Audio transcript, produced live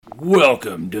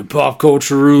Welcome to Pop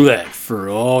Culture Roulette for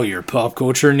all your pop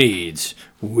culture needs.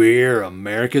 We're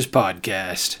America's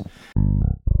podcast.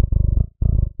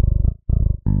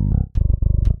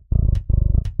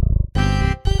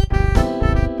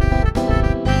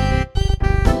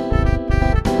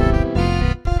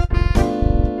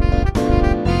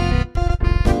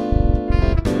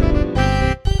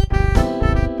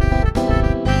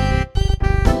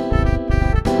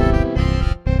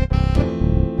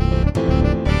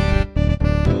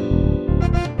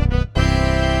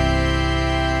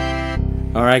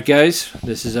 Alright guys,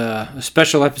 this is a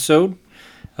special episode.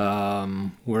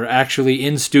 We're actually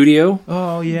in studio.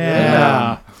 Oh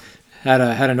yeah. Had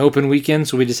an open weekend,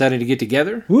 so we decided to get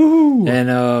together. Woo! And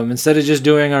instead of just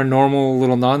doing our normal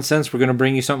little nonsense, we're going to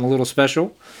bring you something a little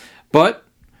special. But,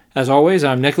 as always,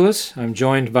 I'm Nicholas. I'm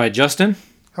joined by Justin.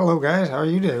 Hello guys, how are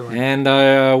you doing? And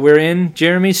we're in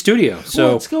Jeremy's studio.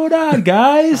 So what's going on,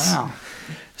 guys? Wow,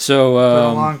 So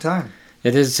been a long time.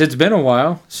 It's been a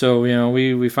while, so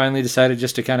we finally decided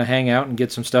just to kind of hang out and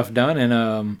get some stuff done.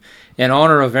 And in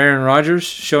honor of Aaron Rodgers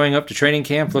showing up to training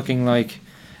camp looking like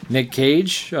Nick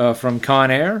Cage from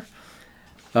Con Air,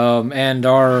 and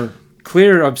our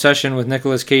clear obsession with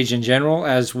Nicolas Cage in general,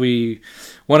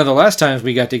 one of the last times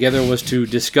we got together was to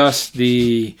discuss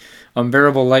the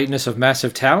unbearable lightness of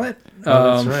massive talent.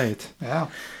 That's right. Yeah.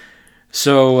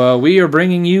 So we are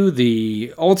bringing you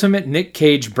the ultimate Nick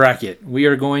Cage bracket. We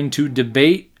are going to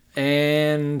debate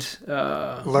and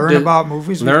Learn about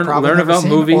movies we've probably learn never about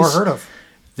seen movies or heard of.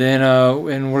 Then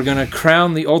and we're gonna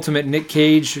crown the ultimate Nick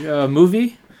Cage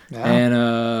movie. Yeah.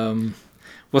 And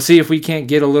we'll see if we can't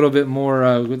get a little bit more.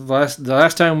 The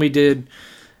last time we did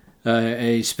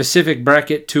a specific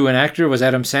bracket to an actor was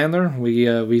Adam Sandler. We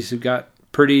got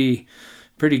pretty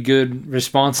good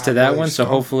response to that one. So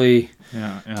hopefully.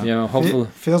 Yeah. Hopefully.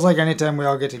 Feels like anytime we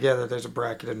all get together, there's a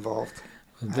bracket involved.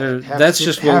 That's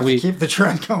just what we keep the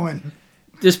trend going.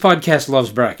 This podcast loves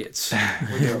brackets.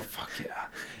 We do. Fuck yeah.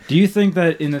 Do you think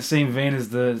that in the same vein as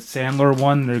the Sandler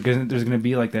one, there's gonna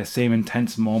be like that same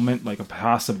intense moment, like a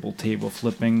possible table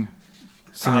flipping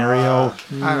scenario?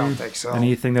 I don't think so.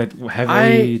 Anything that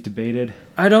heavily debated?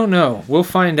 I don't know. We'll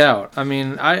find out. I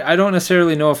mean, I don't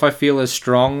necessarily know if I feel as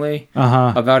strongly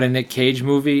about a Nick Cage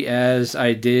movie as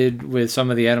I did with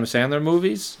some of the Adam Sandler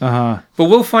movies. But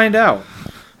we'll find out.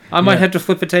 I might have to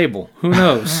flip a table. Who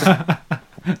knows?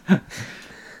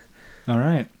 All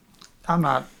right. I'm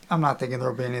not thinking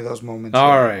there'll be any of those moments.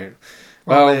 All right.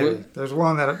 Well, maybe. There's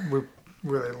one that we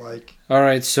really like. All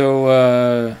right.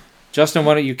 So, Justin,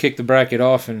 why don't you kick the bracket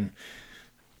off and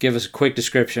give us a quick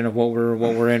description of what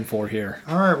we're in for here.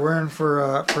 All right, we're in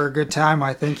for a good time,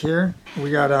 I think. Here we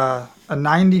got a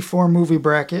 94 movie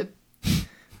bracket,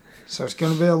 so it's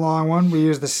going to be a long one. We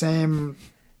use the same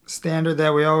standard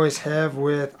that we always have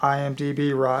with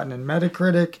IMDb, Rotten, and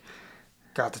Metacritic.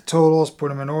 Got the totals, put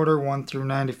them in order 1 through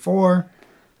 94,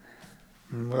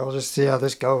 and we'll just see how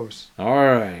this goes. All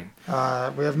right.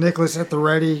 We have Nicholas at the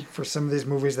ready for some of these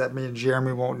movies that me and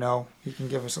Jeremy won't know. He can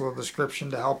give us a little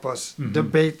description to help us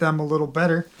debate them a little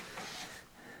better.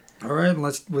 All right,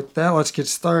 let's get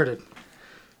started.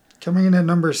 Coming in at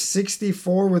number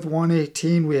 64 with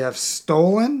 118, we have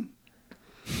Stolen.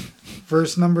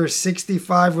 Verse number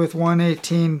 65 with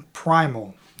 118,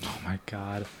 Primal. Oh my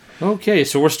God. Okay,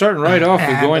 so we're starting right off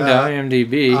with going to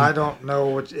IMDb. I don't know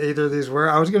what either of these were.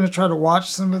 I was going to try to watch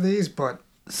some of these, but...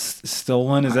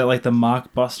 Stolen? Is that like the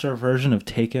mockbuster version of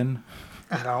Taken?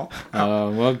 I don't.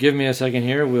 Well, give me a second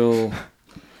here.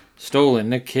 Stolen,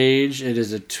 Nick Cage. It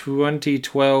is a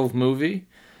 2012 movie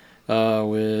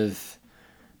with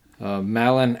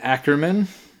Malin Ackerman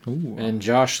and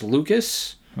Josh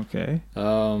Lucas. Okay.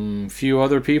 Few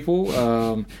other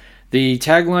people. The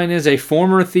tagline is, a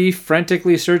former thief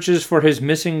frantically searches for his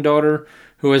missing daughter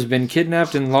who has been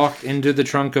kidnapped and locked into the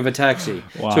trunk of a taxi.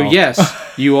 Wow. So yes,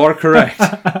 you are correct.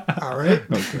 All right.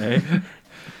 Okay.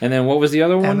 And then what was the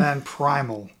other one? And then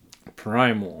Primal.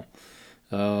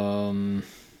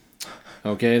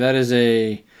 Okay, that is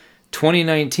a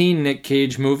 2019 Nick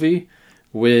Cage movie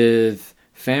with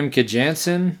Famke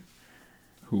Janssen.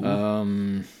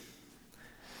 Who?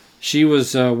 She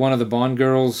was one of the Bond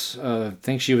girls. I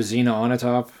think she was Xena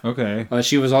Onatopp. Okay.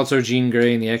 She was also Jean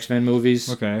Grey in the X-Men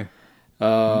movies. Okay.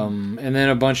 And then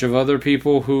a bunch of other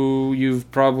people who you've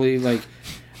probably, like...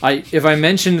 If I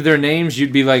mentioned their names,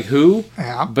 you'd be like, who?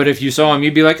 Yeah. But if you saw him,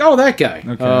 you'd be like, oh, that guy.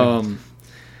 Okay.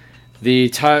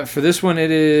 For this one,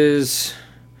 it is...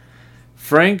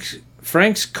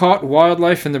 Frank's caught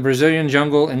wildlife in the Brazilian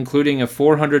jungle, including a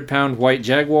 400-pound white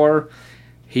jaguar.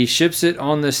 He ships it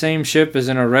on the same ship as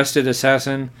an arrested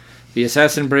assassin The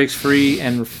assassin breaks free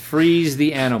and frees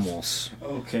the animals.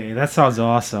 Okay, that sounds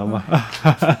awesome.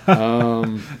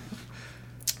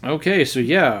 Okay, so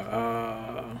yeah.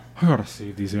 I gotta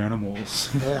save these animals.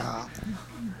 Yeah.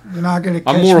 You're not going to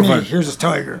I'm catch more of me. a- Here's a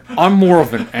tiger. I'm more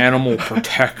of an animal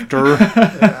protector.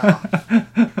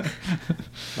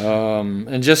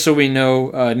 And just so we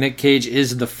know, Nick Cage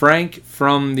is the Frank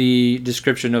from the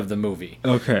description of the movie.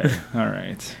 Okay, all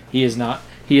right. He is not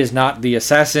the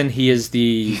assassin. He is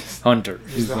the hunter.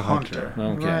 He's the hunter.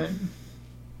 Okay. Right.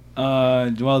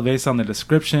 Well, based on the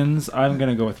descriptions, I'm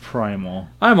gonna go with Primal.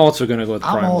 I'm also going to go with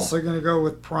I'm Primal. also going to go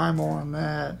with Primal on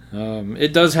that.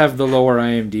 It does have the lower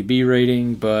IMDb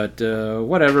rating, but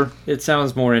whatever. It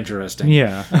sounds more interesting.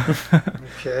 Yeah.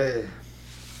 Okay.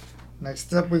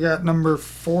 Next up, we got number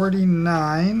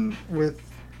 49 with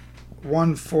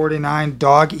 149,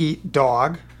 Dog Eat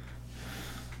Dog.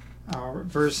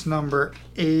 Verse number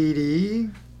 80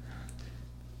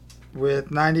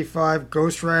 with 95,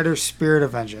 Ghost Rider Spirit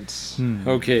of Vengeance.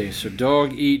 Okay, so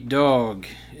Dog Eat Dog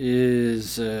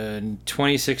is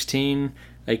 2016.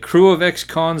 A crew of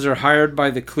ex-cons are hired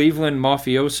by the Cleveland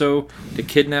mafioso to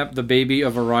kidnap the baby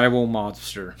of a rival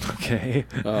mobster. Okay.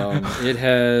 It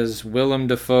has Willem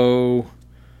Dafoe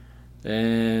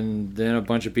and then a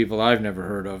bunch of people I've never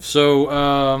heard of. So,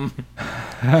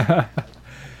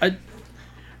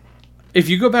 if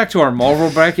you go back to our Marvel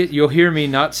bracket, you'll hear me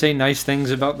not say nice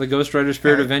things about the Ghost Rider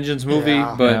Spirit of Vengeance movie,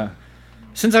 Yeah. but Yeah.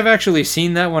 since I've actually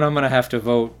seen that one, I'm going to have to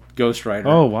vote Ghost Rider.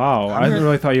 Oh wow! I gonna-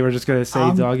 really thought you were just gonna say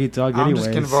I'm- Dog Eat Dog. I'm Anyways.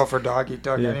 just going to vote for Dog Eat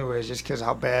Dog Yeah. anyways, just because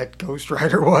how bad Ghost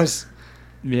Rider was.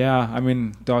 Yeah, I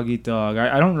mean Dog Eat Dog.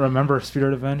 I don't remember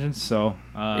Spirit of Vengeance, so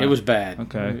It was bad.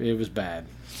 okay. It was bad.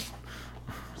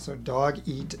 So Dog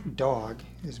Eat Dog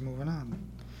is moving on.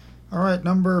 All right,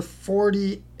 number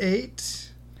 48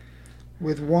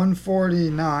 with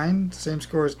 149, same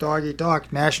score as Dog Eat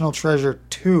Dog, National Treasure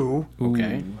 2.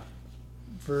 Okay. Ooh.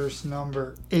 Verse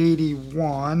number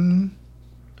 81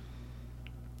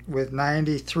 with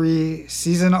 93,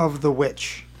 Season of the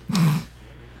Witch.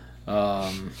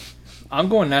 I'm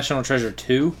going National Treasure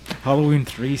 2. Halloween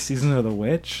 3: Season of the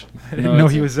Witch. I didn't No, know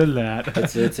it's he a- was in that.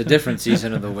 It's a different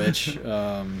season of The Witch. Is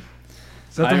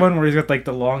that the I- one where he's got like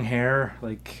the long hair,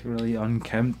 like really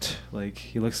unkempt, like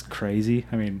he looks crazy?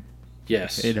 I mean,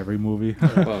 Yes. in every movie.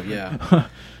 Well, yeah.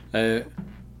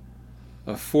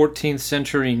 A 14th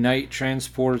century knight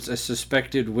transports a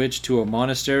suspected witch to a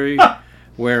monastery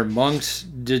where monks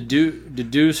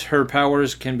deduce her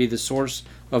powers can be the source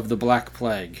of the Black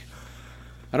Plague.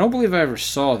 I don't believe I ever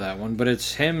saw that one, but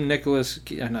it's him,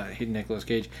 not Nicolas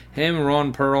Cage, him,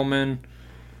 Ron Perlman,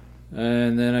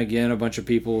 and then again a bunch of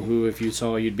people who, if you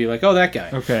saw, you'd be like, oh, that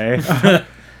guy. Okay.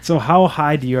 So how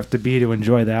high do you have to be to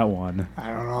enjoy that one? I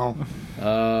don't know.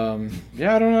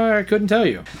 Yeah, I don't know. I couldn't tell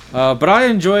you. But I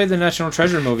enjoy the National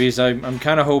Treasure movies. I'm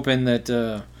kind of hoping that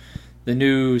the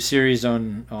new series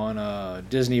on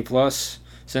Disney Plus,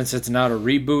 since it's not a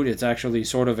reboot, it's actually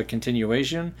sort of a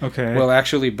continuation, Okay. will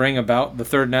actually bring about the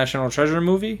third National Treasure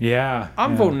movie. Yeah.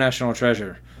 I'm yeah. voting National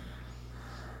Treasure.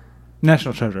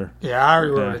 National Treasure. Yeah, I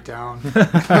already wrote Yeah. it down.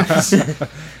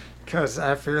 Because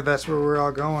I figured that's where we're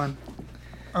all going.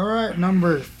 All right,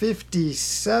 number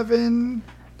 57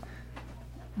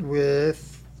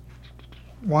 with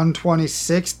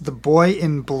 126, The Boy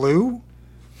in Blue.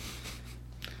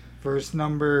 Verse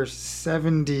number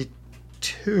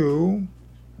 72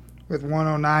 with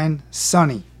 109,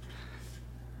 Sunny.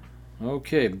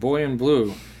 Okay, Boy in Blue.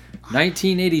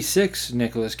 1986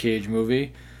 Nicolas Cage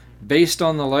movie. Based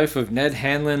on the life of Ned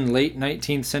Hanlon, late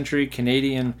 19th century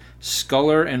Canadian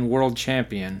sculler and world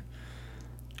champion.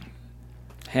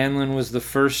 Hanlon was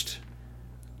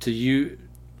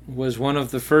was one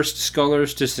of the first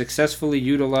scullers to successfully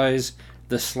utilize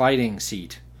the sliding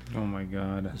seat. Oh my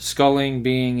God. Sculling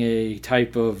being a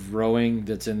type of rowing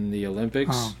that's in the Olympics.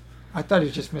 Oh, I thought he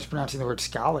was just mispronouncing the word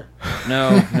scholar.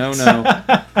 No.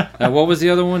 What was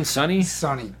the other one? Sunny?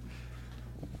 Sunny.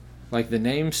 Like the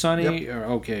name Sunny? Or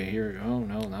okay, here. Oh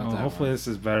no, not Oh, that hopefully one. this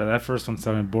is better. That first one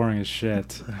sounded boring as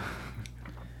shit.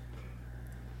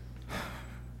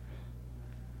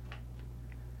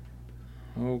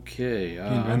 Okay, He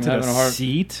I'm invented having a a hard.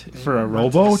 seat for a Let me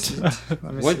rowboat. see. Let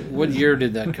me What see. year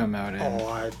did that come out in? Oh,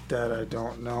 I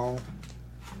don't know.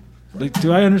 Like,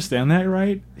 do I understand that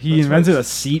right? He That's invented right. a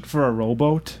seat for a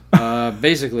rowboat.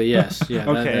 Basically, yes. Yeah,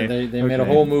 Okay, they made a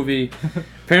okay. whole movie.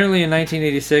 Apparently, in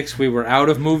 1986, we were out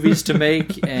of movies to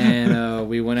make, and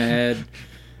we went ahead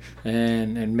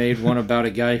and made one about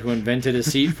a guy who invented a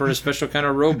seat for a special kind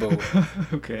of rowboat.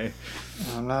 Okay.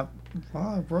 I'm not. Well,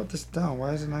 I wrote this down.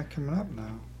 Why is it not coming up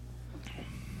now?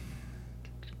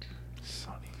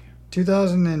 Sunny.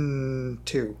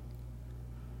 2002.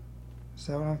 Is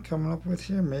that what I'm coming up with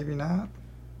here? Maybe not.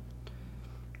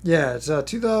 Yeah, it's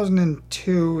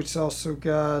 2002. It's also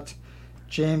got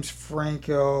James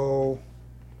Franco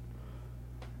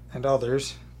and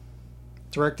others.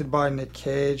 Directed by Nick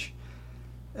Cage.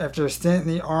 After a stint in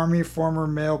the Army, former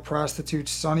male prostitute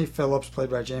Sonny Phillips, played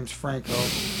by James Franco,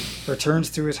 returns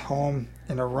to his home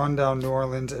in a rundown New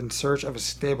Orleans in search of a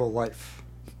stable life.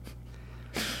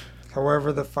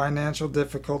 However, the financial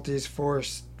difficulties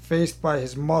faced by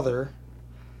his mother,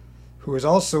 who is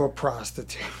also a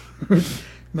prostitute,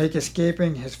 make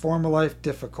escaping his former life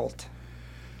difficult.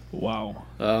 Wow.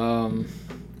 All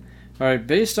right,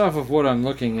 based off of what I'm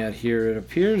looking at here, it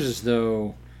appears as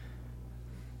though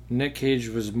Nick Cage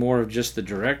was more of just the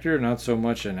director, not so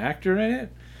much an actor in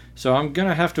it. So I'm going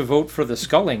to have to vote for the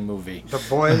Sculling movie. The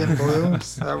Boy in Blue?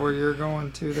 Is that where you're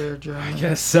going to there, Jeremy? I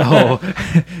guess so.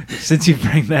 Since you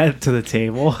bring that to the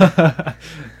table. All right.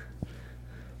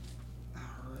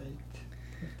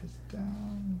 Put this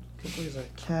down as quickly as I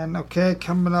can. Okay,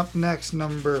 coming up next,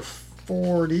 number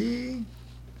 40.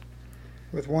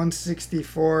 With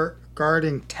 164,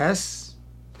 Guarding Tess.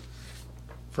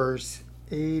 Verse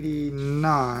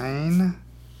 89.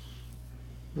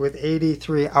 With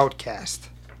 83, Outcast.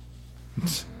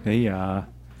 Hey, yeah.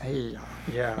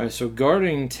 All right, so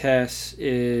Guarding Tess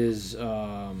is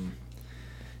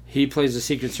he plays a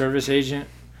Secret Service agent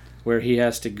where he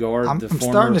has to guard I'm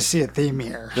starting to see a theme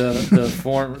here.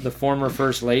 the former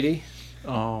First Lady.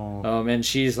 Oh. And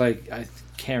she's like, I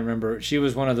can't remember. She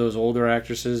was one of those older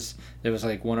actresses. It was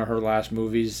like one of her last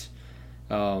movies.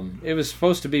 It was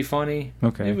supposed to be funny.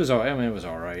 Okay. It was all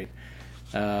right.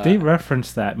 They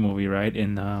referenced that movie, right?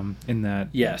 In that.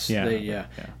 Yes. Yeah.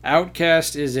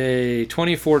 Outcast is a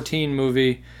 2014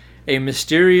 movie. A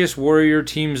mysterious warrior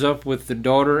teams up with the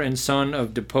daughter and son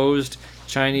of deposed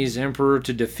Chinese emperor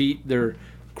to defeat their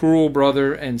cruel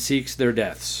brother and seeks their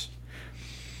deaths.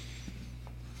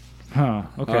 Huh.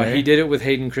 Okay. He did it with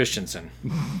Hayden Christensen.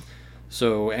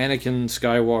 So Anakin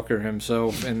Skywalker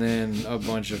himself, and then a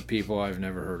bunch of people I've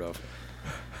never heard of.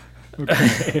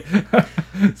 Okay.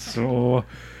 So,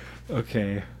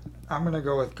 okay. I'm going to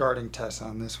go with Guarding Tess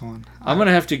on this one. I'm going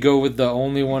to have to go with the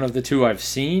only one of the two I've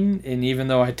seen, and even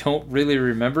though I don't really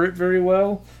remember it very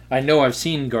well, I know I've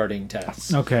seen Guarding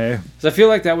Tess. Okay. So I feel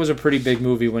like that was a pretty big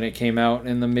movie when it came out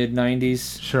in the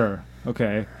mid-90s. Sure.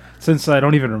 Okay. Since I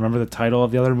don't even remember the title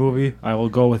of the other movie, I will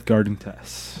go with Guarding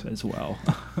Tess as well.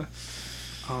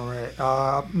 All right.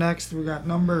 Up next, we got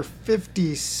number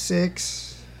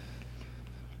 56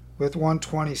 with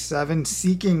 127,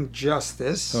 Seeking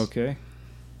Justice. Okay.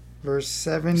 Verse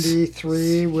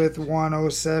 73 with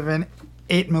 107,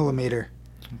 8mm.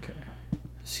 Okay.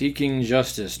 Seeking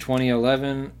Justice,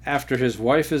 2011. After his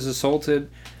wife is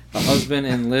assaulted, a husband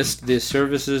enlists the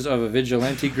services of a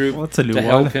vigilante group to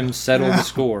help him settle the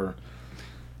score.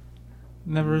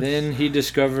 Then he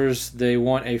discovers they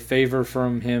want a favor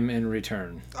from him in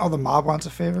return. Oh, the mob wants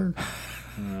a favor?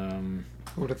 Who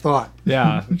would have thought?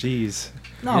 Yeah, jeez.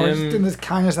 No, we're just doing this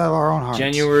kindness out of our own hearts.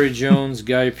 January Jones,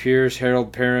 Guy Pearce,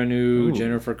 Harold Perrineau,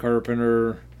 Jennifer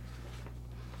Carpenter,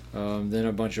 then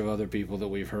a bunch of other people that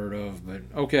we've heard of. But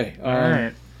okay. All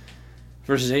right.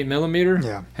 Versus 8mm?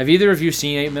 Yeah. Have either of you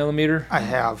seen 8mm? I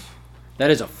have.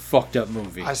 That is a fucked up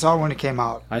movie. I saw it when it came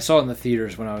out. I saw it in the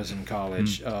theaters when I was in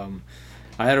college.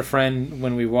 I had a friend,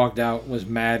 when we walked out, was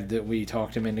mad that we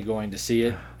talked him into going to see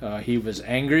it. He was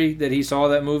angry that he saw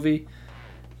that movie.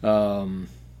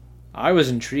 I was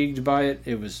intrigued by it.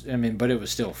 But it was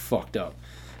still fucked up.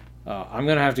 I'm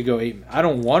gonna have to go 8. I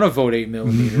don't want to vote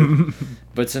 8mm,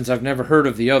 but since I've never heard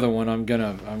of the other one, I'm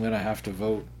gonna have to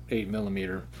vote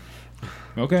 8mm.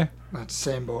 Okay. That's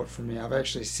the same boat for me. I've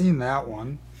actually seen that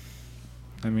one.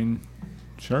 I mean,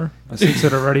 sure. Since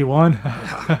it already won.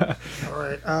 All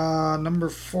right. Number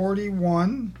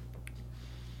 41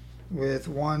 with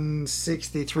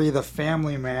 163, The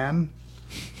Family Man.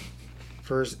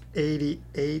 Verse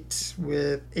 88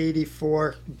 with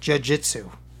 84,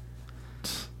 Jiu-Jitsu.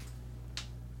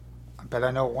 I bet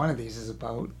I know what one of these is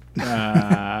about.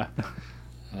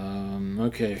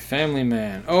 Okay, Family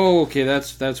Man. Oh, okay,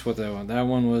 that's what that one. That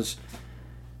one was.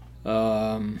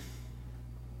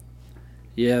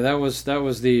 Yeah, that was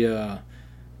the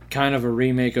kind of a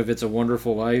remake of It's a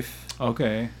Wonderful Life.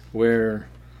 Okay. Where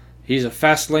he's a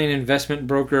fast lane investment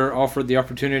broker offered the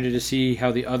opportunity to see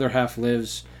how the other half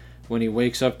lives when he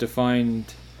wakes up to find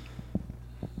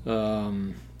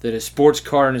that his sports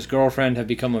car and his girlfriend have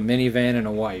become a minivan and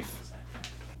a wife.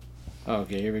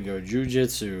 Okay, here we go.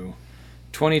 Jiu-Jitsu.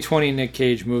 2020 Nick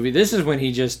Cage movie. This is when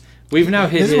he just We've now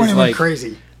hit This is when his he went like.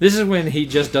 crazy. This is when he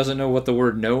just doesn't know what the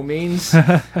word no means.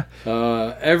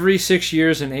 Every 6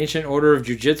 years, an ancient order of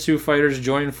jiu-jitsu fighters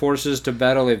join forces to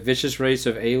battle a vicious race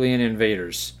of alien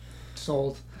invaders.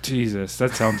 Sold. Jesus,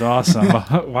 that sounds awesome.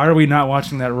 Why are we not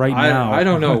watching that right now? I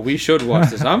don't know. We should watch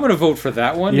this. I'm going to vote for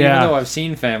that one, Yeah. even though I've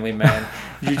seen Family Man.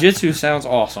 Jiu-jitsu sounds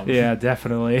awesome. Yeah,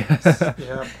 definitely.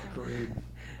 Yeah, agreed.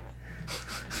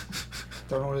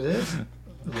 Don't know what it is.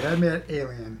 You had me at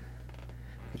Alien.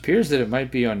 Appears that it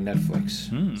might be on Netflix.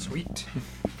 Sweet.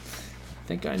 I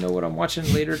think I know what I'm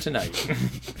watching later tonight.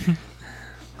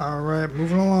 All right,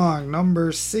 moving along.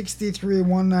 Number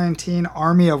 63-119,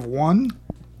 Army of One.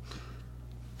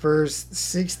 Verse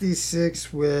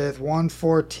 66 with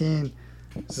 114,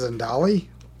 Zendali.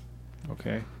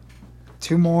 Okay,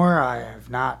 Two more I have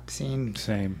not seen.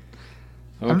 same.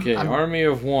 Okay, I'm- Army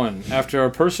of One. After a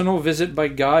personal visit by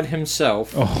God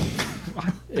himself, Oh,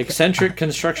 eccentric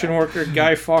construction worker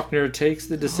Guy Faulkner takes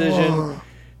the decision Oh,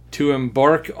 to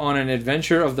embark on an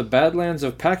adventure of the Badlands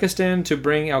of Pakistan to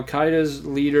bring Al Qaeda's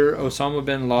leader Osama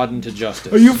bin Laden to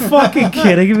justice. are you fucking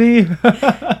kidding me?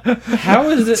 How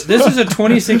is this? This is a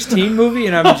 2016 movie,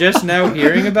 and I'm just now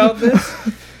hearing about this.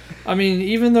 I mean,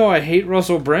 even though I hate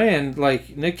Russell Brand,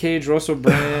 like Nick Cage, Russell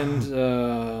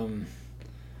Brand,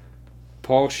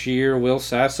 Paul Scheer, Will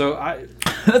Sasso,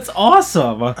 That's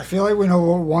awesome. I feel like we know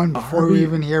what one before Army- we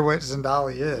even hear what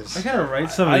Zendali is. I gotta write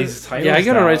some of these titles. yeah, I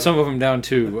gotta down. write some of them down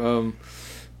too.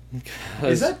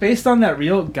 Is that based on that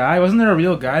real guy? Wasn't there a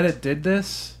real guy that did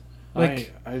this?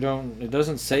 Like, I don't. It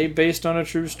doesn't say based on a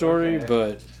true story, Okay.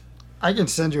 but I can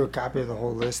send you a copy of the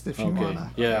whole list if you okay,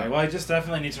 wanna. yeah. okay, well, I just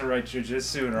definitely need to write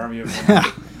jujitsu and Army of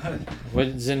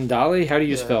What Zendali? How do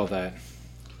you Yeah. spell that?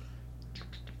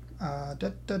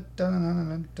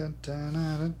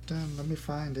 Let me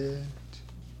find it.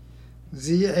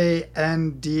 Zandalee.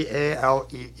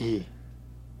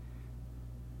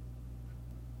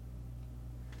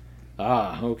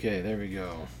 Ah, okay, there we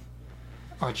go.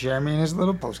 Oh, Jeremy and his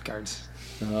little postcards.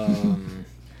 All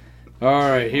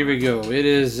right, here we go. It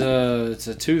is. It's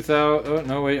a 2000. Oh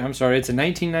no, wait. I'm sorry. It's a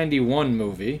 1991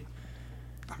 movie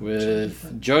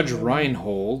with Judge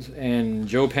Reinhold and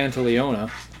Joe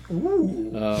Pantoliano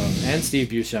Ooh. and Steve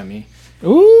Buscemi.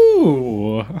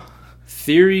 Ooh.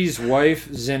 Theory's wife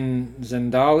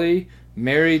Zendali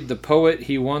married the poet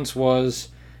he once was.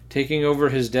 Taking over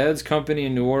his dad's company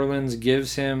in New Orleans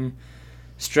gives him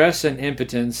stress and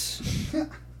impotence.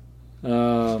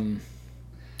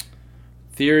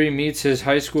 Theory meets his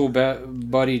high school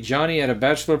buddy Johnny at a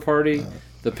bachelor party.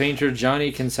 The painter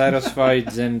Johnny can satisfy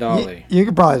Zendali. You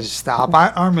could probably just stop.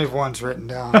 Army of One's written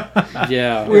down.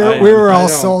 Yeah, We were I all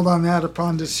don't- sold on that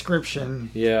upon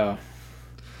description. Yeah.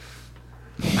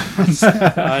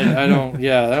 I don't.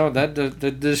 Yeah, the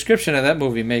description of that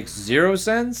movie makes zero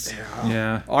sense.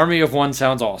 Yeah. Army of One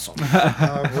sounds awesome.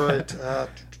 All right.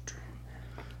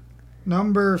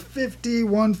 Number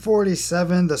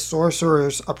 5147, The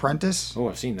Sorcerer's Apprentice. Oh,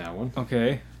 I've seen that one.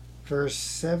 Okay. Verse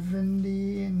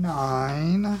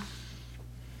 79.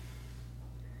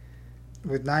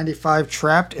 With 95,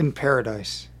 Trapped in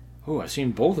Paradise. Oh, I've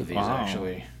seen both of these Wow.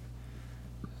 actually.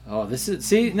 Oh, this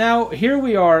is now here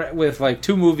we are with like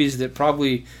two movies that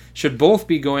probably should both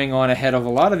be going on ahead of a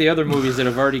lot of the other movies that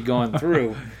have already gone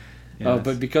through. Yes.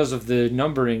 But because of the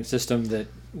numbering system that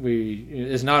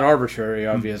is not arbitrary,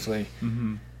 obviously.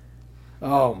 Mm-hmm.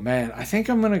 Oh man, I think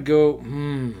I'm gonna go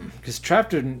because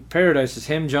Trapped in Paradise is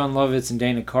him, John Lovitz, and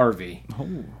Dana Carvey,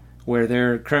 Oh. where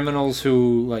they're criminals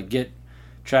who like get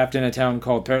trapped in a town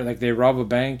called like they rob a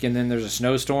bank and then there's a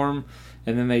snowstorm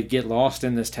and then they get lost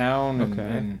in this town and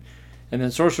Okay. and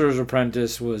then Sorcerer's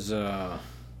Apprentice was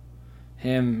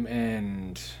him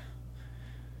and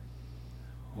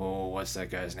what's that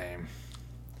guy's name?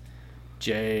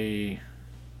 Jay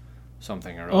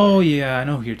something or other. Oh yeah, I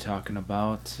know who you're talking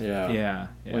about. Yeah. Yeah.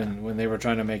 Yeah. when they were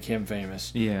trying to make him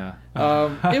famous. Yeah.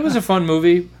 It was a fun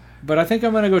movie, but I think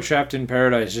I'm gonna go Trapped in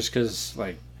Paradise just because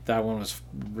like that one was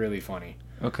really funny.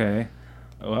 Okay.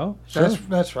 Well, sure.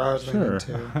 That's where I was Sure. leaning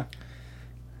to.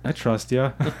 I trust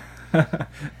you.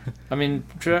 I mean,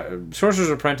 Sorcerer's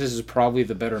Apprentice is probably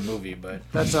the better movie, but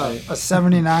That's a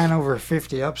 79 over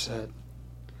 50 upset.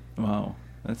 Wow,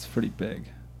 that's pretty big.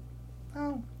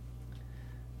 Oh.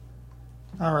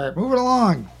 All right, moving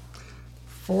along.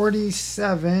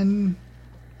 47,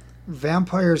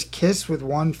 Vampire's Kiss with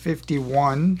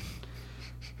 151.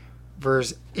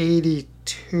 Verse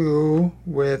 82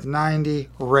 with 90,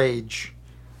 Rage.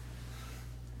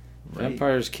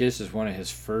 Vampire's Kiss is one of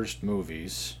his first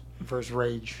movies. Verse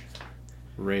Rage.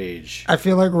 Rage. I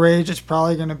feel like Rage is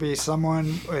probably going to be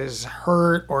someone is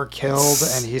hurt or killed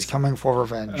and he's coming for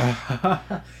revenge.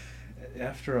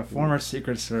 After a former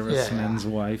Secret Serviceman's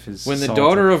wife is When the assaulted.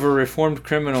 daughter of a reformed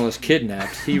criminal is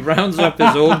kidnapped, he rounds up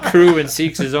his old crew and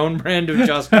seeks his own brand of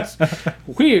justice.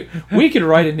 We could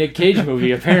write a Nick Cage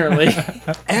movie, apparently.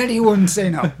 And he wouldn't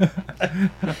say no.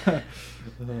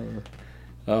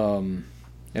 And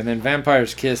then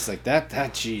Vampire's Kiss, like that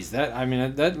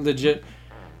legit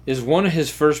is one of his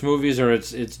first movies, or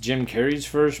it's Jim Carrey's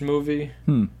first movie.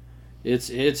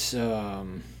 It's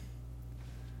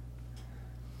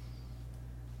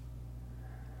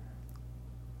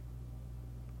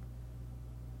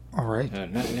All right.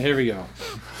 Here we go.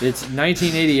 It's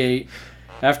 1988.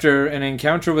 After an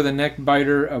encounter with a neck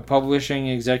biter, a publishing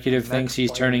executive thinks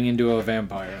he's turning into a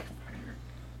vampire.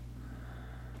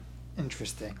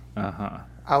 Interesting. Uh-huh.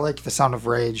 I like the sound of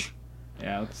rage.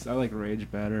 Yeah, I like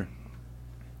Rage better.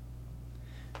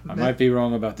 I might be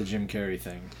wrong about the Jim Carrey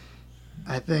thing.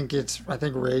 I think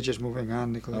rage is moving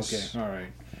on, Nicholas. Okay, all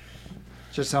right.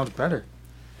 Just sounds better.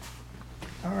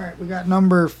 All right, we got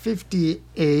number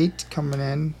 58 coming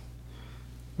in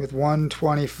with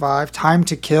 125. Time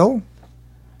to Kill.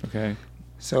 Okay.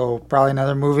 So probably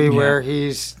another movie where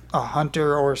he's a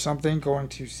hunter or something going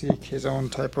to seek his own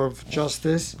type of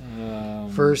justice.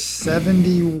 Verse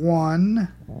 71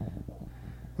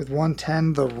 with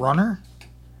 110, The Runner.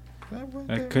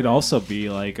 That could also be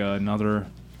like another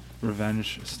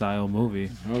revenge-style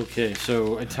movie. Okay,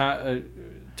 so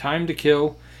Time to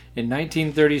Kill in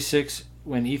 1936,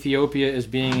 when Ethiopia is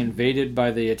being invaded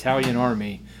by the Italian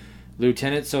army,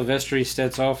 Lieutenant Silvestri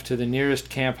sets off to the nearest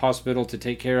camp hospital to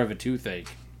take care of a toothache.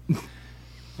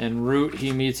 En route,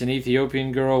 he meets an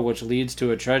Ethiopian girl, which leads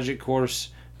to a tragic course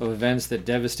of events that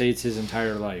devastates his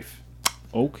entire life.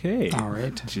 Okay. All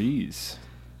right. Jeez.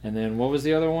 And then what was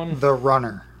the other one? The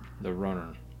Runner. The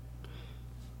Runner.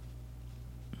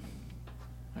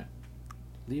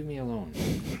 Leave me alone.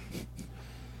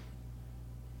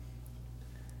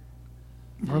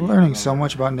 We're learning so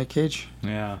much about Nick Cage.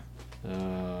 Yeah.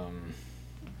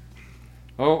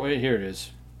 Oh, wait, here it is.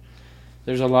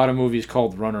 There's a lot of movies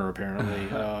called Runner, apparently.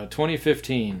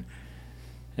 2015.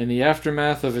 In the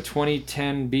aftermath of a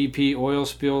 2010 BP oil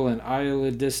spill, an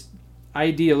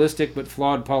idealistic but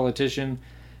flawed politician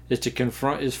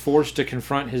is forced to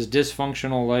confront his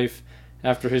dysfunctional life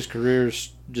after his career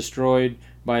is destroyed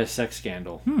by a sex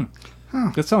scandal.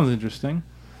 That sounds interesting.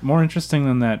 More interesting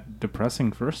than that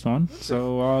depressing first one.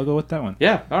 So I'll go with that one.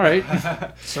 Yeah, all right.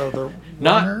 So the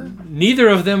Runner. Neither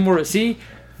of them were. See,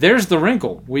 there's the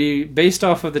wrinkle. We, based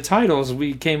off of the titles,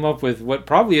 we came up with what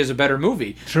probably is a better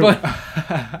movie. True. But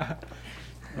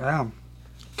Yeah.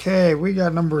 Okay, we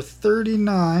got number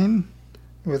 39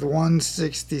 with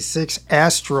 166,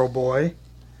 Astro Boy.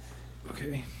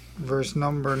 Okay. Verse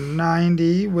number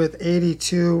 90 with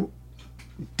 82,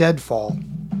 Deadfall.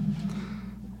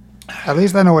 At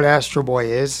least I know what Astro Boy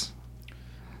is.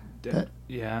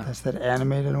 Yeah. That's that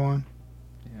animated one.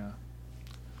 Yeah.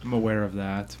 I'm aware of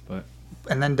that, but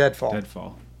And then Deadfall.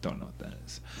 Deadfall. Don't know what that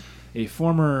is. A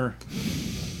former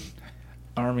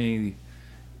Army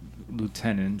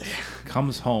lieutenant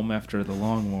comes home after the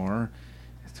Long War,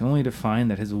 only to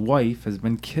find that his wife has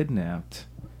been kidnapped.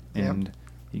 And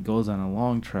he goes on a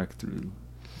long trek through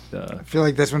the... I feel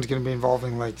like this one's going to be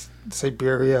involving, like,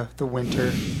 Siberia, the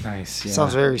winter. Nice, yeah.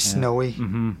 Sounds very snowy.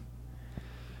 Mm-hmm.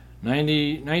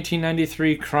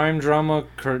 1993 crime drama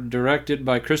directed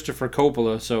by Christopher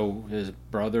Coppola, so his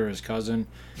brother, his cousin.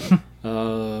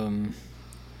 Well,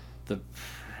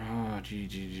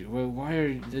 why are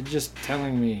you just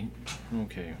telling me?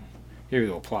 Okay, here we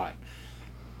go. Plot.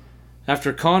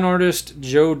 After con artist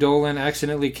Joe Dolan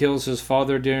accidentally kills his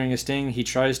father during a sting, he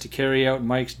tries to carry out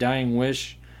Mike's dying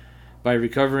wish by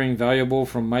recovering valuable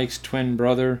from Mike's twin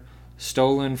brother,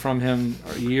 stolen from him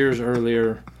years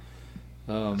earlier.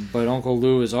 But Uncle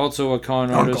Lou is also a con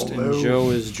artist, and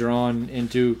Joe is drawn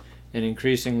into an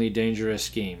increasingly dangerous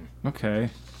scheme.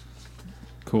 Okay.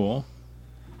 Cool.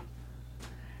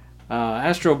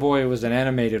 Astro Boy was an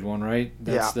animated one, right?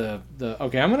 That's the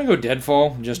okay, I'm going to go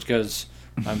Deadfall just because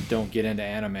I don't get into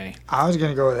anime. I was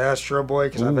going to go with Astro Boy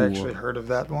because I've actually heard of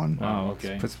that one. Wow,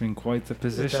 okay. Puts me in quite the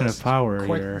position of power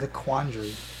quite here. the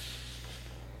quandary.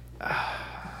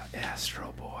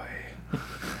 Astro Boy.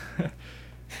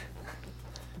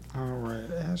 All right,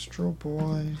 Astro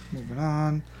Boy. Moving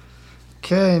on.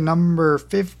 Okay, number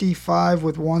 55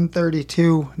 with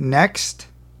 132. Next.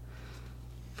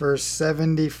 Verse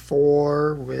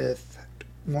 74 with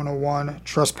 101.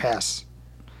 Trespass.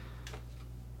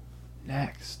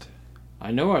 Next.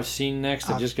 I know I've seen Next.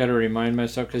 I just got to remind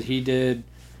myself because he did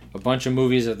a bunch of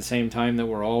movies at the same time that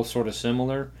were all sort of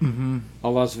similar. Mm-hmm. A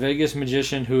Las Vegas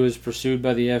magician who is pursued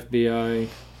by the FBI.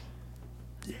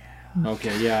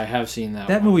 Okay, yeah, I have seen that.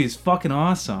 That one. movie is fucking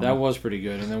awesome. That was pretty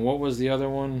good. And then what was the other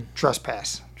one?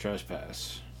 Trespass.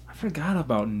 Trespass. I forgot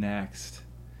about Next.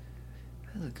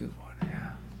 That's a good one.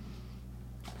 Yeah.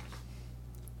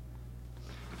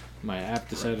 My app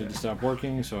decided to stop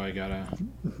working, so I gotta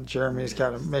Jeremy's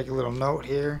got to make a little note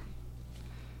here.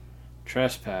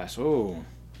 Trespass. Oh,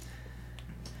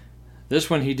 this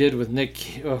one he did with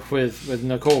with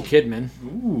Nicole Kidman.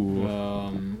 Ooh.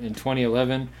 In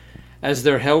 2011. As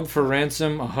they're held for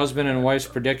ransom, a husband and wife's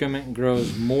predicament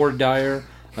grows more dire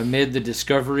amid the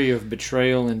discovery of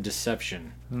betrayal and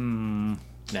deception.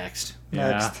 Next.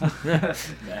 Yeah.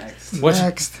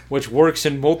 Next. Which works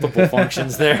in multiple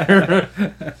functions there.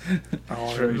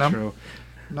 True.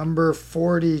 Number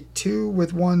 42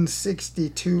 with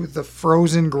 162, The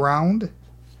Frozen Ground.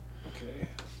 Okay.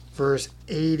 Verse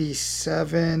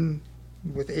 87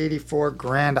 with 84,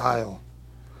 Grand Isle.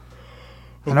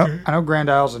 I know Grand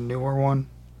Isle's a newer one.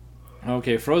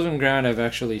 Okay, Frozen Ground I've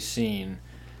actually seen.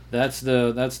 That's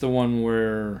the one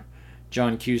where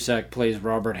John Cusack plays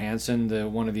Robert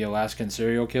Hansen, one of the Alaskan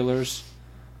serial killers.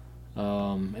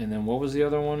 And then what was the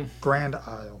other one? Grand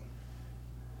Isle.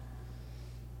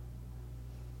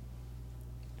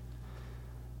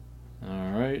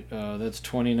 All right, that's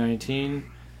 2019.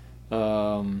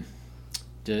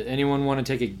 Did anyone want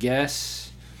to take a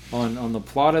guess on the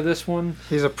plot of this one?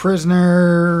 He's a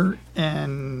prisoner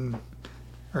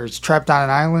or he's trapped on an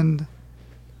island.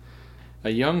 A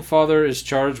young father is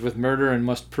charged with murder and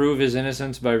must prove his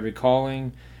innocence by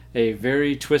recalling a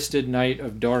very twisted night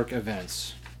of dark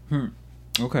events.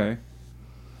 Okay.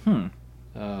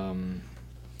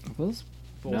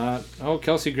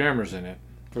 Kelsey Grammer's in it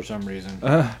for some reason.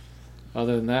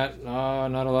 Other than that,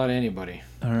 not a lot of anybody.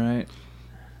 All right.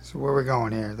 So where are we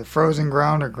going here? The Frozen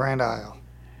Ground or Grand Isle?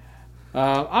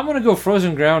 I'm going to go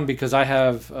Frozen Ground because I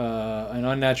have an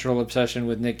unnatural obsession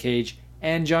with Nick Cage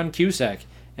and John Cusack.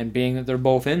 And being that they're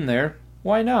both in there,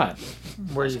 why not?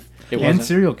 And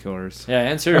serial killers. Yeah,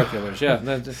 and serial killers, yeah.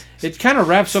 It kind of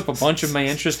wraps up a bunch of my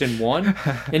interest in one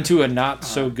into a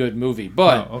not-so-good movie.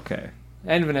 But okay.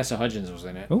 And Vanessa Hudgens was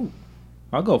in it. Oh,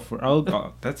 I'll go for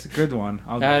that's a good one.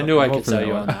 I knew I could sell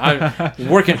you on that. I'm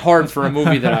working hard for a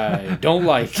movie that I don't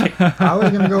like. I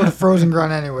was going to go with Frozen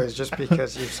Ground anyways, just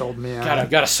because you sold me on it.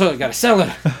 Gotta sell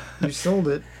it. You sold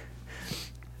it.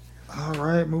 All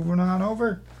right, moving on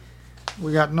over.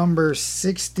 We got number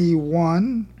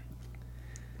 61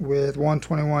 with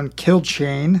 121, Kill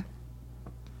Chain.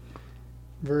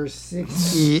 Verse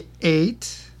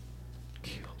 68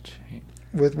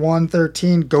 with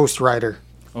 113, Ghost Rider.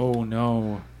 Oh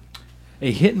no.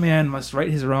 A hitman must right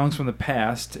his wrongs from the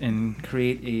past and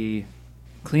clean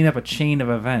up a chain of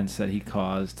events that he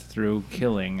caused through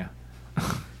killing.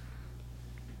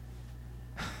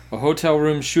 A hotel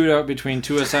room shootout between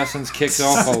two assassins kicks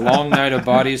off a long night of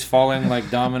bodies falling like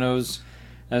dominoes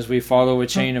as we follow a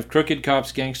chain of crooked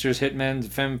cops, gangsters, hitmen,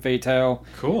 femme fatale,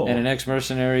 and an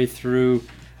ex-mercenary through...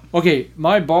 Okay,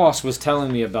 my boss was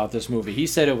telling me about this movie. He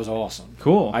said it was awesome.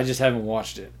 Cool. I just haven't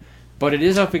watched it. But it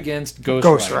is up against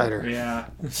Ghost Rider. Yeah.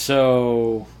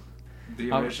 So...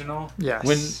 The original?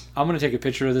 Yes. I'm going to take a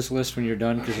picture of this list when you're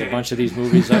done because a bunch of these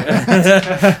movies... I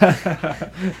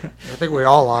think we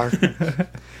all are.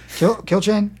 Kill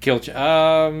Chain?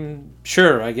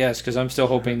 Sure, I guess, because I'm still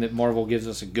hoping that Marvel gives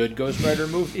us a good Ghost Rider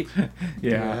movie.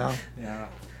 Yeah.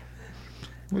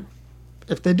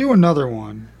 If they do another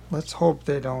one, let's hope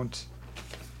they don't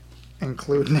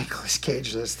include Nicolas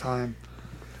Cage this time.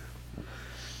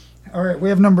 All right, we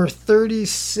have number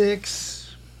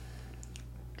 36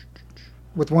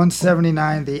 with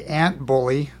 179, The Ant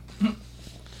Bully.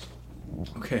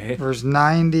 Okay. Verse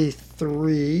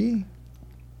 93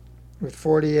 with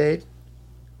 48,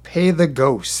 Pay the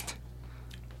Ghost.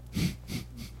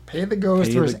 Pay the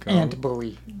Ghost versus Ant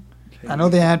Bully. I know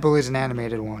the Ant Bully is an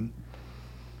animated one.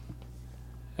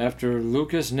 After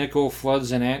Lucas Nickel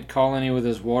floods an ant colony with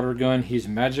his water gun, he's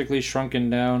magically shrunken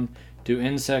down to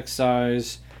insect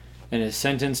size and is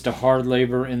sentenced to hard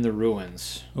labor in the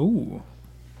ruins. Ooh.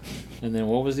 And then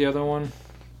what was the other one?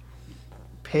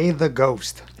 Pay the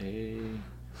Ghost. Pay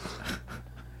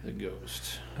the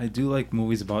Ghost. I do like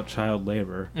movies about child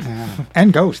labor.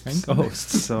 And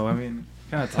ghosts. So, I mean,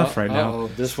 kind of tough right now.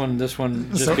 This one, just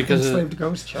so because enslaved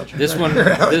ghost children. This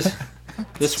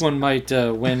one might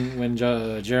win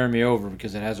Jeremy over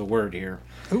because it has a word here.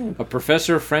 Ooh. A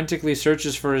professor frantically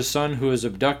searches for his son who is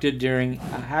abducted during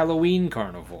a Halloween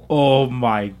carnival. Oh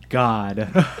my god.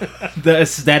 The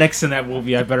aesthetics in that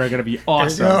movie I bet are going to be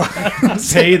awesome.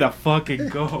 Pay the fucking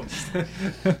Ghost.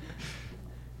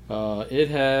 It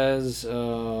has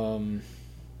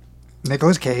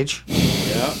Nicolas Cage.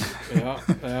 Yeah.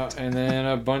 And then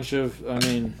a bunch of,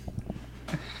 You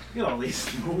got all these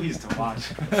movies to watch.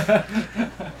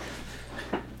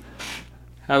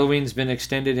 Halloween's been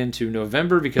extended into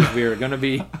November because we are going to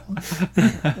be...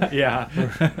 Yeah.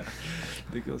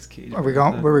 Nicolas Cage. Where are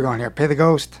we going here? Pay the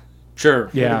Ghost. Sure.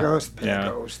 Pay Yeah. the Ghost. Pay Yeah.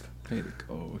 the Ghost. Pay the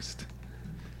Ghost.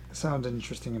 Sounds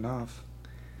interesting enough.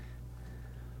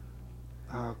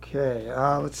 Okay,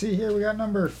 let's see here. We got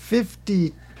number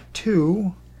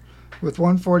 52 with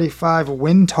 145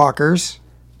 Wind Talkers.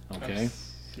 Okay.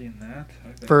 Seen that.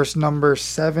 Okay. Versus number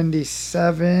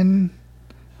 77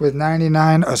 with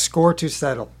 99 A Score to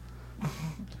Settle.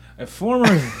 A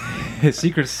former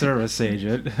Secret Service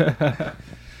agent.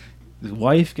 His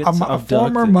wife gets A abducted.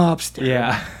 former mobster.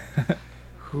 Yeah.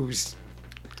 Who's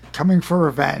coming for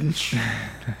revenge.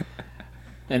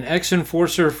 An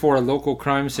ex-enforcer for a local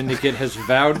crime syndicate has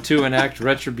vowed to enact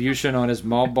retribution on his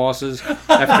mob bosses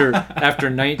after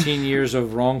 19 years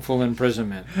of wrongful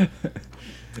imprisonment.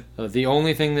 The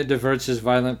only thing that diverts his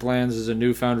violent plans is a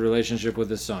newfound relationship with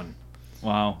his son.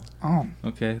 Wow. Oh,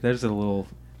 Okay, there's a little...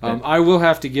 I will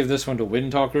have to give this one to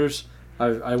Wind Talkers.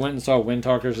 I went and saw Wind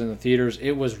Talkers in the theaters.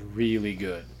 It was really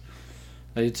good.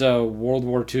 It's World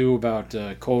War II about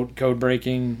code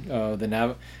breaking.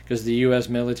 Because the U.S.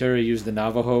 military used the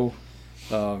Navajo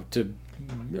to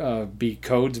be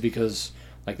codes because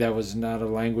that was not a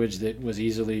language that was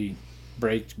easily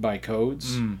breaked by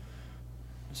codes.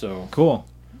 So Cool.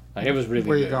 it was really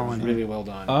Where you good. It was going really here? well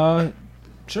done.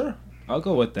 Sure. I'll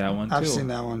go with that one, too. I've seen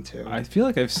that one too. I feel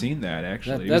like I've seen that,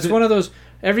 actually. That's one of those.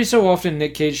 Every so often,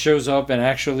 Nick Cage shows up and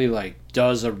actually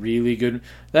does a really good.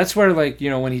 That's where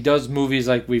when he does movies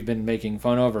like we've been making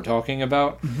fun of or talking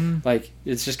about,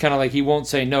 it's just kind of he won't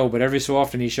say no, but every so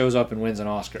often he shows up and wins an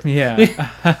Oscar. Yeah.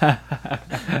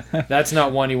 That's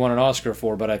not one he won an Oscar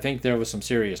for, but I think there was some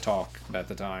serious talk at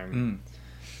the time.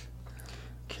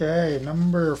 Okay,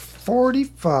 number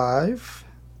 45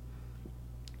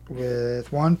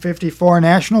 with 154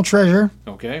 National Treasure.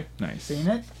 Okay. Nice. Seen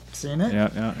it?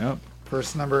 Yeah.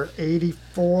 Versus number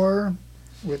 84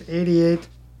 with 88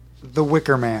 The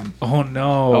Wicker Man. Oh,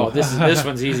 no. Oh, this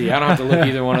one's easy. I don't have to look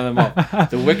either one of them up.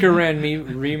 The Wicker Man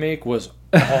remake was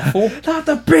awful. Not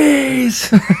the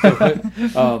bees!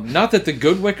 Not that the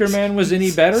good Wicker Man was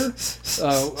any better,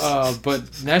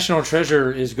 but National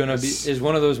Treasure is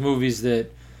one of those movies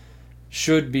that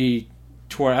should be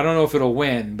toward. I don't know if it'll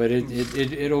win, but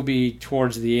it'll be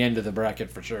towards the end of the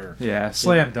bracket for sure. Yeah,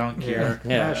 slam dunk here.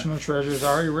 Yeah. National Treasure is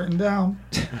already written down.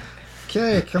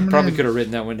 Okay, coming Probably in. could have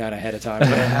written that one down ahead of time.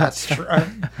 That's true.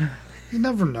 You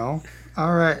never know.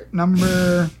 All right,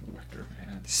 number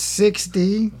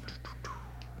 60,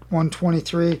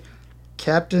 123,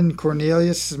 Captain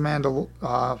Cornelius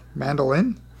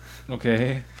Mandolin.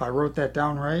 Okay. If I wrote that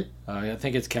down right. I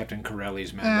think it's Captain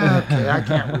Corelli's man. Okay, I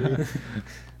can't read.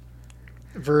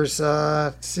 Verse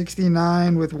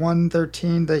 69 with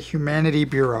 113, the Humanity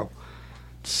Bureau.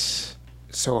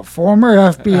 So a former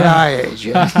FBI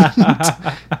agent.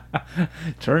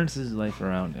 Turns his life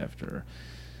around after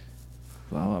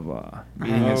blah, blah, blah.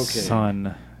 Meeting his Okay.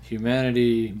 son.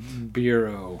 Humanity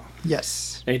Bureau.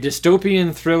 Yes. A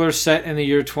dystopian thriller set in the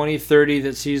year 2030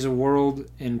 that sees a world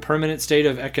in permanent state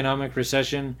of economic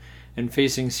recession and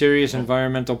facing serious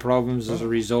environmental problems as a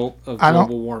result of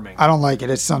global warming. I don't like it.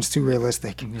 It sounds too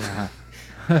realistic. Yeah.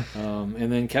 And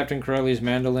then Captain Corelli's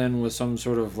Mandolin was some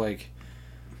sort of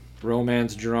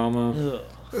romance drama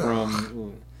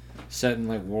from set in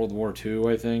World War II,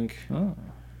 I think. Oh.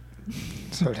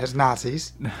 So it has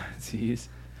Nazis. Jeez.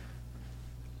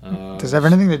 Does it have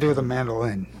anything to do with a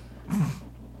mandolin?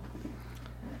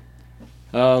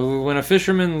 When a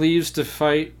fisherman leaves to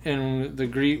fight with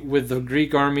the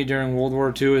Greek army during World War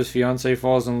II, his fiancée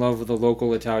falls in love with a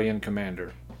local Italian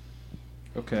commander.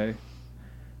 Okay.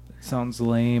 Sounds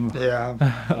lame. Yeah.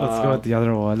 Let's go with the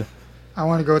other one. I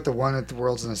want to go with the one that the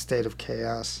world's in a state of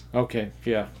chaos. Okay,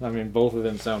 yeah. I mean, both of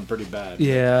them sound pretty bad.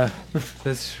 Yeah,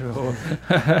 that's true.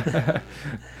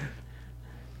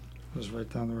 Let's write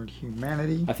down the word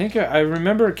humanity. I think I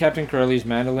remember Captain Corelli's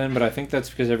Mandolin, but I think that's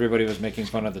because everybody was making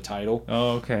fun of the title.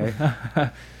 Oh, okay.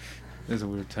 That's a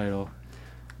weird title.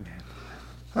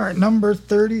 All right, number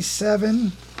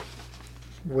 37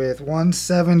 with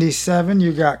 177,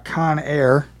 you got Con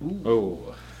Air.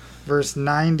 Oh. Verse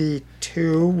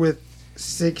 92 with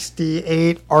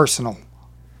 68, Arsenal.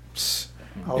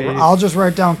 I'll just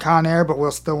write down Con Air, but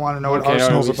we'll still want to know what Okay,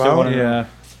 Arsenal's we still about. wanna- Yeah.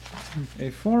 A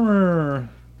former...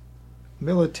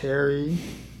 Military.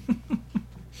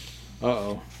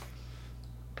 Uh-oh.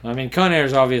 I mean, Con Air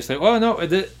is obviously... Well, no,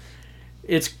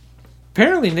 it's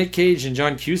apparently Nick Cage and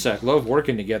John Cusack love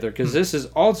working together because this is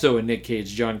also a Nick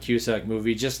Cage John Cusack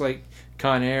movie, just like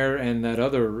Con Air and that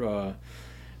other.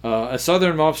 A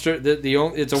Southern mobster.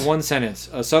 It's a one sentence.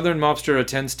 A Southern mobster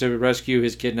attempts to rescue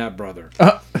his kidnapped brother.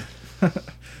 Oh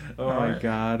my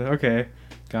God. Okay.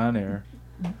 Con Air.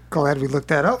 Glad we looked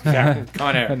that up. Yeah,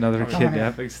 Con Air. Another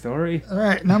kidnapping story. All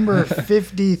right, number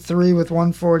 53 with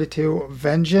 142,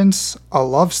 Vengeance, a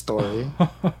Love Story.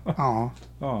 Oh,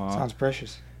 Aw. sounds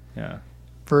precious. Yeah.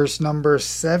 Verse number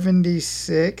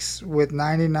 76 with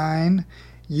 99,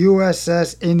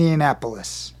 USS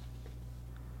Indianapolis.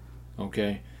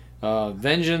 Okay.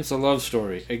 Vengeance, a love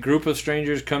story. A group of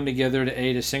strangers come together to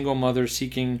aid a single mother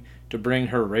seeking to bring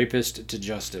her rapist to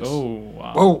justice. Oh,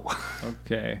 wow. Whoa.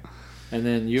 Okay. And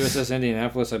then USS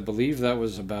Indianapolis, I believe that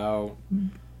was about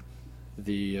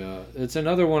the... it's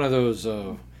another one of those...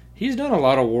 he's done a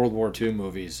lot of World War II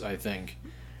movies, I think.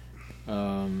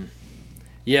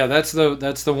 Yeah, that's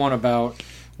the one about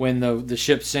when the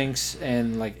ship sinks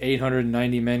and like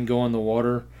 890 men go in the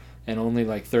water and only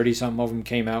like 30-something of them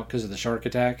came out because of the shark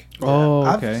attack. Oh,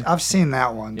 okay. I've seen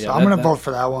that one, so Yeah, I'm going to that- vote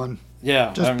for that one.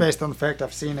 Yeah. Just based on the fact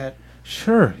I've seen it.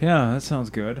 Sure. Yeah, that sounds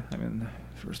good. I mean, the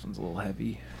first one's a little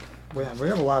heavy. We have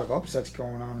a lot of upsets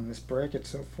going on in this bracket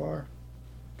so far.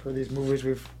 For these movies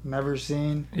we've never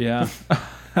seen. Yeah.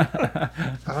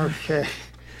 Okay.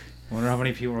 Wonder how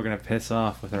many people we're going to piss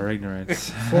off with our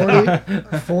ignorance.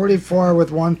 44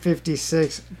 with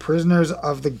 156, Prisoners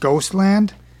of the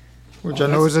Ghostland, which I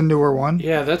know is a newer one.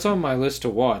 Yeah, that's on my list to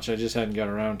watch. I just hadn't got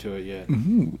around to it yet.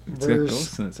 Ooh, it's got Verse-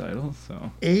 ghosts in the title,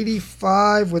 so.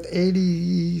 85 with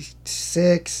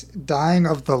 86, Dying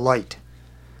of the Light.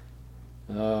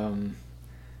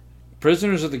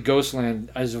 Prisoners of the Ghostland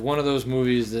is one of those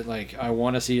movies that like I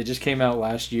want to see. It just came out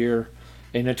last year.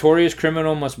 A notorious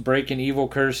criminal must break an evil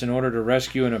curse in order to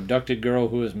rescue an abducted girl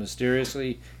who has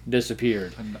mysteriously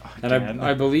disappeared. And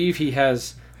I believe he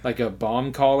has like a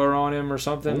bomb collar on him or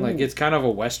something. Ooh. Like it's kind of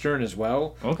a western as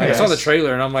well. Okay. Like, I saw the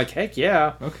trailer and I'm like, heck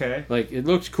yeah! Okay. Like it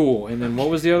looked cool. And then what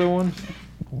was the other one?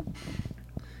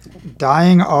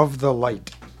 Dying of the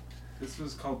Light. This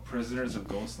was called Prisoners of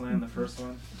Ghostland, the first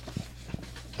one?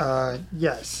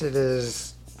 Yes, it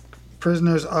is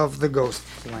Prisoners of the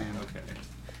Ghostland. Okay.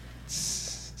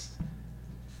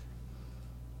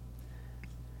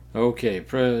 Okay,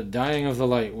 Dying of the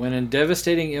Light. When a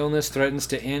devastating illness threatens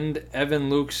to end Evan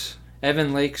Lake's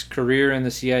career in the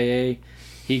CIA,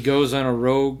 he goes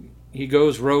rogue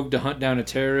to hunt down a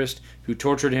terrorist who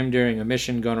tortured him during a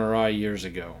mission gone awry years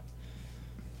ago.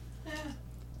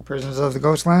 Prisoners of the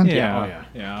Ghostland? Yeah. Oh, yeah.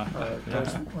 Yeah.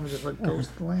 Let me just put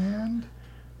Ghostland.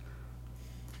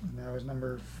 And that was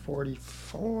number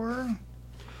 44.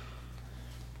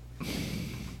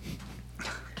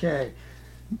 Okay.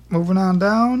 Moving on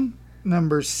down.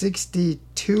 Number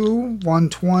 62,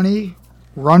 120,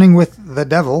 Running with the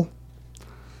Devil.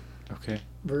 Okay.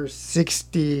 Verse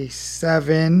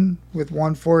 67 with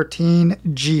 114,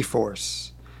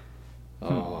 G-Force.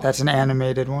 Oh. That's an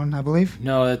animated one, I believe.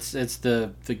 No, it's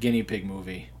the guinea pig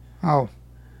movie. Oh,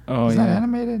 Oh, is that yeah.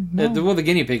 animated? No. Well, the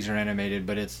guinea pigs are animated,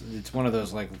 but it's one of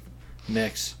those like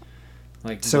mix.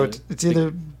 Like So it's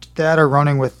either that or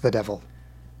Running with the Devil.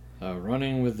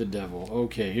 Running with the Devil.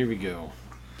 Okay, here we go.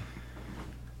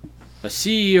 A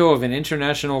CEO of an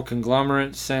international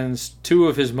conglomerate sends two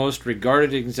of his most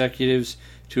regarded executives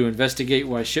to investigate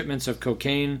why shipments of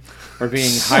cocaine are being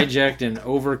hijacked and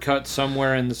overcut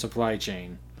somewhere in the supply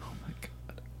chain. Oh, my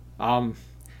God.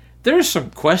 There's some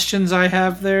questions I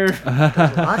have there.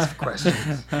 Lots of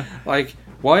questions. Like,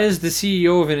 why is the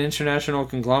CEO of an international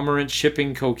conglomerate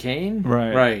shipping cocaine?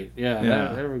 Right. Right. Yeah.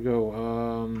 Yeah. There we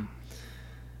go.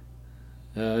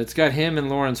 It's got him and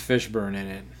Lawrence Fishburne in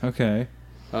it. Okay.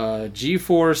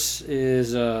 G-Force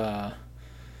is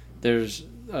there's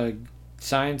a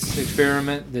science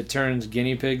experiment that turns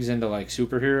guinea pigs into like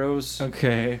superheroes.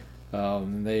 Okay.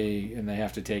 They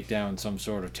have to take down some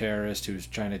sort of terrorist who's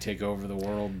trying to take over the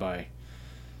world by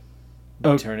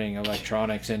turning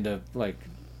electronics into like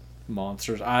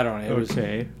monsters. I don't know.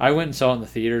 Okay. I went and saw it in the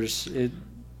theaters. I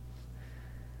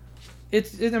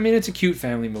mean, it's a cute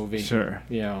family movie. Sure.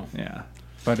 You know. Yeah.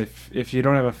 But if you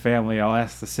don't have a family, I'll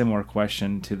ask the similar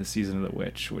question to the Season of the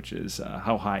Witch, which is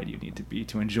how high do you need to be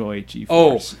to enjoy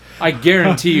G-Force? Oh, I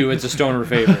guarantee you it's a stoner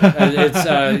favorite.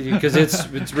 It's because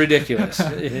it's ridiculous.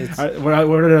 What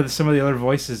are some of the other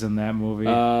voices in that movie?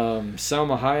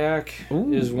 Salma Hayek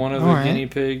Ooh, is one of the alright. guinea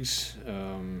pigs.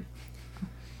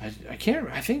 I can't.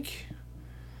 I think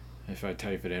if I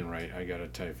type it in right, I gotta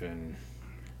type in.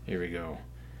 Here we go.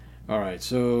 All right,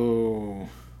 so.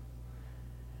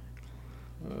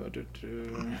 I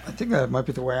think that might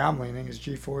be the way I'm leaning is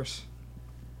G-Force.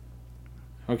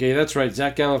 Okay, that's right.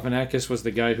 Zach Galifianakis was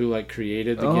the guy who like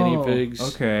created the guinea pigs.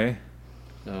 Okay.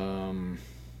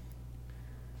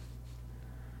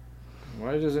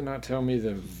 Why does it not tell me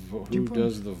who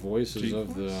does the voices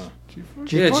of the?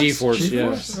 G-Force? Yeah, G-Force,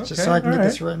 G-Force? yeah. Just so I can Okay, get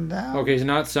this written down. Okay, it's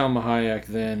not Salma Hayek.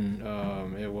 Then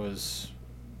it was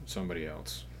somebody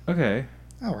else. Okay.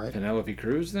 All right. Penelope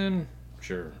Cruz. Then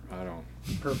sure. I don't.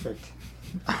 Perfect.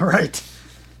 All right.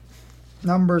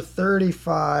 Number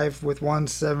 35 with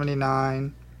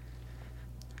 179.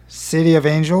 City of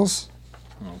Angels.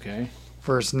 Okay.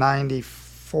 Verse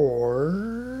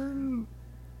 94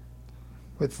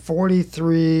 with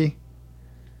 43.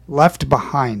 Left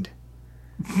Behind.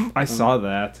 I saw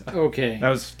that. Okay. That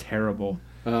was terrible.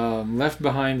 Left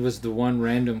Behind was the one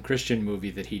random Christian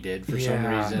movie that he did for some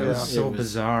reason. It was Yeah. so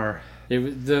bizarre.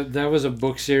 That was a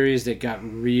book series that got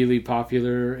really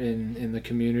popular in the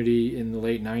community in the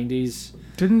late 90s.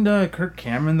 Didn't Kirk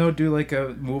Cameron, though, do like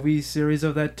a movie series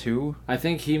of that too? I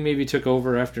think he maybe took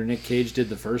over after Nick Cage did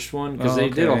the first one because Oh, they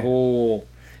did a okay. whole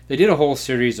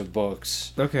series of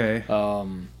books. Okay.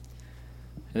 And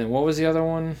then what was the other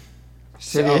one?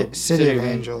 City of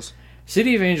Angels.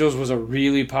 City of Angels was a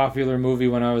really popular movie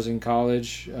when I was in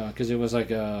college because it was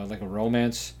like a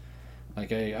romance. I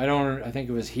think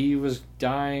it was he was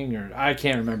dying or I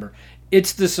can't remember.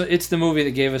 It's the movie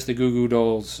that gave us the Goo Goo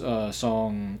Dolls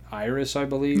song Iris, I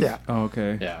believe. Yeah. Oh,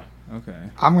 okay. Yeah. Okay.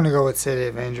 I'm going to go with City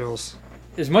of Angels.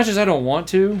 As much as I don't want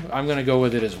to, I'm gonna go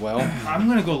with it as well. I'm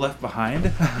gonna go Left Behind.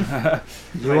 I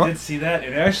did see that.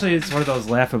 It actually is one of those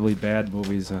laughably bad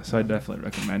movies, so I definitely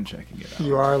recommend checking it out.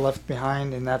 You are left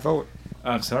behind in that vote.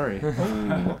 I'm sorry.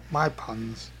 Oh, my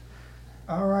puns.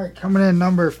 All right, coming in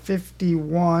number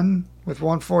 51 with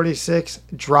 146,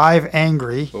 Drive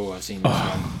Angry. Oh, I've seen this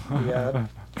one. Yeah.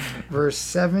 Verse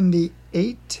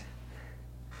 78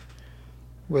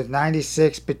 with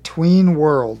 96, Between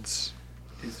Worlds.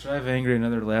 Is Drive Angry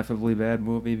another laughably bad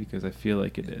movie? Because I feel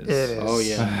like it is. It is. Oh,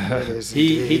 yeah. It is.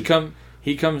 He indeed.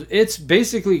 comes. It's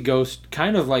basically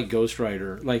kind of like Ghost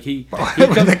Rider. Like he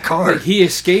With a car. like, he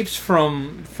escapes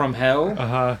from hell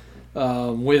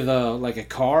Uh-huh. with like a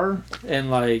car,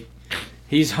 and like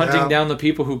he's hunting Yeah. down the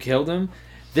people who killed him.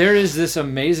 There is this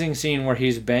amazing scene where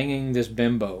he's banging this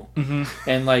bimbo,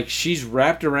 and like she's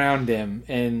wrapped around him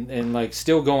and like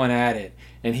still going at it,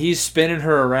 and he's spinning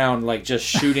her around like just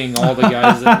shooting all the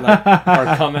guys that like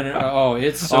are coming. Oh,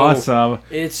 it's so Awesome.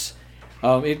 It's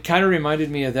it kind of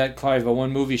reminded me of that Clive Owen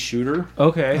movie Shooter,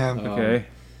 Okay. Yeah. Okay.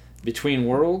 Between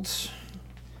Worlds.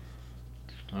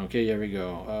 Okay, here we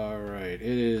go. All right, it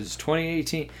is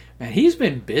 2018. Man, he's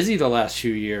been busy the last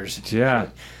few years. Yeah.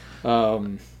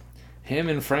 Him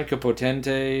and Franca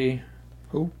Potente.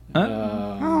 Who?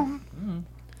 Uh,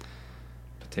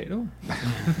 Potato?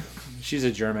 She's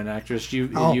a German actress. She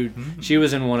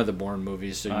was in one of the Bourne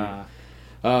movies. So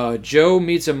Joe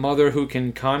meets a mother who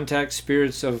can contact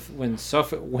spirits of when.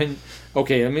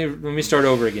 Okay, let me start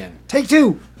over again. Take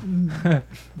two.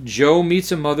 Joe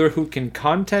meets a mother who can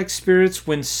contact spirits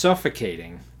when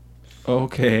suffocating.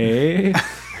 Okay.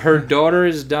 Her daughter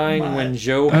is dying when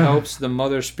Joe helps the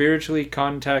mother spiritually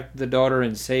contact the daughter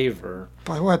and save her.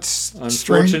 By what?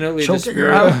 Unfortunately, the choking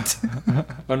her spirit. out.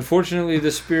 Unfortunately, the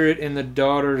spirit in the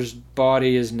daughter's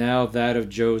body is now that of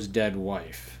Joe's dead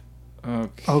wife.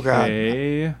 Okay. Oh, God.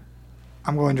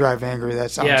 I'm going Drive Angry. That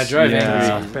sounds. Yeah, Drive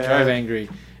Yeah. Angry. Bad. Drive Angry.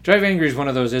 Drive Angry is one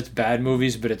of those. It's bad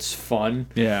movies, but it's fun.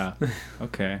 Yeah.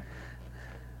 Okay.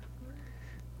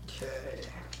 Okay.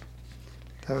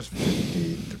 That was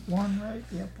 51, right?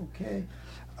 Yep. Okay.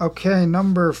 Okay,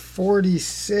 number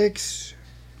 46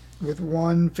 with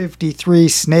 153,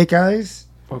 Snake Eyes.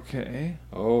 Okay.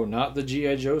 Oh, not the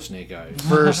G.I. Joe Snake Eyes.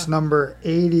 Verse number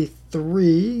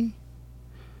 83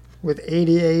 with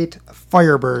 88,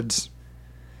 Firebirds.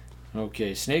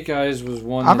 Okay, Snake Eyes was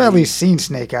one. I've that at we- least seen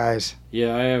Snake Eyes.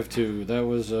 Yeah, I have too. That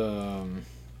was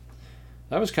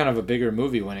kind of a bigger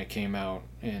movie when it came out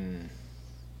in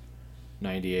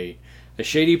 '98. A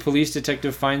shady police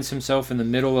detective finds himself in the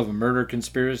middle of a murder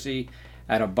conspiracy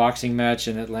at a boxing match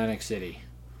in Atlantic City.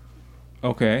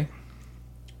 Okay.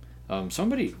 Some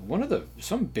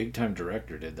big time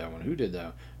director did that one. Who did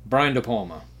that? Brian De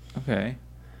Palma. Okay.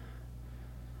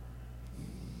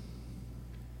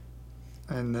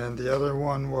 And then the other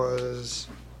one was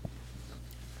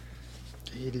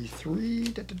 83,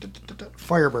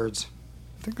 Firebirds.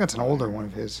 I think that's an older one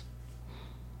of his.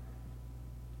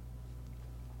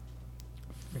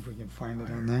 If we can find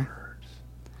it on there.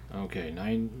 Okay,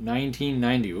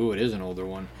 1990. Ooh, it is an older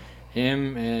one.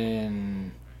 Him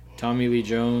and Tommy Lee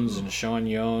Jones and Sean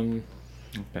Young.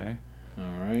 Okay.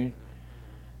 All right.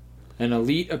 An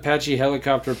elite Apache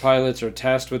helicopter pilots are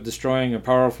tasked with destroying a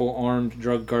powerful armed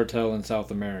drug cartel in South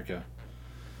America.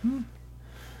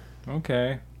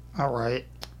 Okay. All right.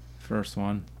 First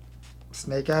one.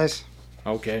 Snake Eyes.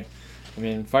 Okay. I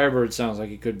mean, Firebird sounds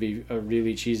like it could be a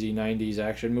really cheesy 90s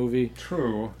action movie.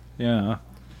 True. Yeah.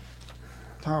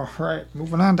 All right.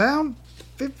 Moving on down.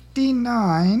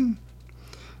 59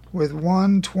 with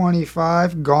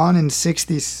 125. Gone in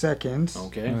 60 Seconds.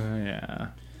 Okay. Yeah.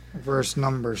 Verse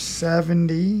number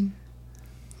 70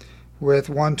 with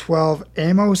 112.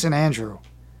 Amos and Andrew.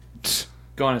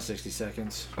 Gone in 60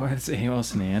 Seconds. What's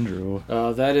Amos and Andrew?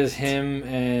 That is him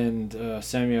and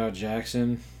Samuel L.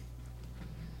 Jackson.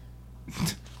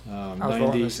 I was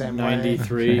going the same way.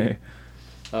 93. Okay.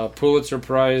 Pulitzer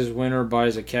Prize winner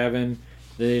buys a cabin.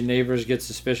 The neighbors get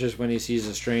suspicious when he sees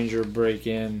a stranger break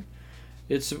in.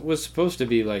 It was supposed to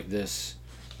be like this.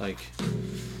 Like,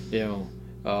 you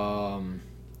know,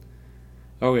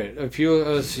 okay,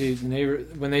 neighbor,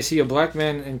 when they see a black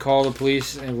man and call the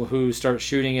police and who start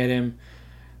shooting at him,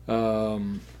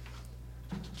 the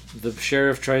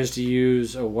sheriff tries to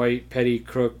use a white petty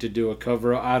crook to do a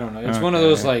cover. I don't know. It's one of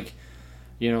those like,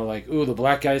 you know, like, ooh, the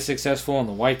black guy's successful and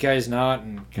the white guy's not,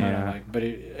 and kind of like, but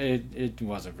it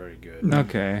wasn't very good.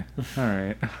 Okay. All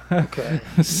right. Okay.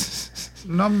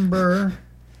 Number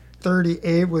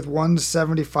 38 with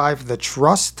 175. The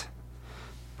Trust.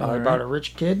 About a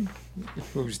rich kid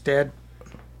whose dad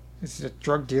is a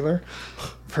drug dealer.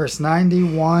 Verse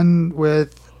 91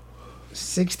 with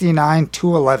 69.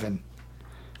 211.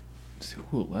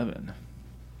 211.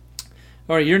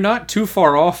 All right, you're not too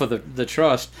far off of the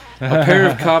Trust. A pair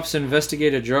of cops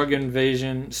investigate a drug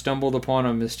invasion, stumbled upon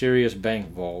a mysterious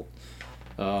bank vault.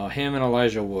 Him and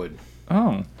Elijah Wood.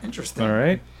 Oh, Interesting. all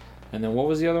right. And then what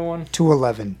was the other one?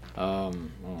 211.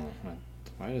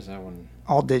 Why does that one?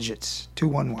 All digits.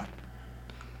 211.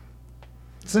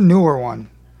 It's a newer one.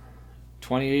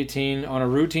 2018, on a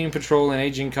routine patrol, an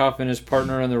aging cop and his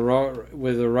partner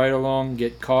with a ride-along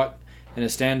get caught in a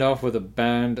standoff with a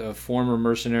band of former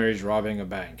mercenaries robbing a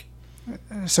bank.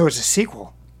 So it's a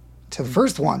sequel to the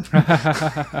first one.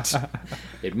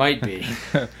 It might be.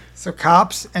 So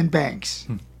cops and banks.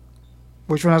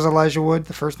 Which one has Elijah Wood?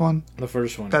 The first one? The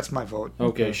first one. That's my vote.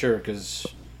 Okay, sure, because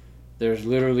there's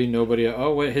literally nobody.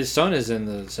 Oh, wait, his son is in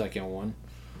the second one.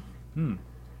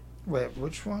 Wait,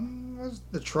 which one was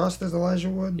The Trust as Elijah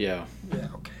Wood? Yeah. Yeah,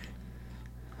 okay.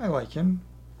 I like him.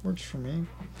 Works for me.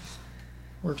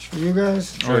 Works for you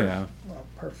guys? Oh, yeah. Well,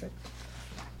 perfect.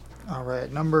 All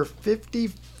right, number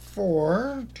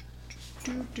 54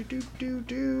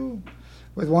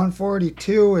 with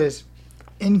 142 is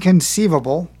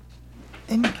Inconceivable.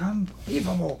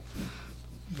 Inconceivable.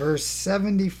 Verse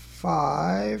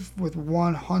 75 with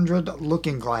 100,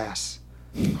 Looking Glass.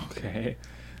 Okay.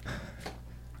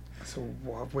 So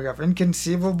we have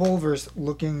Inconceivable versus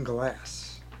Looking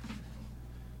Glass.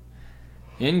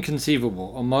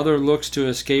 Inconceivable. A mother looks to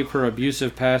escape her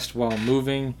abusive past while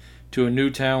moving to a new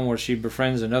town where she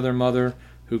befriends another mother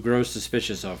who grows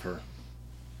suspicious of her.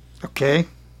 Okay.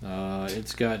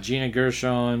 It's got Gina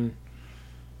Gershon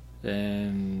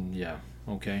and yeah,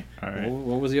 okay. All right.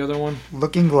 What was the other one?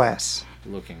 Looking Glass.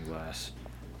 Looking Glass.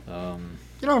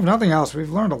 You know, if nothing else, we've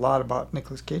learned a lot about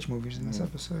Nicolas Cage movies in this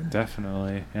episode.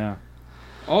 Definitely, yeah.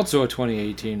 Also a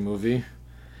 2018 movie.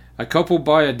 A couple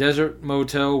buy a desert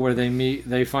motel where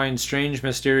they find strange,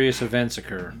 mysterious events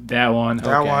occur. That one.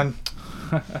 That Okay. one.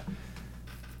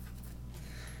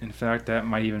 In fact, that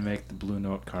might even make the Blue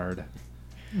Note card.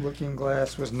 Looking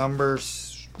Glass was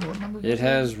numbers. What number? was It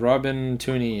has Robin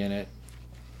Tooney in it.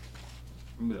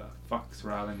 Who the fuck's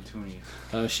Robin Tooney?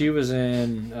 She was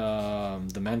in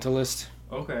The Mentalist.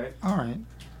 Okay. that? All right.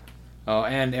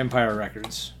 And Empire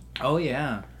Records. Oh,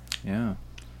 yeah. Yeah.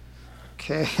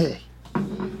 Okay.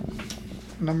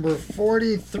 Number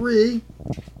 43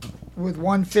 with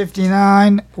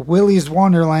 159, Willy's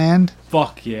Wonderland.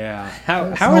 Fuck yeah.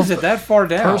 How is it that far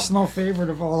down? Personal favorite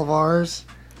of all of ours.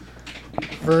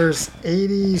 Verse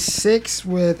 86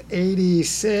 with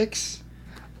 86,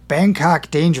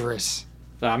 Bangkok Dangerous.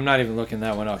 I'm not even looking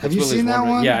that one up. Have It's you Willy's seen that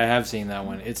Wonderland. one? Yeah, I have seen that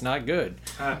one. It's not good.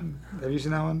 Have you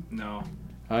seen that one? No.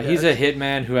 He's a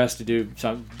hitman who has to do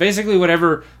some. Basically,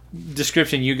 whatever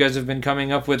description you guys have been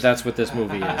coming up with, that's what this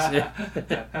movie is.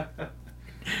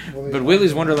 But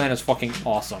Willy's Wonderland is fucking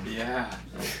awesome. Yeah.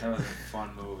 That was a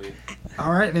fun movie.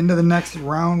 All right, into the next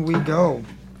round we go.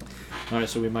 All right,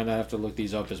 so we might not have to look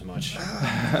these up as much.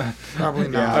 Probably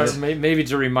not. Or maybe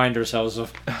to remind ourselves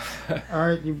of. All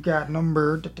right, you've got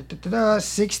number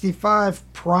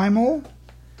 65, Primal,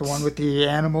 the one with the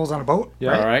animals on a boat.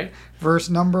 Yeah. All right. Verse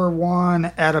number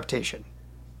 1, Adaptation.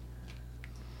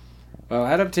 Well,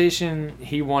 adaptation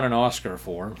he won an Oscar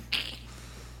for.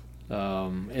 He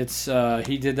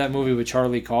did that movie with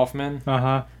Charlie Kaufman.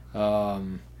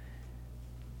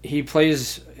 He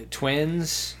plays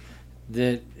twins.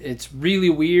 That it's really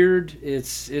weird.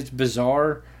 It's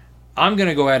bizarre. I'm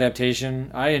gonna go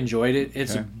adaptation. I enjoyed it.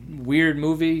 It's a weird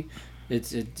movie.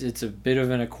 It's a bit of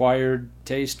an acquired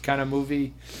taste kind of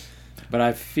movie. But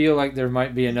I feel like there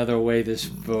might be another way this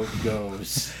vote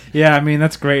goes. Yeah, I mean,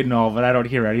 that's great and all, but I don't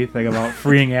hear anything about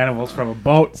freeing animals from a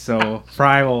boat, so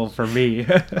Primal for me.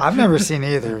 I've never seen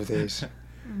either of these.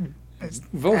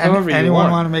 Vote however you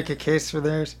Anyone want to make a case for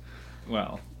theirs?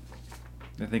 Well,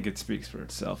 I think it speaks for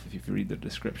itself if you read the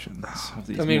descriptions of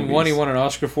these movies. One he won an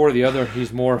Oscar for, the other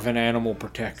he's more of an animal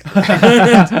protector.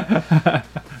 Yeah.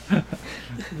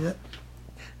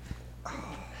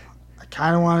 I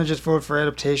kind of want to just vote for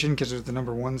adaptation because it was the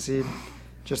number 1 seed,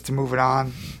 just to move it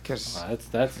on. Cause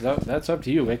that's up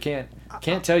to you. I can't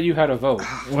tell you how to vote.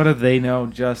 What do they know,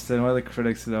 Justin? What do the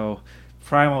critics know?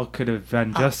 Primal could have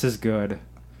been just as good.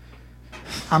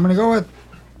 I'm gonna go with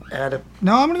I'm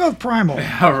gonna go with Primal.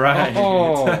 All right.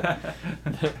 Oh.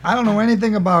 I don't know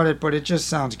anything about it, but it just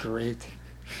sounds great.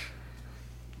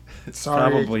 It's Sorry.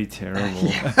 probably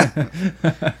terrible.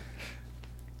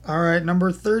 All right,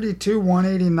 number 32,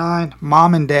 189,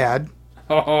 Mom and Dad.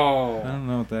 I Oh. don't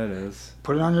know what that is.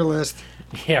 Put it on your list.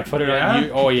 Yeah, put it Yeah? on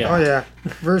you. Oh, yeah. Oh, yeah.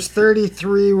 Verse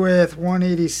 33 with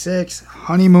 186,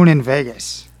 Honeymoon in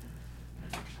Vegas.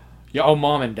 Yeah,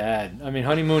 Mom and Dad. I mean,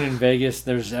 Honeymoon in Vegas,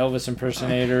 there's Elvis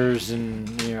impersonators,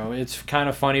 and, it's kind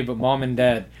of funny, but Mom and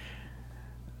Dad.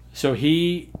 So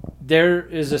there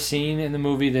is a scene in the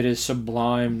movie that is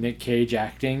sublime Nick Cage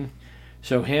acting.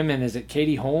 So him and, is it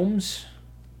Katie Holmes?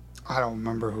 I don't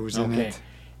remember who's in it.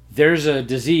 There's a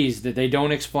disease that they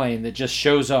don't explain that just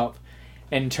shows up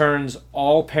and turns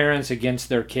all parents against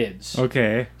their kids.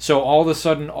 Okay. So all of a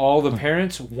sudden, all the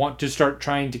parents want to start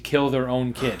trying to kill their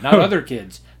own kid. Not other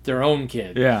kids, their own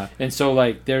kid. Yeah. And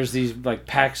so, there's these,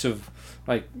 packs of,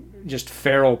 just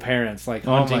feral parents,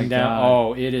 hunting down. God.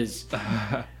 Oh, it is...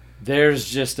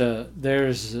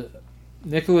 There's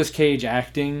Nicolas Cage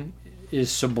acting is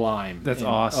sublime. That's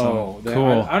awesome.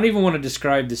 Cool. I don't even want to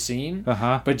describe the scene,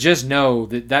 but just know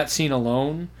that scene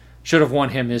alone should have won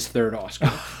him his 3rd Oscar.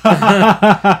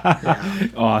 Yeah.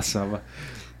 Awesome.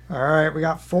 All right, we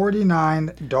got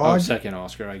 49, Dog. 2nd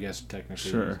Oscar, I guess,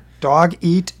 technically. Sure. Dog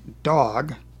Eat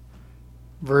Dog.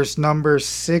 Verse number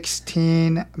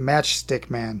 16, Matchstick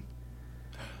Man.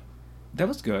 That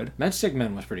was good. Matchstick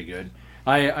Man was pretty good.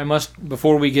 I must,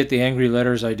 before we get the angry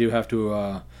letters, I do have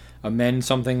to amend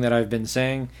something that I've been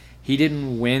saying. He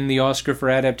didn't win the Oscar for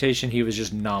adaptation. He was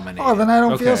just nominated. Oh, then I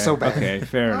don't feel so bad. Okay,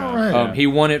 fair All enough. right. He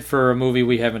won it for a movie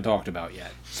we haven't talked about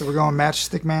yet. So we're going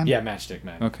Matchstick Man? Yeah, Matchstick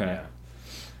Man. Okay. Yeah.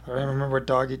 I don't remember what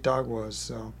Dog Eat Dog was,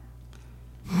 so.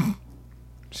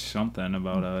 Something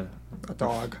about A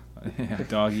dog. a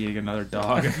dog eating another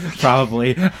dog.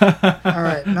 Probably. All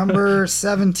right, number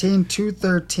 17,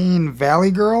 213,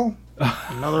 Valley Girl.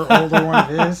 Another older one of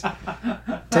his.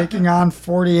 Taking on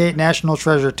 48, National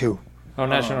Treasure 2. Oh,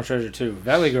 National Treasure 2.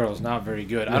 Valley Girl is not very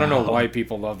good. I don't know why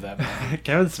people love that movie.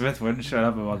 Kevin Smith wouldn't shut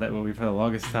up about that movie for the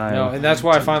longest time. No, and that's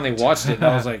why I finally watched it, and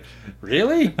I was like,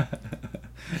 really?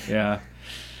 Yeah.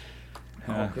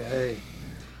 Okay.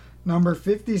 Number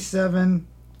 57,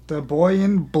 The Boy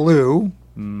in Blue.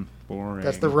 Boring.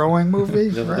 That's the rowing movie,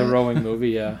 The right? rowing movie,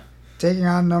 yeah. Taking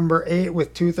on number 8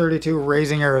 with 232,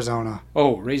 Raising Arizona.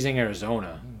 Oh, Raising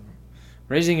Arizona.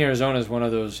 Raising Arizona is one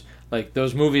of those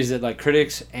those movies that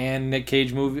critics and Nick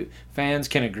Cage movie fans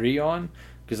can agree on,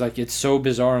 because it's so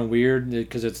bizarre and weird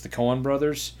because it's the Coen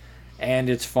brothers, and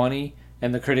it's funny,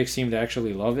 and the critics seem to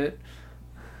actually love it.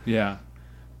 Yeah.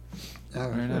 I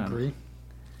Right on. agree.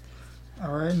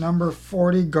 All right, number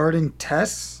 40, Guarding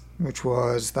Tess, which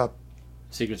was the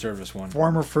Secret Service one.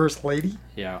 former First Lady.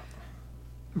 Yeah.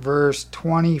 Verse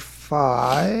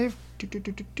 25,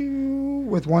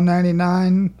 with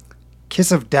 199,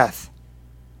 Kiss of Death.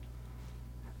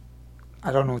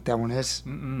 I don't know what that one is.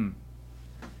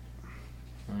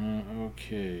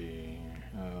 Okay.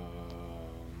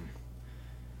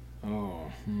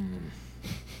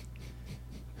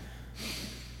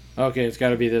 Okay, it's got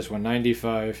to be this one.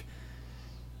 95.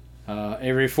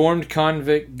 A reformed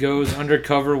convict goes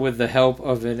undercover with the help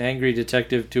of an angry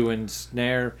detective to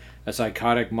ensnare a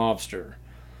psychotic mobster.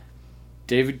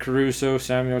 David Caruso,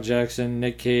 Samuel Jackson,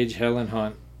 Nick Cage, Helen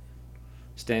Hunt,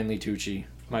 Stanley Tucci,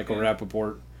 Michael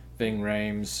Rappaport, Ving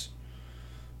Rhames.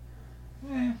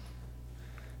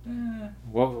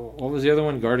 What was the other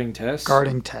one? Guarding Tess?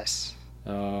 Guarding Tess.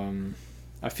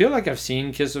 I feel like I've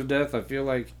seen Kiss of Death. I feel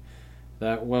like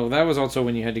That was also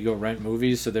when you had to go rent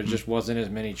movies, so there just wasn't as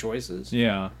many choices.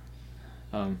 Yeah.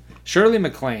 Shirley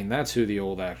MacLaine, that's who the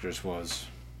old actress was.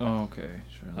 Oh, okay.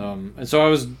 Sure. And so I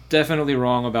was definitely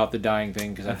wrong about the dying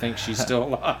thing because I think she's still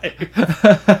alive.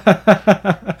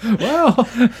 Well,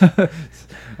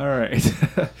 all right.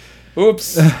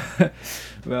 Oops.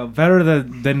 Well, better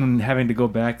than having to go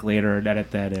back later and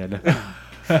edit that in.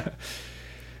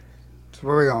 So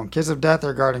where are we going? Kiss of Death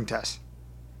or Guarding Tess?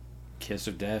 Kiss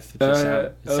of Death. It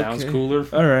sounds okay. cooler.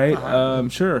 All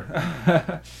right. Sure.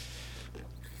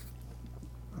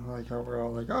 I like how we're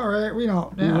all like, all right, we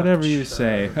don't. Yeah, Whatever you sure.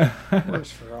 say.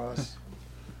 Works for us.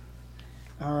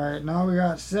 All right, now we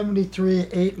got 73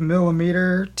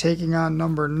 8mm taking on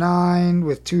number 9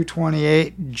 with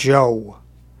 228, Joe.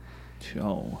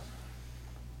 Joe.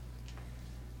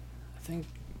 I think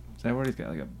Is that where he's got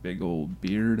like a big old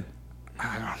beard?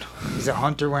 I don't know. He's a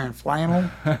hunter wearing flannel.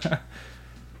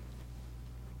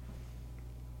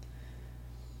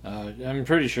 I'm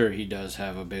pretty sure he does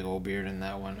have a big old beard in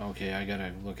that one. Okay, I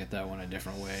gotta look at that one a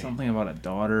different way. Something about a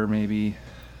daughter, maybe,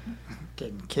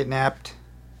 Getting kidnapped,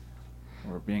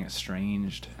 or being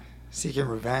estranged. seeking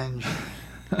revenge.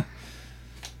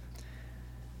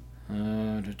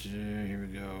 Here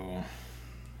we go.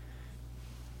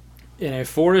 In a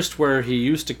forest where he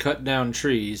used to cut down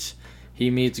trees, he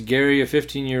meets Gary, a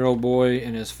 15-year-old boy,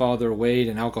 and his father, Wade,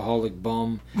 an alcoholic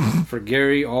bum. For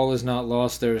Gary, all is not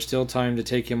lost. There is still time to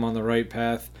take him on the right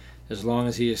path, as long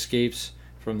as he escapes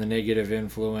from the negative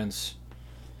influence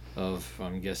of,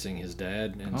 I'm guessing, his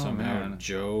dad. And somehow man.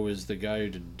 Joe is the guy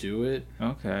to do it.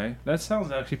 Okay, that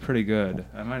sounds actually pretty good.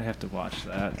 I might have to watch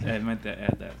that. I might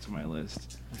add that to my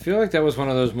list. I feel like that was one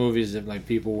of those movies that like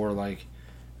people were like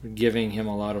giving him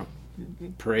a lot of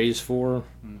praise for.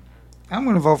 I'm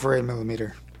going to vote for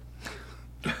 8mm.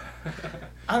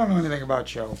 I don't know anything about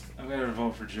Joe. I'm gonna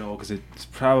vote for Joel because it's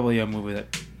probably a movie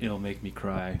that it'll make me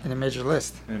cry. And it made your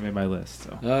list. And it made my list.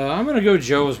 So. I'm gonna go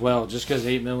Joe as well, just because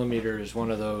 8mm is one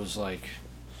of those like,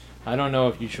 I don't know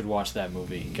if you should watch that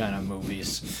movie kind of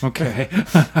movies. Okay.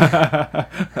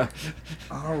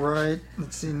 All right.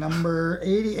 Let's see. Number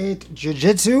 88,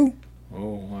 Jiu-Jitsu.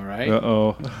 Oh, all right.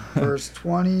 Uh-oh. Verse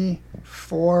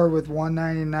 24 with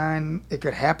 199. It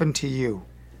could happen to you.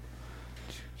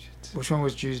 Which one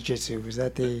was Jiu-Jitsu? Was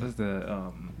that That's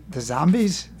the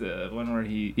zombies? the one where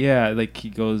he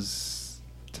goes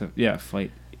to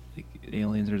fight like,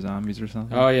 aliens or zombies or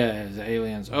something. Oh yeah, it's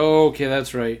aliens. Oh, okay,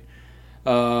 that's right.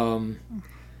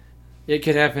 It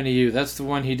Could Happen to You. That's the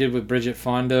one he did with Bridget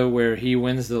Fonda, where he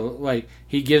wins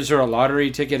he gives her a lottery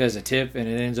ticket as a tip, and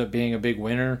it ends up being a big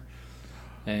winner.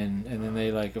 And then they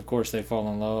of course they fall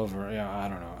in love, or I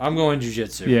don't know. I'm going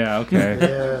Jiu-Jitsu. Yeah. Okay.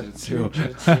 Yeah.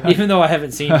 Jiu-Jitsu. Even though I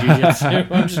haven't seen Jiu-Jitsu,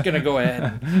 I'm just gonna go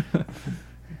ahead.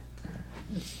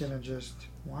 It's going to just...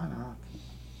 Why not?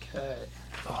 Okay.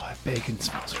 Oh, that bacon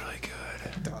smells really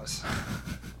good. It does.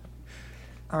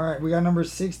 All right. We got number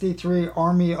 63,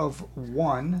 Army of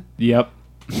One. Yep.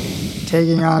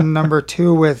 Taking on number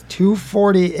 2 with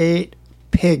 248,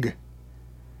 Pig.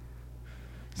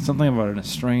 Something about an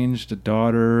estranged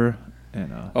daughter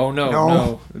and a... Oh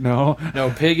no.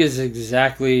 No? Pig is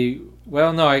exactly...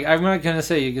 Well, no, I'm not going to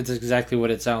say it's exactly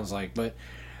what it sounds like, but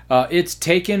it's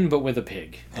Taken, but with a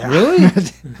pig. Really?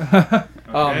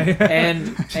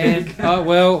 And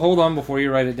well, hold on before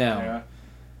you write it down. Yeah.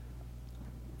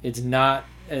 It's not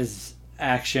as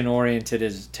action-oriented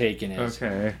as Taken is.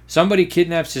 Okay. Somebody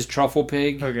kidnaps his truffle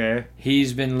pig. Okay.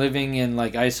 He's been living in,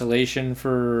 isolation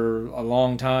for a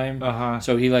long time. Uh-huh.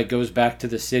 So he, goes back to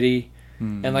the city.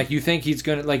 And, you think he's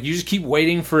going to... you just keep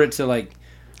waiting for it to,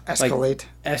 Escalate.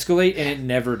 escalate, and it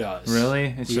never does.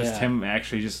 Really? It's just Yeah. him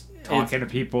actually just talking to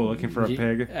people looking for a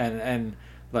pig? And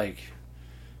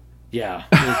yeah.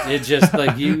 It just,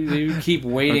 you keep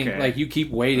waiting. Okay. You keep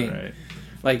waiting. Right.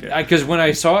 Because when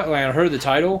I saw it, I heard the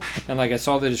title, and, I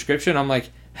saw the description, I'm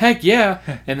like, heck yeah.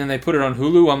 And then they put it on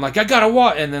Hulu. I'm like, I gotta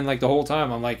watch. And then, the whole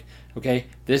time, I'm like, okay,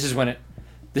 this is,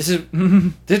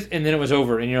 and then it was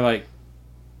over. And you're like,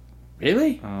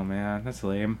 really? Oh, man. That's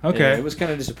lame. Yeah, Okay. it was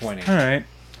kind of disappointing. All right.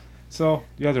 So,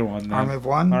 the other one then. Army of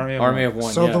One? Army of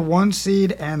One, So yeah. the 1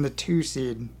 seed and the 2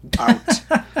 seed out.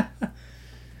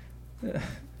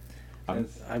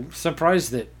 I'm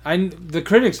surprised that... the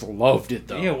critics loved it,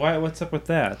 though. Yeah, why? What's up with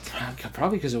that?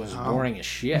 Probably because it was boring as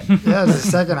shit. Yeah, it's the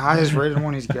second highest rated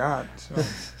one he's got. So.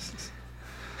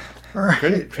 All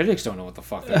right. Critics don't know what the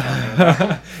fuck they're talking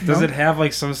about. Does it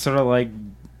have, some sort of,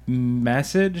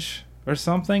 message or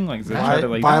something? Does it try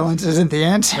to, Violence isn't the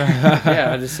answer.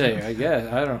 Yeah, I just say, I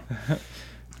guess. I don't...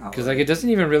 Because, it doesn't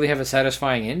even really have a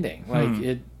satisfying ending.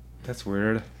 That's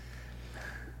weird.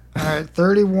 All right,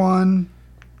 31.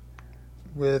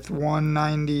 with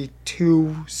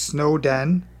 192,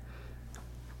 Snowden.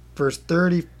 Verse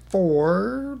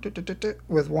 34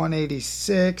 with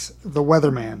 186, The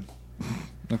Weatherman.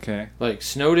 Okay. Like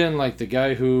Snowden, like the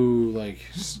guy who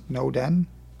Snowden?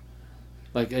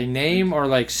 like a name or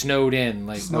like snowed in,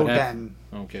 like Snowden.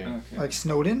 Okay. Like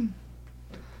Snowden?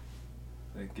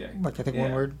 Like I think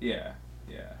one word. Yeah.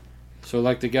 So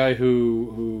like the guy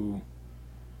who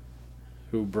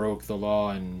broke the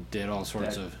law and did all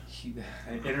sorts of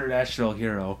International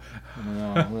hero.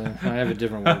 no, I have a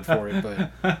different word for it,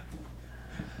 but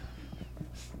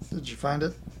Did you find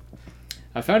it?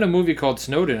 I found a movie called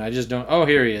Snowden. I just don't. Oh,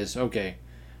 here he is. Okay,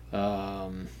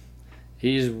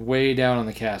 he's way down on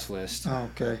the cast list. Oh,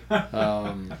 okay.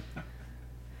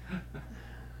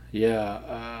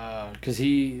 Yeah, because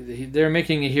they're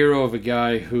making a hero of a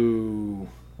guy who.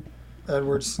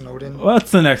 Edward Snowden.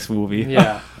 What's the next movie?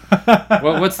 Yeah.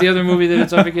 What's the other movie that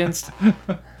it's up against?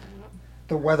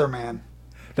 The Weatherman.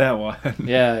 That one.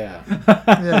 Yeah.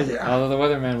 Yeah. Although the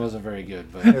Weatherman wasn't very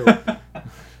good, but Ew.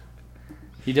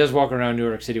 he does walk around New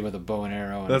York City with a bow and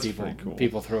arrow, and That's pretty cool.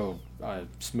 people throw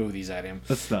smoothies at him.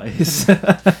 That's nice.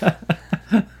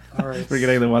 All right. We're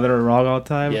getting the weather wrong all the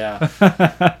time? Yeah.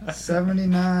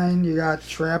 79, you got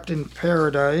Trapped in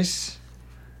Paradise.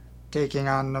 Taking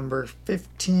on number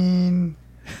 15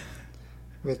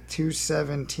 with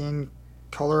 217,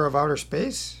 Color of Outer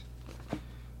Space.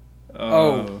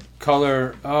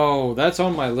 Color. Oh, that's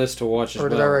on my list to watch as Or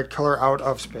well. did I write Color Out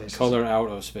of Space? Color Out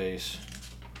of Space.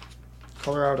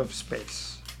 Color Out of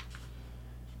Space.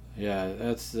 Yeah,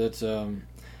 that's a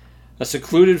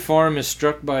secluded farm is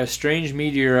struck by a strange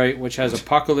meteorite which has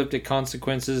apocalyptic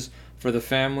consequences for the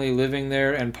family living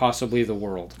there and possibly the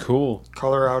world. Cool.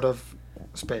 Color Out of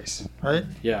Space, right?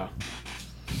 Yeah.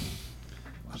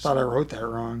 I thought I wrote that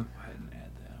wrong. Go ahead and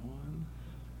add that one.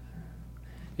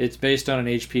 It's based on an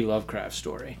H.P. Lovecraft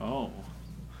story. Oh.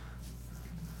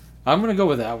 I'm going to go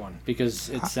with that one because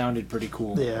it sounded pretty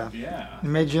cool. Yeah. Yeah. It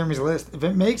made Jeremy's list. If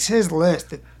it makes his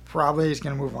list, it probably is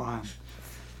going to move on.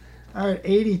 All right,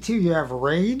 82, you have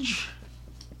Rage.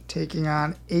 Taking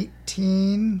on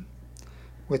 18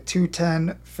 with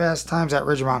 210, Fast Times at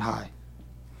Ridgemont High.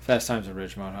 Fast Times at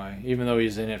Ridgemont High, even though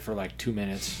he's in it for like 2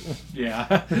 minutes.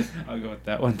 Yeah. I'll go with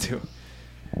that one too.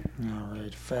 All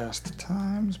right, Fast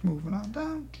Times. Moving on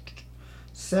down.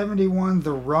 71,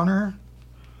 The Runner.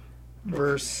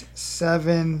 Verse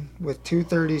 7 with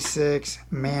 236,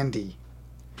 Mandy.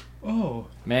 Oh.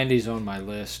 Mandy's on my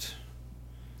list.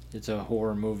 It's a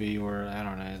horror movie where, I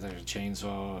don't know, there's a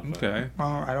chainsaw. but- Okay. Oh,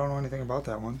 I don't know anything about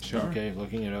that one. Sure. Okay,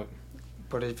 looking it up.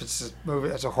 But if it's a movie,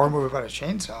 it's a horror movie about a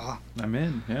chainsaw. I'm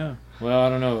in, yeah. Well, I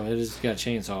don't know. It has got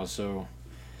chainsaws, so.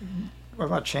 What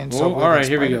about chainsaw? Well, wielding all right,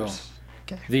 here we go. spiders?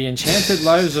 Okay. The enchanted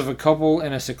lives of a couple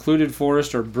in a secluded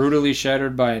forest are brutally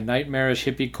shattered by a nightmarish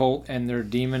hippie cult and their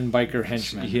demon biker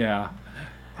henchmen. Yeah.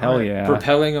 Hell Alright. yeah.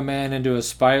 Propelling a man into a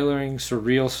spiraling,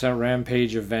 surreal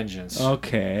rampage of vengeance.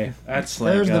 Okay. That's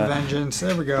like There's the vengeance.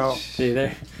 There we go. See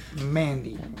there?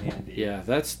 Mandy. Yeah,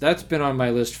 that's been on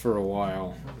my list for a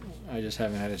while. I just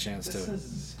haven't had a chance This to.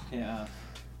 is, yeah.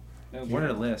 What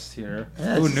a list here.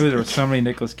 Yeah, Who it's- knew there were so many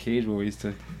Nicolas Cage movies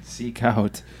to seek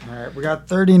out? All right, we got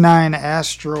 39,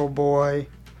 Astro Boy.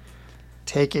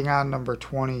 Taking on number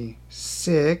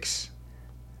 26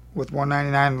 with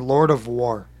 199, Lord of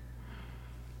War.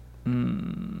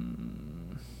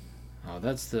 Oh,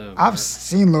 that's the. I've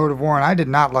seen Lord of War and I did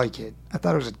not like it. I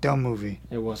thought it was a dumb movie.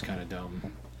 It was kind of dumb,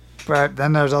 But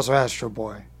then there's also Astro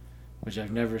Boy. which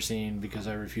I've never seen because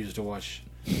I refuse to watch.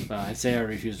 I'd say I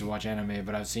refuse to watch anime,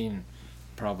 but I've seen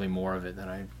probably more of it than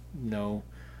I know.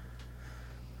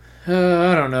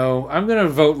 I don't know. I'm gonna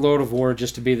vote Lord of War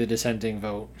just to be the dissenting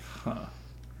vote. Huh.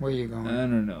 Where are you going? I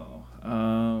don't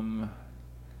know.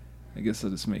 I guess I'll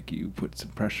just make you put some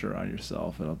pressure on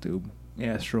yourself, and I'll do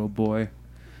Astro Boy.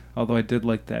 Although I did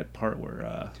like that part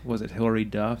where, was it Hilary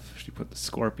Duff? She put the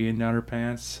scorpion down her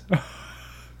pants.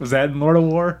 Was that in Lord of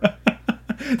War?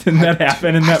 Didn't that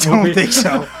happen in that I movie? don't think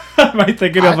so. Am I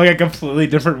thinking of like a completely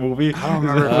different movie? I don't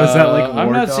remember. Was that like I'm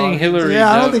War not seeing Dogs? Hillary.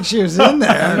 Yeah, I don't Duff. think she was in I'm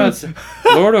there.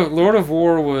 not. Lord of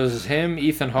War was him,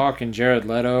 Ethan Hawke, and Jared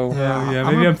Leto. Yeah,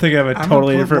 maybe I'm thinking of a I'm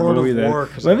totally gonna put different Lord of movie then. War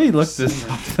 'cause Let me I've look seen this it.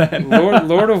 up then.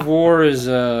 Lord of War is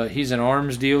he's an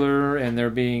arms dealer and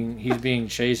he's being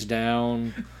chased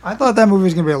down. I thought that movie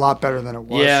was going to be a lot better than it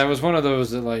was. Yeah, it was one of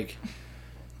those that like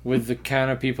with the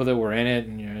kind of people that were in it,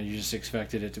 and you just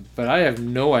expected it to. But I have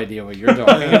no idea what you're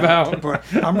talking about. But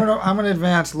I'm gonna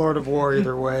advance Lord of War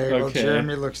either way. Well, Okay.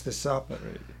 Jeremy looks this up. All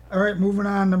right. All right, moving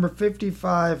on. Number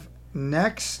 55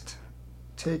 next,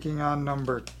 taking on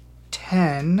number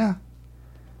 10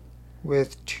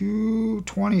 with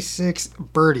 226,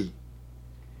 Birdie.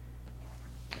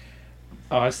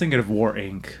 Oh, I was thinking of War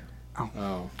Inc.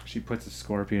 Oh. She puts a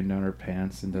scorpion down her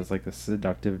pants and does like a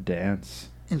seductive dance.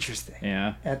 Interesting.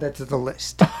 Yeah. Add that to the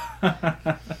list.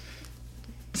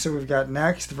 So we've got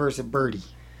Next versus Birdie.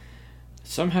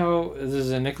 Somehow, this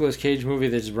is a Nicolas Cage movie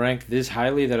that's ranked this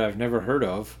highly that I've never heard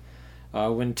of.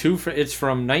 It's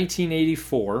from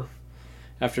 1984.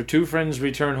 After two friends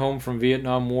return home from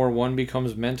Vietnam War, one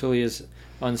becomes mentally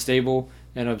unstable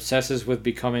and obsesses with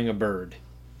becoming a bird.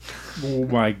 Oh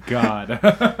my God.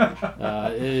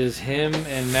 It is him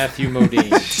and Matthew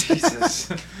Modine.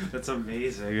 Jesus. That's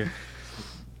amazing.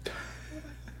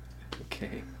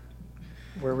 Okay.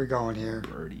 Where are we going here?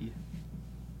 Birdie.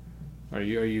 Are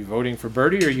you voting for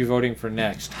Birdie or are you voting for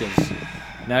Next? Because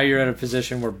now you're at a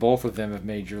position where both of them have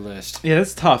made your list. Yeah,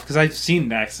 that's tough because I've seen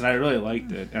Next and I really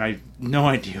liked it. And I have no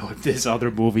idea what this other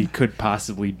movie could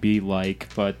possibly be like.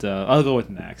 But I'll go with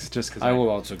Next just because I will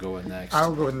also go with Next.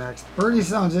 I'll go with Next. Birdie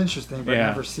sounds interesting, but Yeah.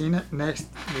 I've never seen it. Next,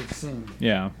 we've seen.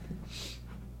 Yeah.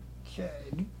 Okay.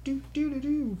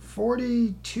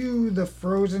 42, The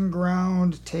Frozen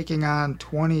Ground, taking on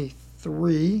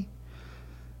 23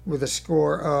 with a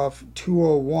score of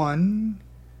 201.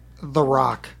 The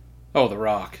Rock. Oh, The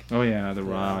Rock. Oh, yeah, The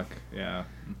Rock. Yeah.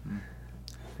 Mm-hmm.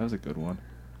 That was a good one.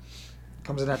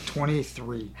 Comes in at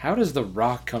 23. How does The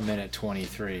Rock come in at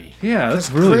 23? Yeah, that's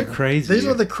This really crit- crazy. These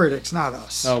are the critics, not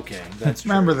us. Okay, that's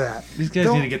true. Remember that. These guys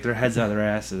Don't- need to get their heads out of their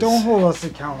asses. Don't hold us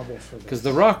accountable for this. Because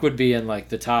The Rock would be in like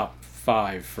the top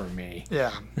 5 for me.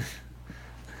 Yeah.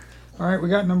 All right, we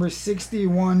got number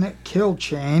 61, Kill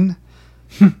Chain,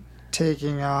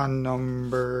 taking on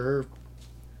number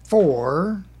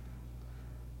 4,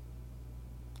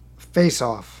 Face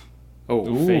Off. Oh,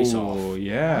 Ooh, Face Off.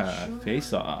 yeah.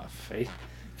 Face Off.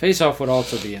 Face Off would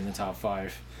also be in the top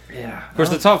 5. Yeah. Of course,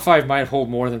 the top 5 might hold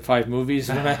more than 5 movies,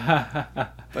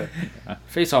 but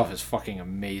Face Off is fucking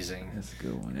amazing. That's a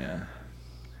good one, yeah.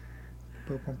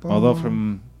 Boom, boom, boom. Although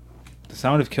from The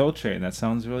Sound of Kill Chain, that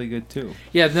sounds really good too.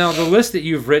 Yeah, now the list that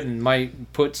you've written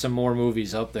might put some more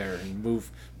movies up there and move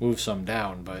some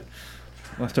down, but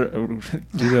We'll have to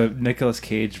do the Nicolas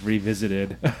Cage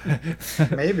revisited.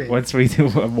 Maybe. Once we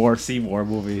do see more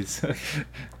movies.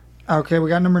 Okay, we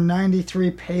got number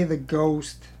 93, Pay the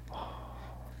Ghost,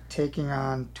 taking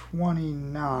on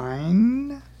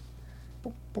 29.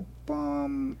 Boom, boom,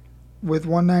 boom. With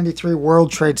 193,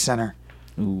 World Trade Center.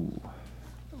 Ooh.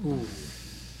 Ooh.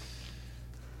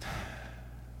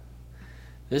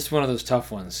 this is one of those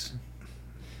tough ones.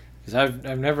 Because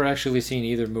I've never actually seen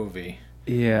either movie.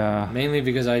 Yeah. Mainly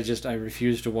because I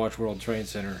refuse to watch World Trade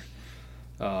Center.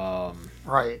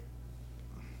 Right.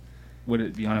 Would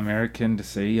it be un-American to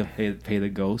say you pay the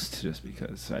ghost just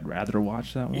because I'd rather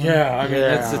watch that one? Yeah, I mean,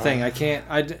 that's the Yeah. thing. I can't...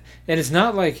 and it's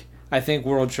not like I think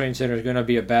World Trade Center is going to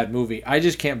be a bad movie. I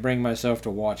just can't bring myself to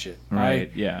watch it.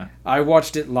 Right, yeah. I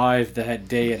watched it live the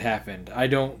day it happened. I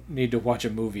don't need to watch a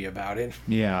movie about it.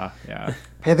 Yeah, yeah.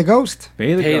 Pay the Ghost.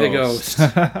 Pay the Pay the ghost.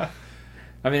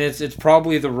 I mean, it's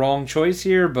probably the wrong choice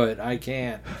here, but I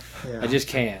can't. Yeah. I just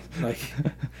can't. Like,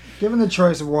 Given the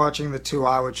choice of watching the two,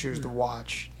 I would choose to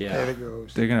watch Yeah. Pay the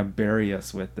Ghost. They're gonna bury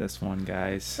us with this one,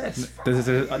 guys. That's This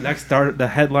is next start. The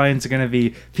headlines are gonna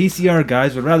be PCR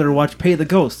guys would rather watch Pay the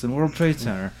Ghost than World Trade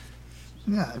Center.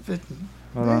 Yeah, if it,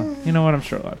 Well, you know what? I'm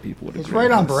sure a lot of people would. it's agree right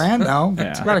with on this. brand, though. Yeah.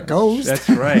 It's got a ghost. That's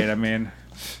right. I mean,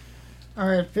 All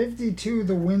right, 52,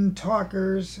 The Wind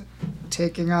Talkers,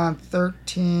 taking on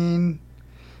 13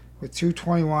 with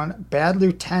 221, Bad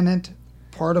Lieutenant,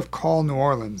 part of Call New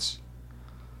Orleans.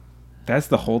 that's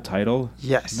the whole title.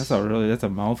 Yes. That's a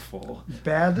mouthful.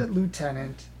 Bad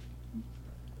Lieutenant,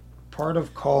 part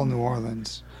of Call New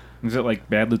Orleans. Is it like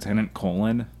Bad Lieutenant :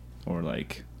 or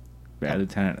like Bad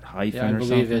Lieutenant hyphen yeah, I or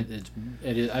believe something?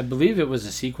 it is. I believe it was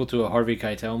a sequel to a Harvey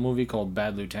Keitel movie called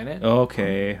Bad Lieutenant.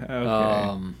 Okay.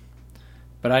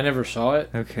 But I never saw it.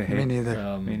 Okay. Me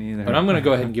neither. Me neither. But I'm going to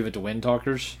go ahead and give it to Wind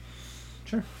Talkers.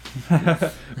 Sure.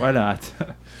 Why not?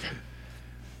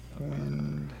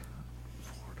 Wind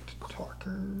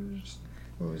Talkers.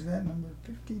 What was that? Number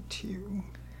 52.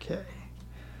 Okay.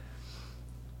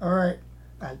 All right.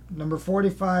 Number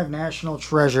 45, National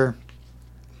Treasure.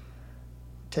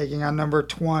 Taking on number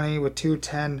 20 with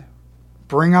 210,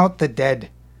 Bring Out the Dead.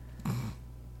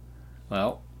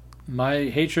 Well, my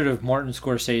hatred of Martin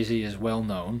Scorsese is well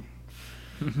known.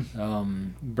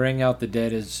 Bring Out the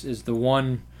Dead is the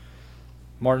one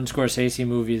Martin Scorsese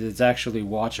movie that's actually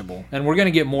watchable. And we're going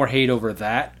to get more hate over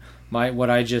that, what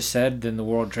I just said, than the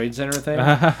World Trade Center thing.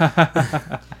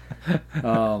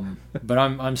 But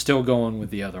I'm still going with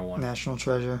the other one. National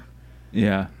Treasure.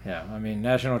 Yeah. Yeah, I mean,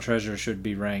 National Treasure should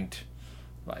be ranked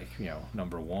like,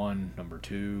 number 1, number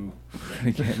 2. We're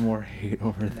gonna get more hate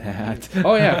over that.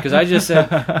 Oh yeah, because I just said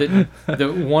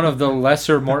that one of the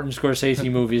lesser Martin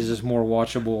Scorsese movies is more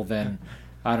watchable than,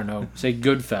 I don't know, say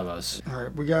Goodfellas. All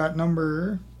right, we got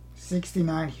number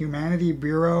 69, Humanity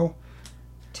Bureau,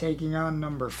 taking on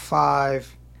number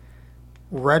 5,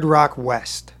 Red Rock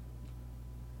West.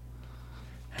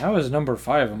 How is number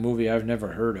 5 a movie I've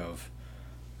never heard of?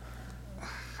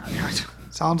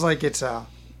 Sounds like it's a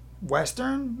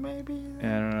Western, maybe? I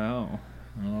don't know.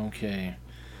 Okay.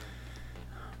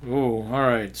 Oh, all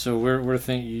right. So we're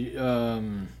thinking.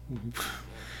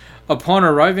 Upon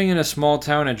arriving in a small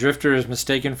town, a drifter is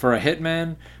mistaken for a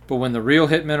hitman, but when the real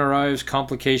hitman arrives,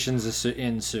 complications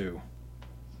ensue.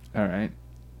 All right.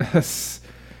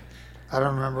 I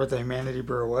don't remember what the Humanity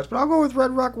Bureau was, but I'll go with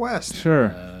Red Rock West.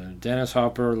 Sure. Dennis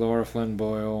Hopper, Laura Flynn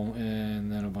Boyle,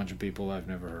 and then a bunch of people I've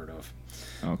never heard of.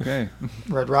 Okay.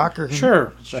 Red Rock or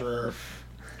Sure. Sure.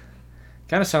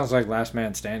 Kind of sounds like Last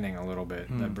Man Standing a little bit,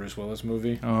 that Bruce Willis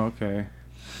movie. Oh, okay.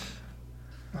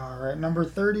 All right, number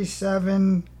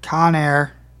 37, Con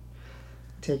Air,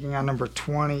 taking on number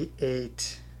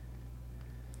 28,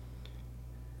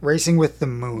 Racing with the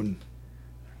Moon.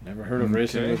 Never heard of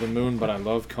Racing with the Moon, but I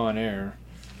love Con Air.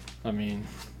 I mean...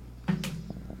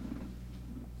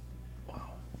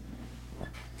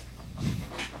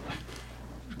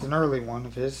 It's an early one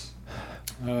of his.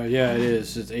 Yeah, it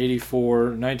is. It's 84.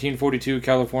 1942,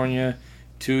 California.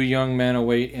 2 young men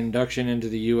await induction into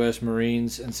the U.S.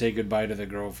 Marines and say goodbye to their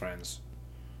girlfriends.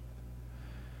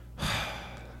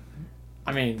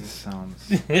 I mean...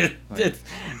 Sounds...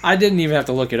 I didn't even have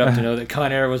to look it up to know that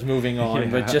Con Air was moving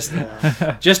on, but just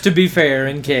to be fair,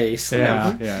 in case.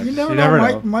 Yeah. You never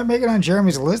know. Might make it on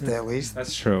Jeremy's list at least.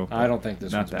 That's true. I don't think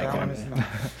this Not one's that making good. it.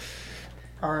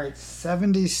 All right,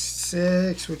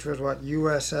 76, which was what,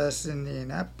 USS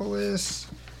Indianapolis,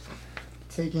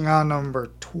 taking on number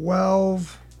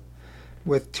 12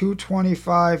 with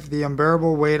 225, The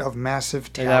Unbearable Weight of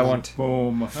Massive Hey, that one. Talent.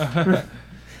 Boom.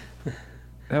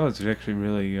 That was actually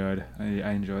really good. I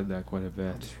enjoyed that quite a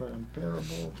bit. Just write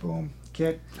Unbearable, boom,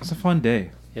 kick. It was a fun day.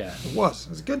 Yeah. It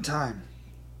was a good time.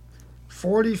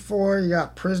 44, you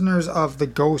got Prisoners of the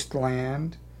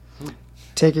Ghostland,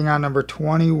 taking on number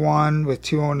 21 with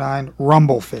 209,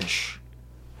 Rumblefish.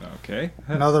 Okay.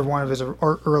 Another one of his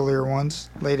earlier ones,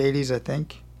 late 80s, I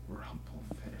think.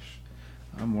 Rumblefish.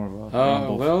 I'm more of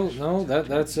a Well, no,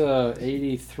 that's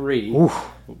 83. Ooh.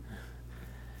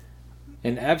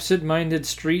 An absent-minded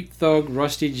street thug,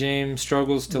 Rusty James,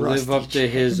 struggles to live up to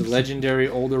his legendary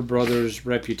older brother's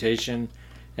reputation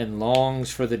and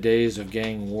longs for the days of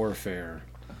gang warfare.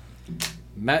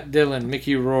 Matt Dillon,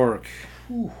 Mickey Rourke,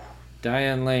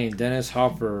 Diane Lane, Dennis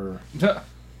Hopper,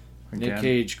 Nick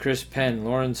Cage, Chris Penn,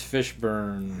 Lawrence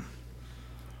Fishburne,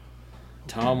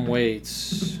 Tom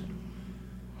Waits.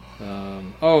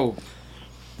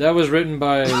 That was written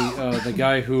by the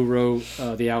guy who wrote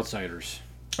The Outsiders.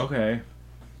 Okay.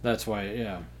 That's why,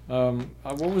 yeah.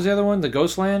 What was the other one? The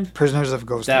Ghostland? Prisoners of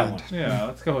Ghostland. That one. Yeah,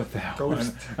 let's go with that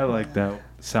Ghost. one. I like that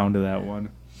sound of that one.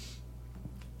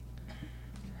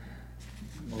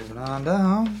 Moving on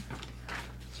down.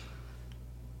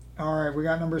 All right, we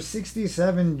got number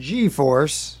 67,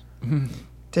 G-Force,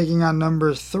 taking on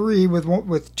number 3 with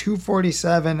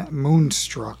 247,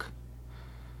 Moonstruck.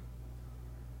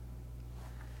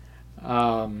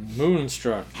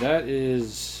 Moonstruck. That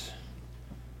is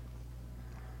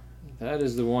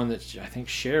the one that I think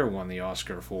Cher won the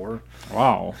Oscar for.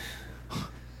 Wow.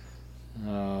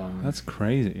 Um, That's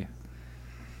crazy.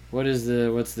 what's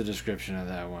the description of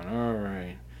that one? All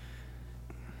right.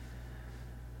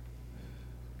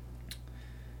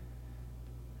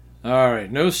 All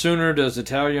right. No sooner does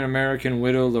Italian-American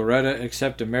widow Loretta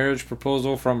accept a marriage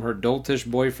proposal from her doltish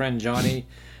boyfriend Johnny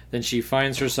than she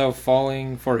finds herself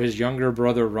falling for his younger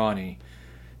brother Ronnie.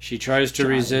 She tries to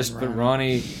resist, but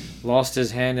Ronnie lost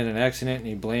his hand in an accident and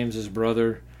he blames his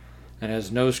brother and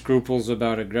has no scruples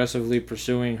about aggressively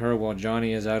pursuing her while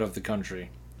Johnny is out of the country.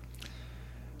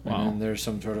 Wow. And there's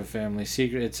some sort of family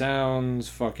secret. It sounds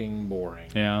fucking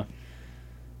boring. Yeah.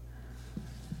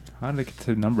 How did it get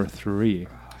to number 3?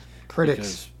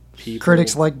 Critics. People,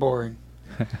 Critics like boring.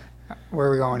 Where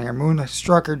are we going here?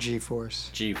 Moonstruck or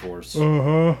G-Force? G-Force.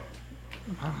 Uh-huh.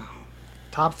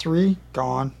 Top 3,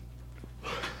 gone.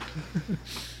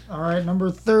 All right,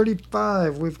 number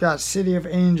 35. We've got City of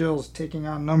Angels taking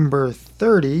on number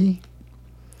 30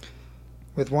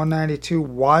 with 192,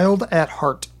 Wild at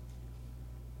Heart.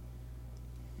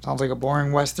 Sounds like a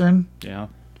boring Western. Yeah.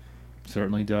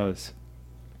 Certainly does.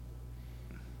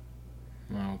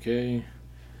 Okay.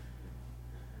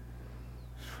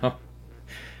 Oh.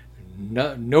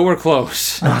 No, nowhere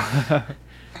close.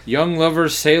 Young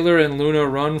lovers Sailor and Luna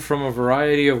run from a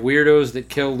variety of weirdos that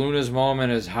kill Luna's mom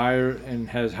and has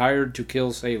hired to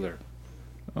kill Sailor.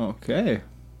 Okay.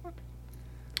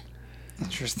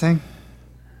 Interesting.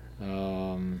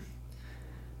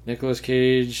 Nicolas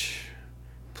Cage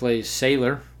plays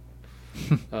Sailor.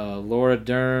 Laura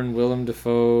Dern, Willem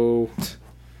Dafoe.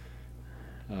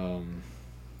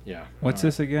 Yeah. What's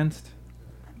this against?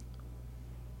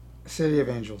 City of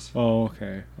Angels. Oh,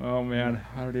 okay. Oh, man.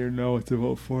 I don't even know what to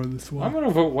vote for this one. I'm going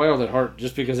to vote Wild at Heart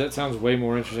just because that sounds way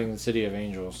more interesting than City of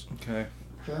Angels. Okay.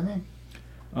 Jeremy?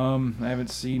 I haven't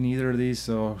seen either of these,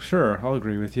 so sure, I'll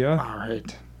agree with you. All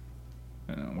right.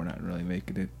 We're not really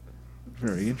making it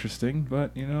very interesting,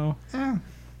 but, Yeah. I don't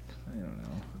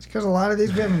know. It's because a lot of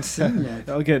these we haven't seen yet.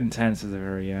 It'll get intense at the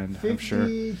very end, I'm sure.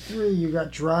 53, you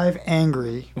got Drive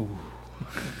Angry. Ooh.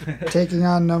 Taking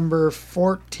on number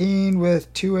 14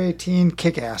 with 218,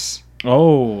 Kick-Ass.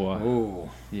 Oh. Ooh.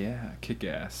 Yeah,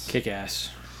 Kick-Ass. Kick-Ass.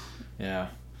 Yeah.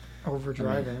 Over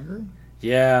Drive Angry?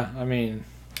 Yeah, I mean...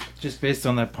 Just based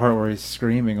on that part where he's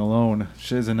screaming alone,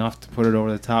 is enough to put it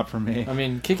over the top for me. I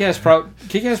mean, Kick-Ass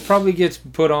probably gets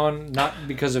put on not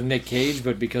because of Nick Cage,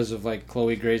 but because of like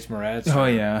Chloe Grace Moretz. Oh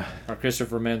yeah. Or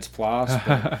Christopher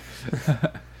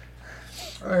Mintz-Plasse.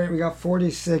 All right, we got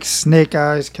 46, Snake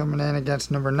Eyes coming in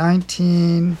against number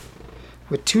 19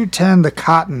 with 210, The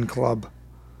Cotton Club.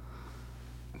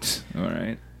 All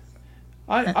right.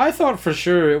 I thought for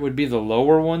sure it would be the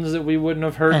lower ones that we wouldn't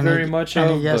have heard very much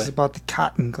of. And yes, about the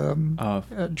Cotton Club. Oh.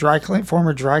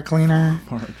 Former dry cleaner.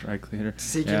 Former dry cleaner.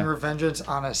 Seeking revengeance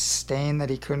on a stain that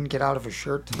he couldn't get out of a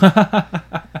shirt.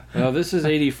 Well, this is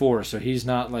 84, so he's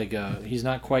not he's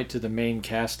not quite to the main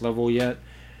cast level yet.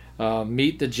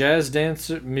 Meet the jazz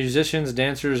musicians,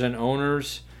 dancers, and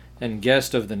owners and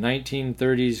guest of the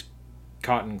 1930s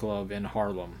Cotton Club in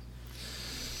Harlem.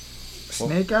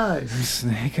 Snake Eyes.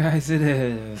 Snake Eyes it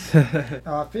is.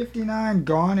 59,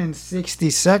 Gone in 60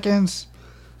 Seconds.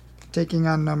 Taking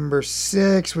on number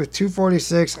 6 with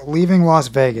 246, Leaving Las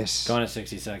Vegas. Gone in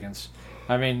 60 Seconds.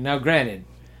 I mean, now granted,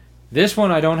 this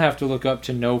one I don't have to look up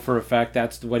to know for a fact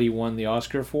that's what he won the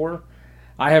Oscar for.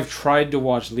 I have tried to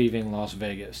watch Leaving Las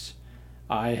Vegas.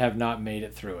 I have not made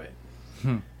it through it.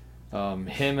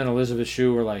 Him and Elizabeth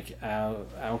Shue are like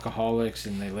alcoholics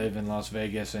and they live in Las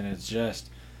Vegas and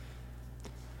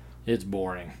it's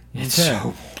boring. It's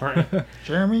so boring.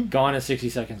 Jeremy? Gone in 60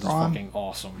 Seconds is fucking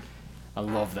awesome. I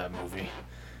love that movie.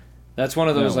 That's one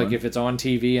of those, like, if it's on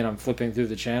TV and I'm flipping through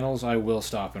the channels, I will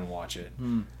stop and watch it.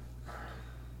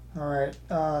 All right.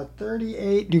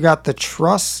 38, you got The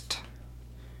Trust.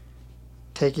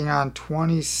 Taking on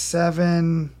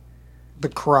 27, The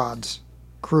Croods.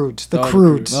 The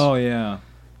Croods. Oh, yeah.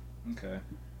 Okay.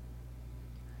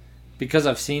 Because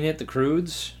I've seen it, The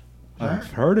Croods.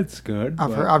 I've heard it's good.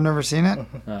 I've never seen it.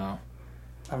 No.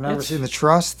 I've never seen The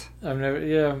Trust. I've never,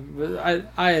 yeah. But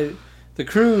The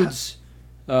Croods,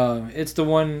 it's the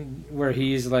one where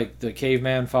he's like the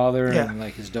caveman father and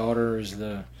like his daughter is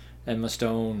the Emma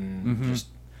Stone. And just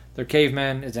they're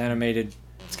cavemen. It's animated.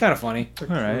 It's kind of funny. All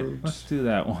right, let's do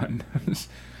that one.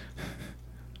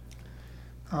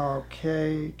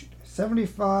 Okay,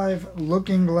 75,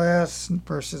 Looking Glass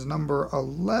versus number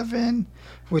 11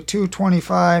 with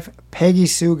 225, Peggy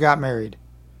Sue Got Married.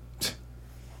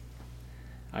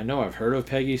 I know I've heard of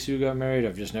Peggy Sue Got Married.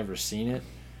 I've just never seen it.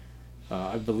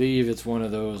 I believe it's one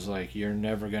of those, like, you're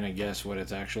never going to guess what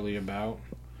it's actually about.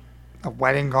 A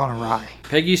wedding gone awry.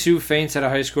 Peggy Sue faints at a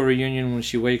high school reunion. When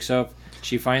she wakes up,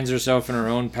 she finds herself in her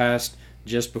own past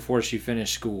just before she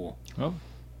finished school. Oh.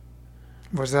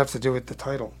 What does that have to do with the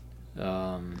title?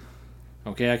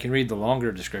 Okay, I can read the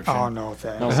longer description. Oh, no,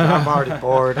 thanks. I'm already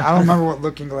bored. I don't remember what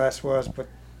Looking Glass was, but...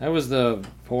 That was the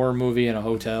horror movie in a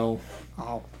hotel.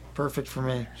 Oh, perfect for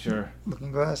me. Sure.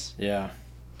 Looking Glass? Yeah.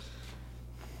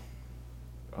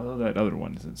 Although that other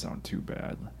one doesn't sound too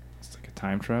bad. It's like a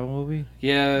time travel movie?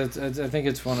 Yeah, I think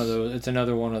it's one of those... It's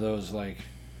another one of those, like...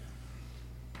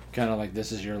 Kind of like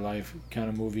This Is Your Life kind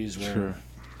of movies where... Sure.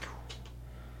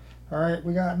 All right,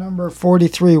 we got number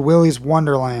 43, Willy's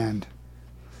Wonderland.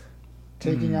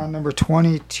 Taking on number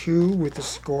 22 with a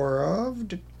score of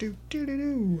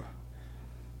 202.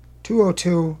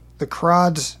 The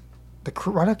Croods.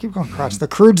 Why do I keep going Croods? The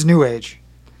Croods New Age.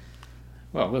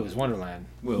 Well, Willy's Wonderland.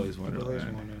 Willy's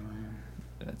Wonderland.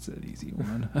 That's an easy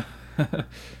one.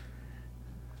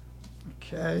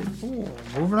 Okay. Ooh,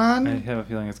 moving on. I have a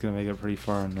feeling it's going to make it pretty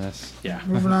far in this. Yeah.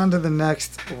 Moving on to the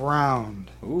next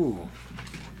round. Ooh.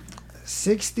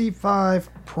 65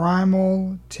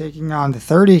 Primal taking on the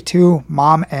 32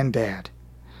 Mom and Dad.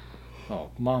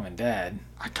 Oh, Mom and Dad.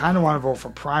 I kind of want to vote for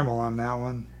Primal on that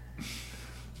one.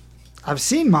 I've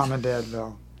seen Mom and Dad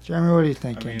though. Jeremy, what are you I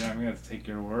thinking? mean, I'm gonna have to take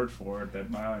your word for it that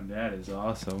Mom and Dad is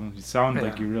awesome. You sound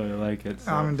like Yeah. you really like it.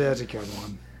 So. Mom and Dad's a good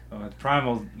one.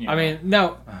 Primal. I mean,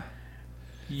 now,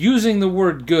 using the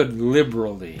word good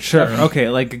liberally. Sure. Okay,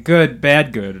 like a good,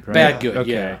 bad good, right? Bad good,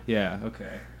 Okay. yeah. Yeah,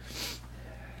 okay.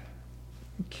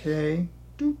 Okay.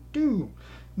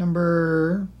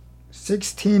 Number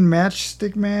 16,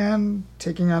 Matchstick Man,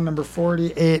 taking on number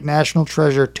 48, National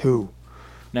Treasure 2.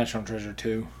 National Treasure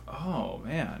 2. Oh,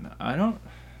 man.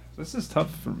 This is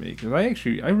tough for me, because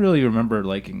I really remember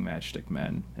liking Matchstick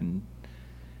Men, and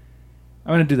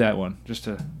I'm going to do that one, just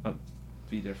to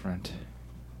be different.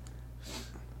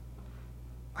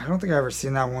 I don't think I've ever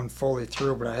seen that one fully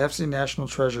through, but I have seen National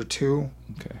Treasure 2.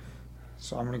 Okay.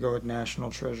 So I'm going to go with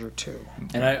National Treasure 2.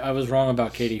 And I was wrong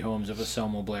about Katie Holmes. It was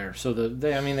Selma Blair. So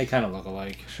they kind of look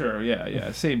alike. Sure,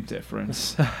 yeah. Same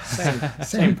difference.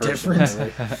 Same person, difference.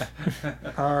 really.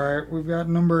 All right, we've got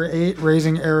number 8,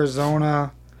 Raising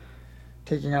Arizona,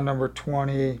 taking on number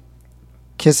 20,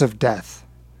 Kiss of Death.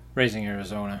 Raising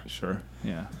Arizona. Sure,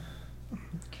 yeah.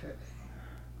 Okay.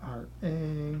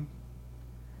 R.A.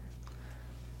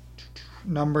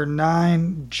 Number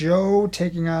 9, Joe,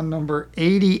 taking on number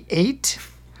 88,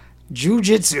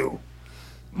 Jiu-Jitsu.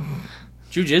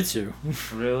 Jiu-Jitsu.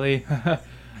 Really?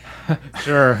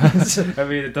 Sure. I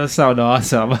mean, it does sound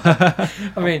awesome. I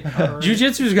mean,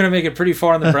 Jiu-Jitsu is going to make it pretty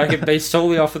far in the bracket based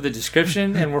solely off of the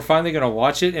description, and we're finally going to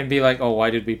watch it and be like, oh,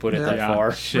 why did we put it that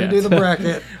far? Shit. Redo the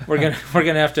bracket. We're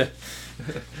gonna have to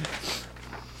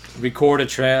record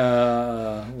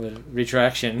a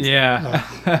retraction.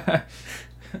 Yeah.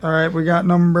 All right, we got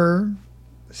number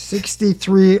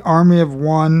 63, Army of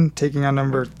One, taking on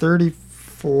number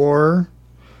 34,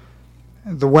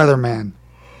 The Weatherman.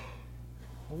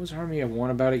 What was Army of One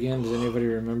about again? Does anybody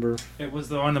remember? It was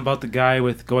the one about the guy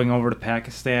with going over to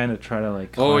Pakistan to try to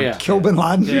like. Oh, yeah. Kill Bin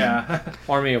Laden? Yeah.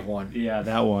 Army of One. Yeah,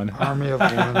 that one. Army of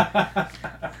One.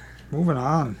 Moving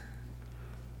on.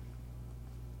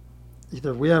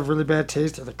 Either we have really bad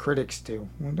taste or the critics do.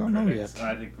 We don't know yet.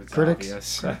 I think it's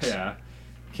Critics? obvious. Yeah.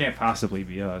 Can't possibly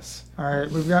be us. All right,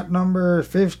 we've got number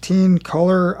 15,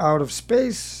 Color Out of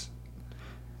Space,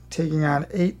 taking on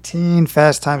 18,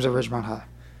 Fast Times at Ridgemont High.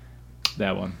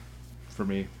 That one. For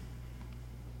me.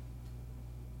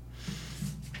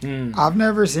 I've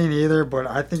never seen either, but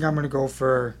I think I'm going to go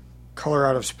for Color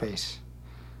Out of Space.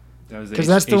 That was the 'Cause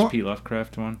that's the H.P.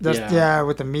 Lovecraft one. That's, Yeah. yeah,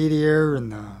 with the meteor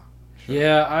and the...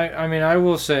 Yeah, I mean, I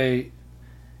will say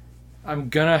I'm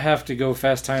going to have to go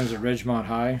Fast Times at Ridgemont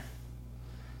High.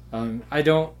 I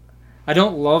don't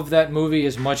love that movie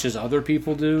as much as other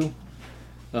people do,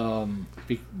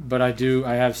 but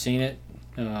I have seen it,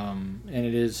 and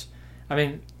it is. I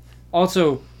mean,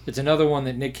 also it's another one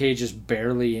that Nick Cage is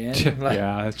barely in. Like,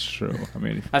 Yeah, that's true. I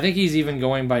mean, I think he's even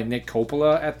going by Nick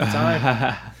Coppola at the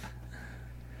time.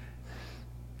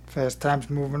 Fast Times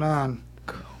moving on.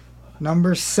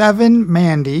 Number 7,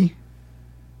 Mandy,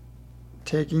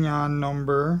 taking on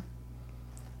number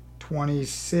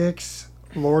 26,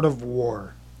 Lord of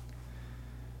War.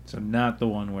 so not the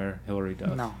one where Hillary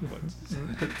Duff. No. was.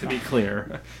 To be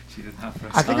clear, she did not.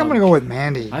 I think I'm going to go with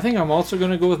Mandy. I think I'm also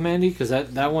going to go with Mandy because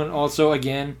that one also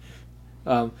again,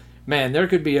 man, there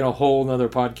could be a whole nother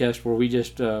podcast where we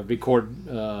just record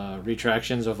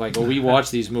retractions of like, oh, we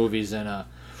watch these movies and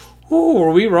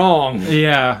were we wrong?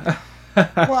 Yeah.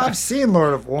 Well, I've seen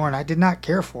Lord of War and I did not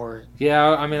care for it. Yeah,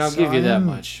 I mean, I'll give you that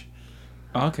much.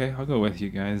 Okay, I'll go with you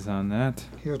guys on that.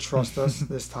 He'll trust us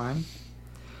this time.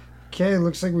 Okay,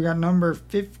 looks like we got number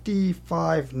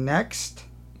 55 next.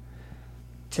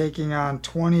 Taking on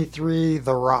 23,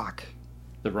 The Rock.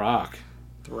 The Rock.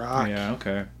 The Rock. Yeah,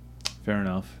 okay. Fair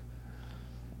enough.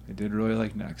 I did really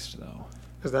like Next, though.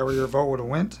 Is that where your vote would have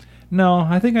went? No,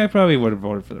 I think I probably would have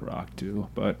voted for The Rock, too.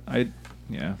 But I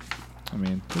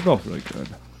mean, they're both really good,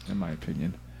 in my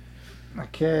opinion.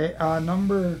 Okay,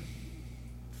 number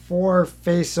 4,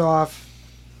 Face Off.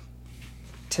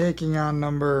 Taking on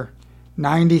number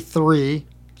 93,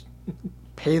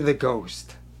 Pay the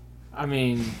Ghost. I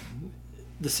mean,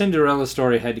 the Cinderella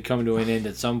story had to come to an end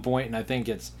at some point, and I think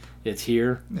it's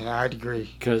here Yeah, I'd agree.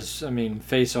 because I mean,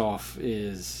 Face Off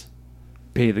is.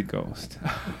 Pay the Ghost.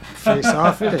 Face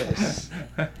Off it is.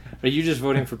 Are you just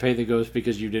voting for Pay the Ghost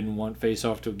because you didn't want Face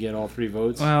Off to get all 3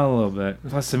 votes? Well, a little bit.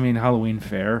 Plus, I mean, Halloween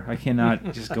Fair. I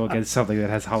cannot just go against something that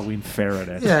has Halloween Fair in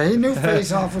it. Yeah, he knew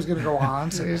Face Off was going to go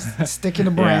on, so he's sticking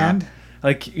to brand.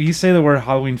 Like, you say the word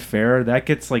Halloween Fair, that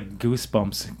gets, like,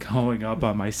 goosebumps going up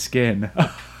on my skin.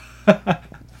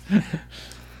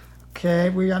 Okay,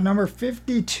 we got number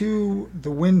 52, The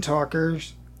Wind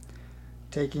Talkers,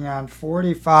 taking on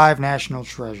 45, National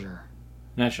Treasure.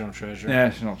 National Treasure.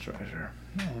 National Treasure.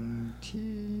 And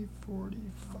T45.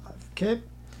 Okay.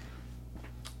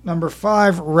 Number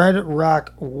 5, Red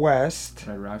Rock West,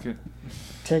 Red Rocket.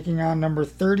 taking on number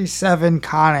 37,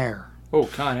 Con Air. Oh,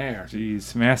 Con Air.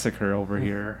 Jeez, massacre over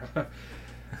here.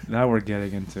 Now we're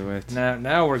getting into it.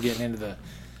 Now we're getting into the...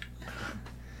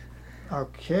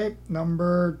 Okay,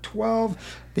 number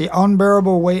 12, The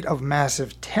Unbearable Weight of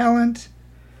Massive Talent,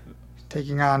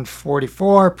 taking on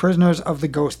 44, Prisoners of the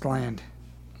Ghostland.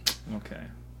 Okay.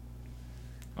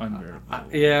 Unbearable.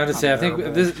 Yeah, I would say I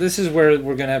think this is where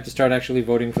we're gonna have to start actually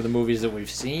voting for the movies that we've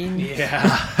seen.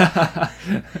 Yeah.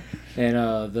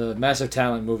 And the Massive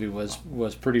Talent movie was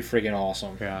pretty friggin'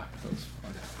 awesome. Yeah, that was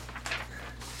fun.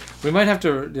 We might have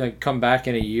to come back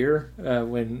in a year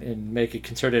and make a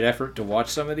concerted effort to watch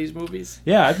some of these movies.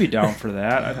 Yeah, I'd be down for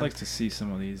that. I'd like to see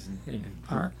some of these.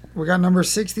 All right, we got number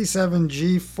 67,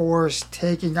 G-Force,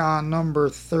 taking on number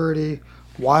 30,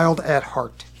 Wild at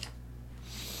Heart.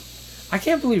 I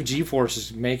can't believe G-Force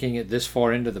is making it this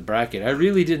far into the bracket. I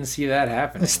really didn't see that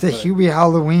happening. It's the Hubie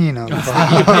Halloween of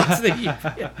It's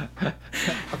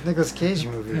Nicolas Cage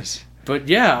movies. But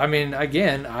yeah, I mean,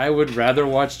 again, I would rather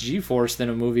watch G-Force than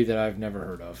a movie that I've never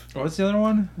heard of. What's the other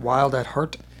one? Wild at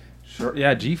Heart. Sure.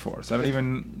 Yeah, G-Force. I don't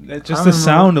even... It's just I the don't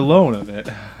sound alone of it.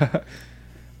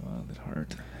 Wild at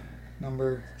Heart.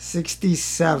 Number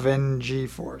 67,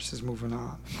 G-Force is moving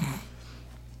on.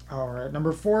 All right,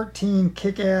 number 14,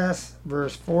 Kick-Ass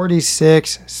versus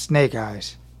 46, Snake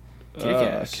Eyes.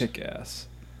 Kick-Ass. Kick-Ass.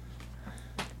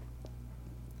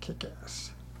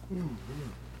 Kick-Ass.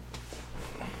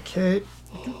 Okay.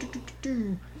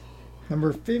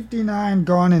 Number 59,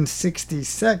 Gone in 60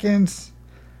 Seconds.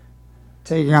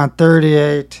 Taking on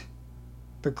 38,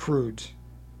 The Croods.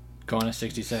 Gone in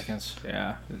 60 seconds.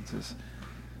 Yeah. It's just...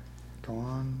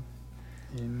 Gone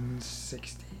in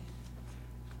 60.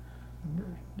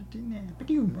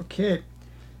 Okay.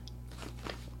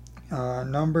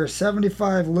 Number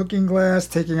 75, Looking Glass,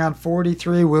 taking on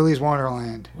 43, Willy's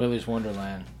Wonderland. Willy's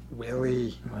Wonderland.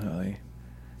 Willy. Really?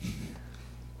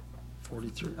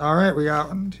 43. All right, we got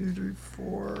 1, 2, 3,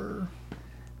 4.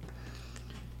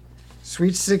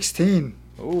 Sweet 16.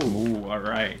 Ooh, all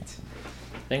right.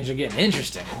 Things are getting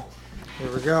interesting.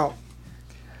 Here we go.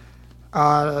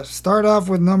 Start off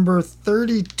with number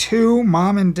 32,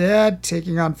 Mom and Dad,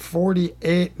 taking on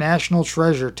 48, National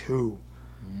Treasure 2.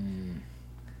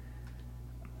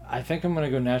 I think I'm going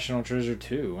to go National Treasure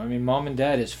 2. I mean, Mom and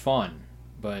Dad is fun,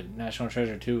 but National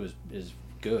Treasure 2 is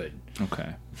good.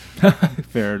 Okay.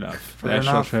 Fair enough. Fair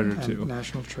National enough. Treasure And 2.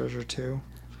 National Treasure 2.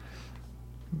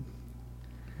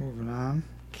 Moving on.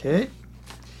 Okay.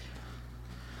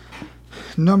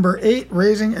 Number 8,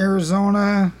 Raising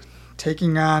Arizona,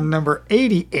 taking on number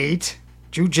 88,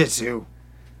 Jiu-Jitsu.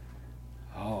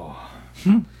 Oh.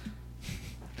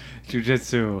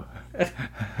 Jiu-Jitsu.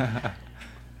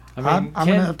 I mean, I'm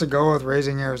going to have to go with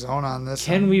Raising Arizona on this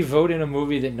Can one. we vote in a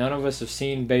movie that none of us have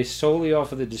seen based solely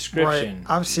off of the description Right.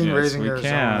 I've seen Yes, Raising we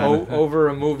Arizona. can. over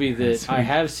a movie that Yes, we- I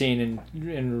have seen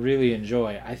and really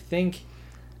enjoy? I think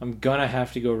I'm gonna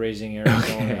have to go Raising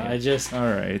Arizona. Okay. I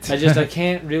All right. I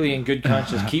can't really in good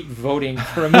conscience keep voting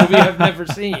for a movie I've never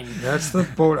seen. That's the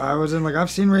boat I was in. Like,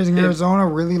 I've seen Raising Arizona,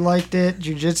 really liked it.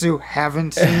 Jiu-Jitsu,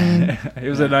 haven't seen. It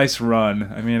was a nice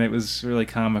run. I mean, it was really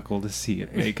comical to see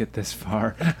it make it this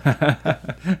far.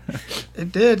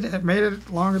 It did. It made it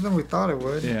longer than we thought it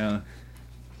would. Yeah.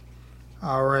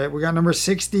 All right, we got number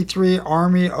 63,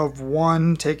 Army of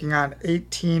One, taking on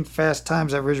 18, Fast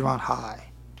Times at Ridgemont High.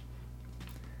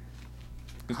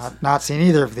 I've not seen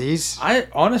either of these. I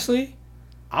honestly,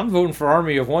 I'm voting for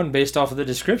Army of One based off of the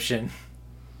description.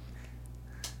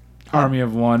 Army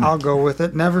of One. I'll go with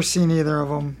it. Never seen either of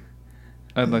them.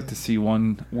 I'd like to see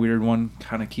one weird one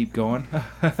kind of keep going.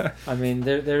 I mean,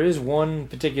 there is one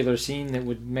particular scene that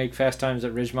would make Fast Times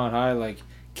at Ridgemont High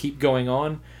keep going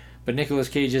on, but Nicolas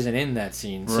Cage isn't in that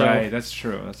scene. So. Right, that's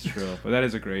true. That's true. But that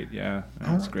is a great,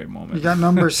 that's a great moment. We got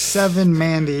number 7,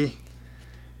 Mandy,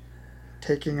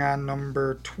 taking on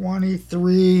number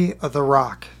 23, The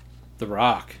Rock. The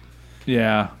Rock.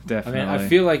 Yeah, I definitely. mean, I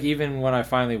feel like even when I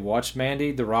finally watched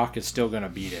Mandy, The Rock is still gonna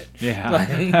beat it.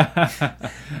 Yeah.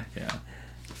 Yeah.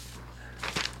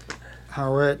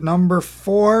 All right, number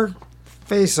 4,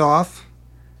 Face Off,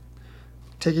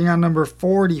 taking on number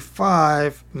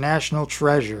 45, National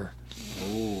Treasure.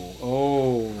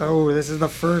 Oh, this is the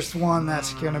first one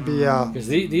that's going to be... Because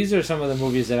these are some of the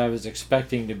movies that I was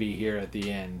expecting to be here at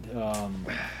the end.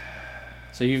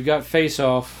 So you've got Face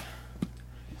Off,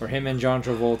 where him and John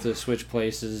Travolta switch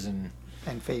places and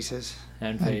faces.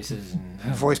 and faces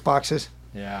and Voice boxes.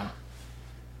 yeah,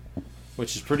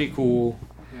 which is pretty cool.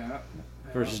 Yeah.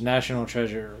 versus National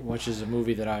Treasure, which is a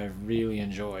movie that I really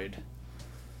enjoyed.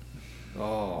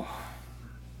 Oh,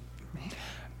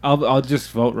 I'll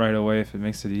just vote right away if it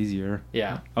makes it easier.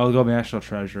 yeah. I'll go National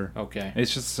Treasure. Okay.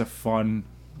 It's just a fun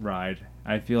ride.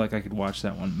 I feel like I could watch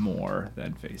that one more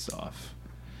than Face Off.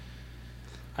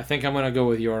 I think I'm gonna go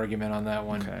with your argument on that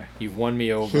one. Okay. You've won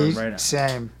me over. Right now.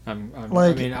 Same. I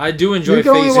Like, mean, I do enjoy You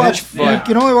can only Face watch. Off, You but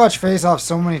can only watch Face Off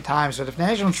so many times. But if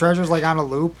National Treasure's like on a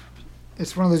loop,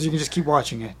 it's one of those you can just keep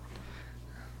watching it.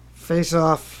 Face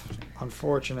Off,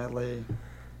 unfortunately,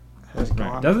 has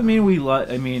gone. Doesn't mean we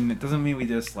it doesn't mean we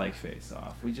dislike Face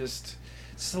Off. We just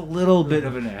a little bit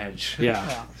of an edge. yeah.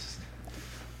 Yeah.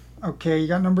 Okay, you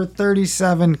got number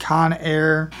 37, Con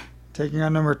Air, taking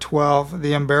on number 12,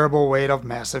 The Unbearable Weight of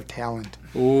Massive Talent.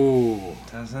 Ooh.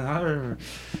 Doesn't matter.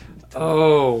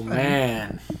 Oh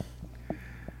man.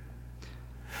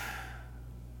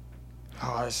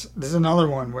 Oh, this is another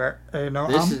one where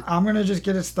This is- I'm gonna just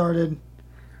get it started.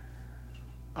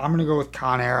 I'm gonna go with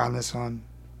Con Air on this one.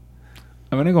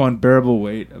 I'm gonna go Unbearable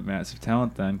Weight of Massive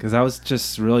Talent then, because I was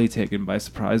just really taken by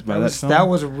surprise by that film. That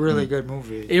was a really good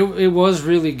movie. It was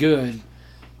really good.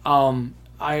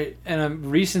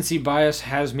 Recency bias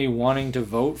has me wanting to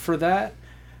vote for that,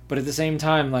 but at the same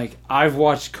time, like I've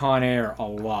watched Con Air a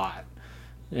lot,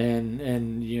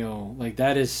 and you know, like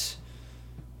that is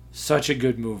such a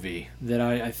good movie that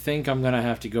I think I'm gonna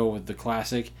have to go with the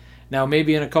classic. Now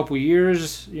maybe in a couple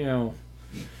years, when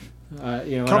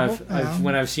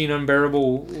I've seen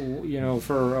Unbearable,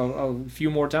 for a few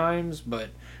more times, but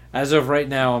as of right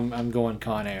now, I'm going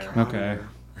Con Air. Okay.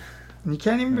 And you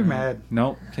can't even be mad.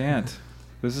 Nope, can't.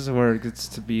 This is where it gets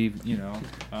to be,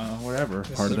 whatever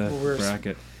This part of is the where-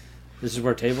 bracket. This is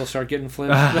where tables start getting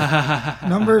flipped.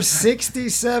 Number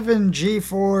 67,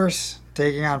 G-Force,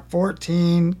 taking on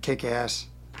 14, Kick-Ass.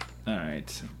 All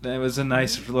right, that was a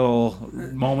nice little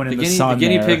moment in the The sun.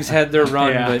 guinea there. pigs had their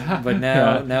run, Yeah. but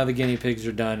now Yeah. now the guinea pigs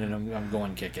are done, and I'm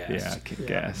going kick ass. Yeah, kick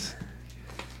ass.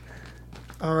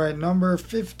 All right, number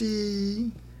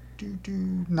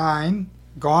 59,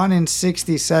 Gone in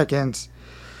 60 Seconds,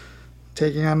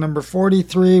 taking on number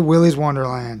 43, Willy's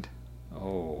Wonderland.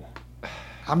 Oh,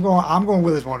 I'm going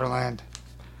Willy's Wonderland.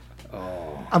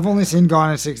 oh, I've only seen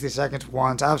Gone in 60 Seconds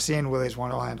once. I've seen Willy's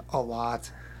Wonderland a lot.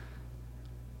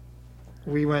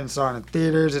 We went and saw it in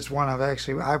theaters. It's one I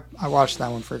watch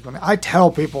that one frequently. I tell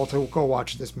people to go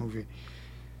watch this movie.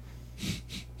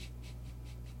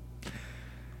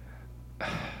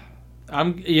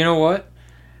 you know what?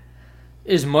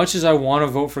 As much as I want to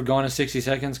vote for Gone in 60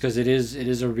 Seconds, because it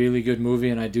is a really good movie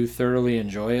and I do thoroughly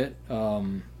enjoy it.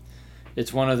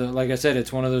 It's one of the, like I said,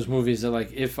 it's one of those movies that,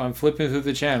 like, if I'm flipping through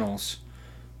the channels,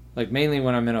 like mainly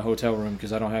when I'm in a hotel room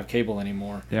because I don't have cable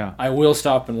anymore, Yeah. I will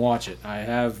stop and watch it. I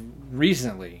have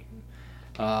recently.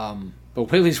 But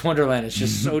Willy's Wonderland is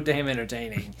just so damn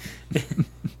entertaining.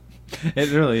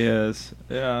 It really is.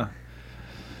 Yeah.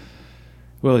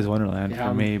 Willy's Wonderland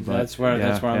for me, but that's where I'm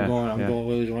going. I'm yeah, going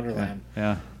Willy's Wonderland,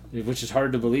 Yeah. which is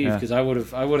hard to believe Yeah. because I would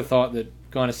have thought that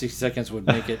Gone in 60 Seconds would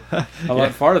make it a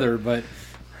lot farther, but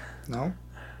No?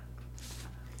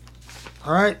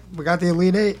 All right, we got the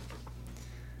Elite Eight.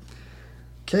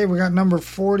 Okay, we got number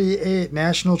 48,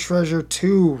 National Treasure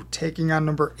 2, taking on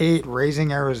number 8,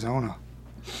 Raising Arizona.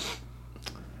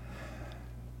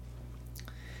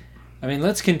 I mean,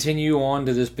 let's continue on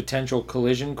to this potential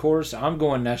collision course. I'm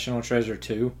going National Treasure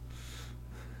 2.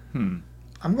 I'm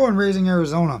going Raising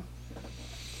Arizona.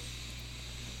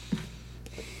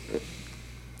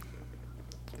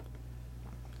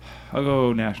 I'll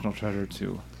go National Treasure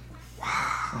 2.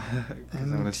 Wow.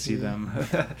 Because I want to see them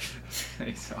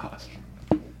face off.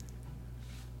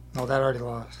 No, that already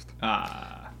lost.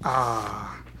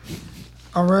 Ah.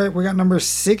 All right, we got number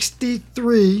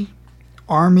 63,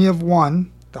 Army of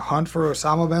One, The Hunt for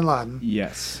Osama bin Laden,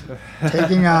 Yes.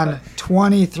 taking on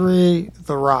 23,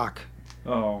 The Rock.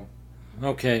 Oh.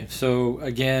 Okay, so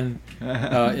again,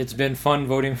 it's been fun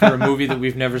voting for a movie that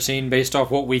we've never seen based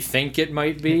off what we think it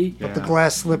might be. But the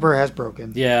glass slipper has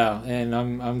broken. Yeah, and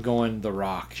I'm going The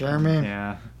Rock. Jeremy?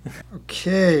 Yeah.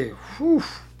 Okay. Whew.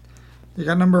 You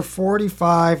got number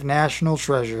 45, National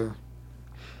Treasure,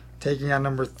 taking on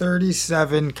number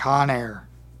 37, Con Air.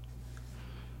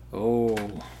 Oh,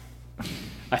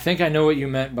 I think I know what you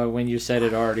meant by when you said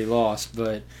it already lost,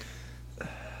 but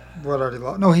What already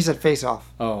lost? No, he said Face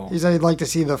Off. oh, He said he'd like to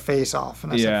see the Face Off,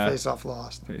 and I Yeah. said Face Off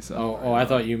lost. Face off. oh, I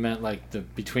thought you meant like the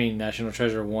between National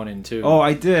Treasure 1 and 2. Oh,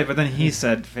 I did, but then he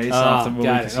said face off the movie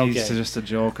got it, because he's okay. just a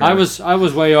joker. I was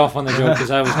way off on the joke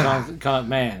because I was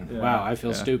man. Yeah, Wow, I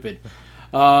feel yeah. stupid.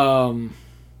 Oh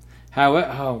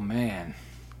man,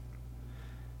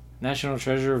 National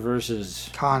Treasure versus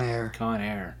Con Air. Con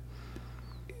Air.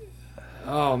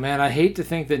 Oh man, I hate to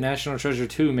think that National Treasure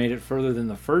 2 made it further than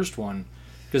the first one,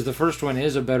 because the first one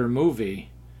is a better movie.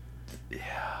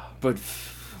 Yeah. But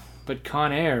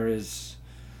Con Air is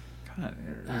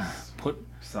put.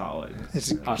 Solid.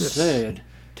 I said,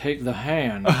 take the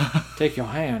hand, take your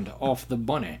hand off the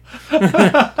bunny.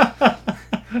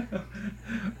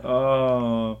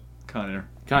 Oh, Con Air.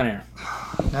 Con Air.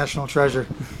 National Treasure.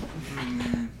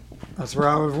 That's where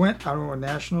I would went. I went with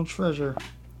National Treasure.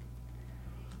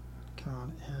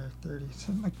 Con Air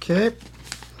 37. Okay.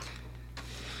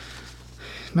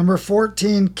 Number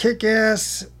 14,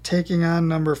 Kick-Ass, taking on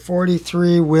number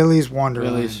 43, Willy's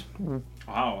Wonderland. Willy's.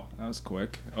 Wow, that was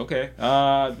quick. Okay.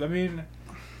 I mean,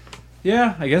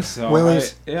 yeah, I guess so.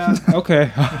 Willy's. Yeah,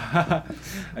 okay. I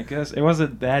guess it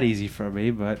wasn't that easy for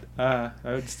me, but I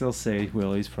would still say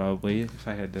Willy's probably if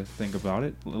I had to think about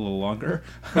it a little longer.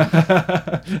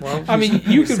 Well, I mean,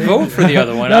 you could vote for the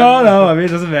other one. No, I mean, it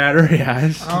doesn't matter.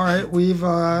 Yeah. all right, we've,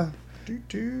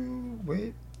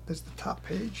 wait, that's the top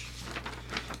page.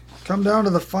 Come down to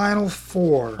the final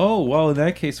four. Oh, well, in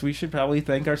that case, we should probably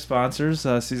thank our sponsors,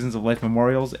 Seasons of Life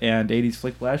Memorials and 80s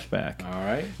Flick Flashback. All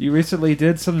right. You recently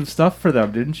did some stuff for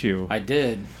them, didn't you? I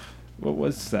did. What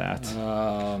was that?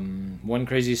 One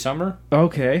Crazy Summer.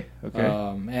 Okay.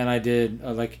 And I did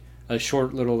like a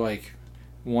short little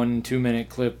 1-2 minute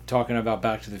clip talking about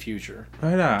Back to the Future.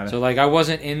 Right on. So I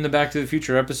wasn't in the Back to the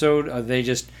Future episode.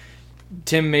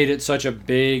 Tim made it such a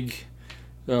big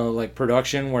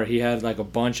production where he had a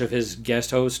bunch of his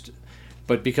guest hosts,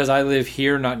 but because I live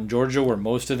here, not in Georgia, where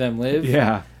most of them live,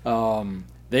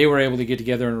 they were able to get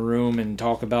together in a room and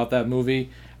talk about that movie.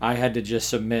 I had to just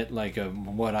submit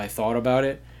what I thought about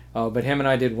it. But him and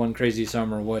I did One Crazy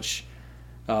Summer, which,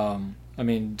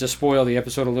 to spoil the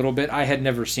episode a little bit, I had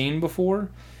never seen before,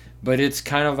 but it's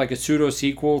kind of like a pseudo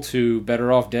sequel to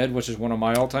Better Off Dead, which is one of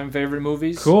my all-time favorite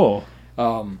movies. Cool.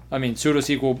 Pseudo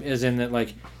sequel is in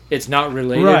that it's not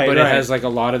related, but it has a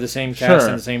lot of the same cast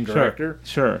and the same director.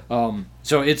 Sure.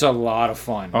 So it's a lot of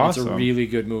fun. Awesome. It's a really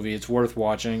good movie. It's worth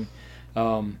watching.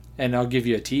 And I'll give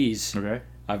you a tease. Okay.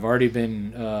 I've already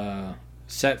been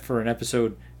set for an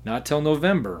episode not till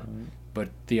November, but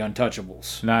The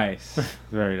Untouchables. Nice.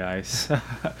 Very nice.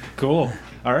 Cool.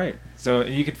 All right. So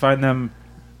you can find them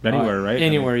anywhere, right?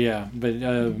 Anywhere, yeah. But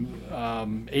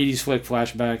 80s Flick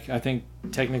Flashback, I think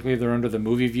technically they're under the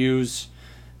Movie Views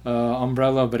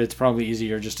umbrella, but it's probably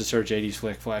easier just to search 80s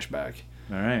Flick Flashback.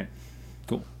 All right.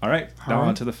 Cool. All right. Now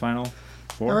on to the final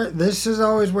four. All right, this is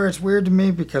always where it's weird to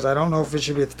me because I don't know if it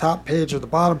should be at the top page or the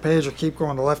bottom page or keep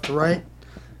going to left to right.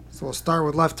 So we'll start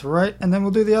with left to right, and then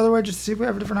we'll do the other way just to see if we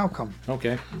have a different outcome.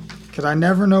 Okay. Because I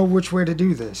never know which way to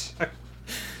do this.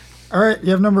 All right,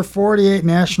 you have number 48,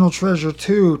 National Treasure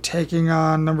 2, taking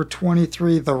on number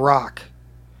 23, The Rock.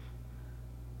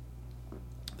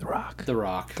 The Rock. The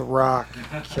Rock. The Rock.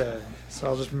 Okay. So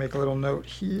I'll just make a little note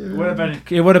here.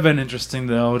 It would have been interesting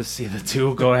though to see the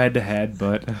two go head to head,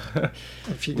 but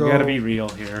if you we go gotta be real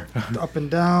here. up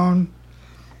and down,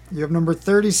 you have number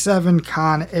 37,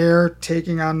 Con Air,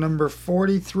 taking on number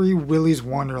 43, Willy's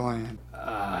Wonderland.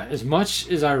 As much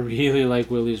as I really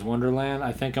like Willy's Wonderland,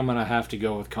 I think I'm going to have to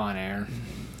go with Con Air.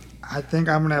 I think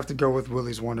I'm going to have to go with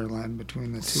Willy's Wonderland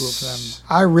between the two of them.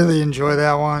 I really enjoy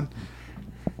that one.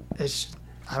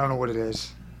 I don't know what it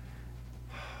is.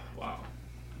 Wow.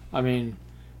 I mean,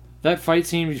 that fight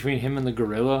scene between him and the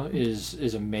gorilla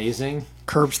is amazing.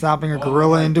 Curb stomping a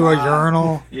gorilla into a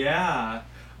urinal. Yeah.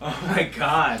 Oh my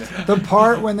god. The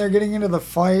part when they're getting into the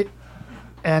fight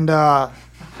and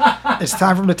it's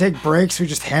time for him to take breaks, so he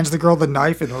just hands the girl the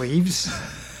knife and leaves.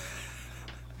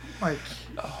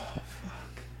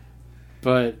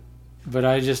 But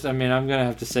I'm gonna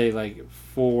have to say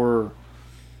for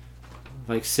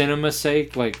cinema's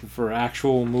sake, for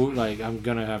actual movie, I'm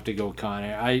gonna have to go Con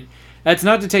Air. That's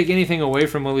not to take anything away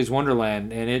from Willy's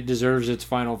Wonderland, and it deserves its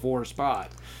final four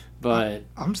spot. But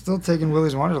I'm still taking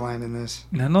Willy's Wonderland in this.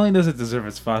 Not only does it deserve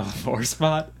its final four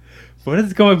spot, but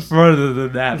it's going further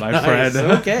than that, my friend.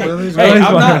 Okay. Willy's Hey,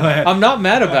 Wonderland. I'm not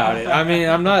mad about it. I mean,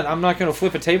 I'm not going to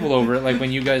flip a table over it like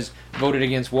when you guys voted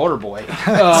against Waterboy.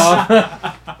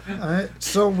 All right.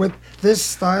 So with this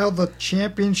style, the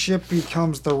championship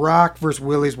becomes The Rock versus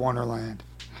Willy's Wonderland.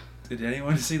 Did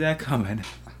anyone see that coming?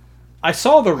 I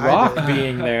saw The Rock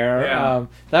being there. Yeah.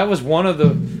 That was one of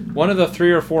the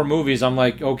 3 or 4 movies. I'm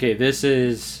like, okay, this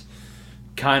is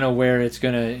kind of where it's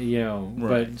gonna,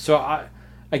 Right. But so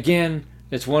again,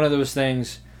 it's one of those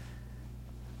things.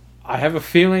 I have a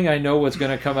feeling I know what's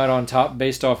gonna come out on top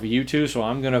based off of you two, so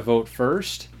I'm gonna vote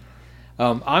first.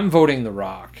 I'm voting The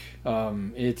Rock.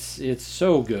 It's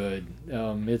so good.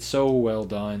 It's so well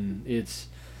done.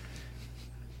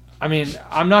 I mean,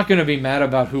 I'm not going to be mad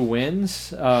about who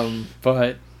wins,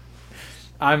 but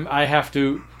I have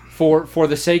to, for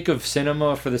the sake of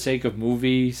cinema, for the sake of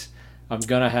movies, I'm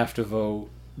going to have to vote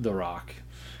The Rock.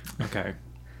 Okay.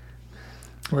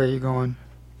 Where are you going?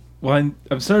 Well,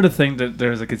 I'm starting to think that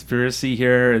there's a conspiracy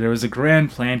here. There was a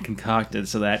grand plan concocted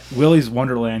so that Willy's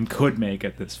Wonderland could make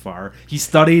it this far. He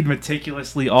studied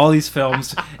meticulously all these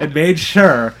films and made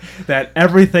sure that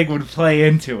everything would play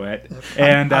into it.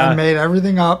 And I made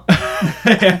everything up.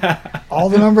 yeah. All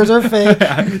the numbers are fake.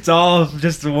 It's all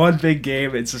just one big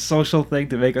game. It's a social thing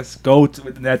to make us go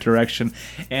in that direction.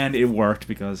 And it worked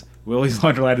because Willy's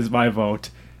Wonderland is my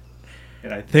vote.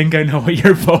 And I think I know what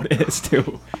your vote is,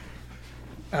 too.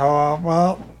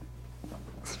 Well,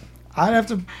 I'd have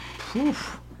to.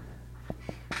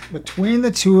 Between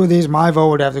the two of these, my vote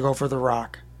would have to go for The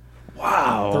Rock.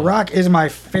 Wow. The Rock is my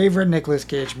favorite Nicolas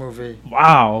Cage movie.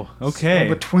 Wow. Okay.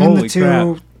 So between Holy the two,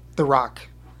 crap. The Rock.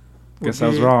 Guess I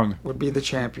was wrong. Would be the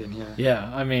champion here. Yeah,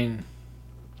 I mean,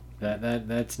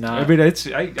 that's not. I mean,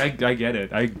 I get it.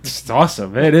 It's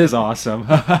awesome. It is awesome.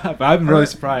 But I'm really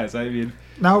surprised. I mean,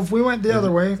 Now, if we went the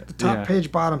other way, the top Yeah.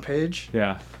 page, bottom page,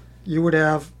 yeah. you would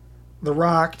have The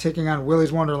Rock taking on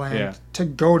Willy's Wonderland Yeah. to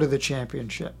go to the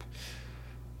championship.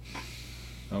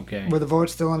 Okay. Would the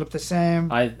votes still end up the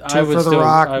same? I Two would for The still,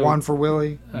 Rock, I would- one for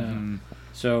Willy.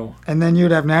 So And then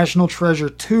you'd have National Treasure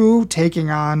 2 taking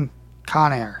on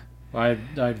Con Air.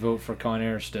 I'd vote for Con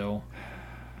Air still.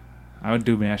 I would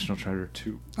do National Treasure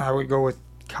 2. I would go with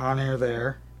Con Air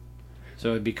there.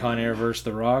 So it'd be Con Air versus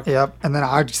The Rock. Yep. And then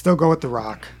I'd still go with The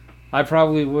Rock. I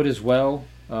probably would as well.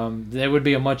 That would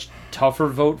be a much tougher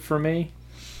vote for me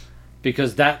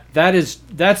because that's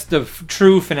the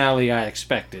true finale I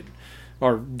expected,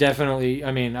 or definitely.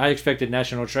 I mean, I expected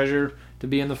National Treasure to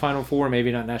be in the final four,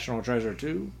 maybe not National Treasure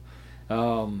 2.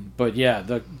 But yeah,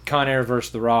 the Con Air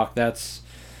versus The Rock. That's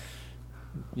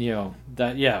yeah,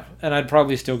 and I'd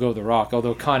probably still go The Rock,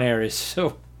 although Con Air is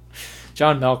so.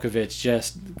 John Malkovich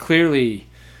just clearly.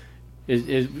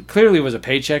 It clearly was a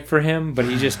paycheck for him, but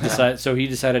he just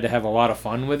decided to have a lot of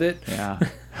fun with it. Yeah.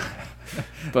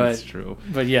 But That's true.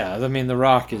 But yeah, I mean, The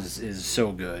Rock is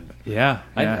so good. Yeah.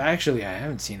 I yeah.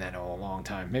 haven't seen that in a long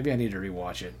time. Maybe I need to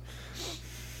rewatch it.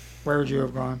 Where would you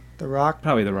have gone? The Rock?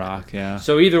 Probably The Rock, yeah.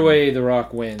 So either way, The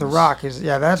Rock wins. The Rock is,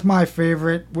 that's my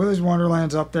favorite. Willy's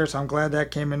Wonderland's up there, so I'm glad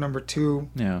that came in number 2.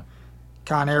 Yeah.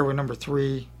 Con Air with number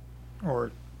 3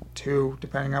 or 2,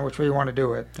 depending on which way you want to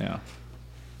do it. Yeah.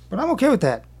 But I'm okay with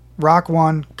that. Rock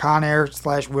 1, Con Air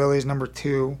 / Willy's number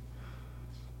 2.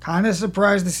 Kind of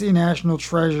surprised to see National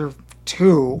Treasure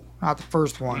 2, not the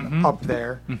first one, up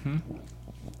there. Mm-hmm.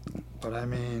 But I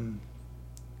mean,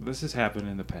 This has happened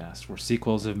in the past where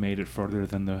sequels have made it further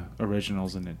than the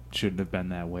originals, and it shouldn't have been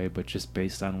that way, but just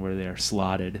based on where they are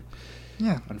slotted.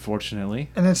 yeah. Unfortunately.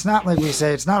 And it's not like we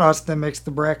say, it's not us that makes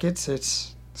the brackets,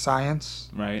 it's science.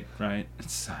 Right.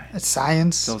 It's science. It's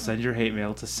science. So send your hate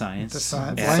mail to science. To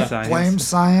science. at Blame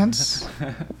science.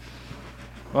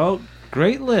 Well,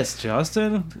 great list,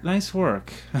 Justin. Nice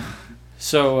work.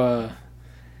 So,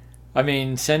 I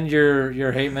mean, send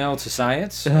your hate mail to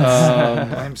science.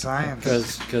 Blame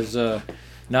science. Because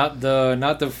not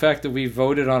the fact that we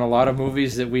voted on a lot of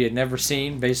movies that we had never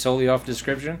seen based solely off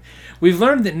description. We've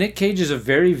learned that Nick Cage is a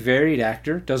very varied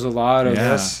actor. Does a lot of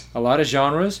Yes. a lot of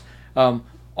genres.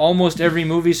 Almost every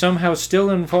movie somehow still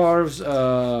involves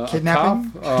a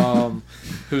Kidnapping? cop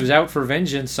who's out for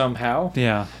vengeance somehow,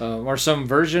 Yeah. or some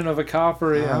version of a cop,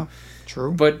 or Yeah,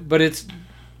 true. but it's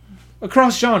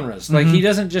across genres. Like he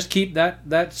doesn't just keep that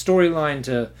storyline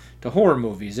to horror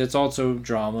movies. It's also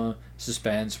drama,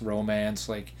 suspense, romance.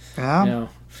 Like Yeah.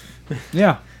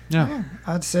 Yeah.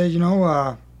 I'd say,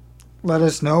 let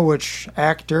us know which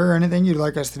actor or anything you'd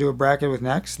like us to do a bracket with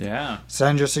next. Yeah.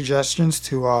 Send your suggestions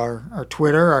to our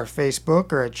Twitter, our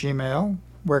Facebook, or at Gmail.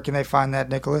 Where can they find that,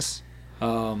 Nicholas?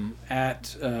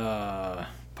 At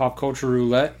Pop Culture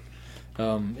Roulette.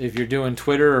 If you're doing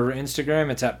Twitter or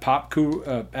Instagram, it's at Pop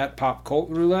Cult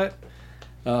Roulette.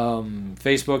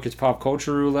 Facebook, it's Pop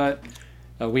Culture Roulette.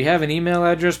 We have an email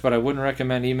address, but I wouldn't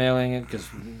recommend emailing it because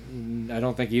I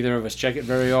don't think either of us check it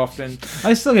very often.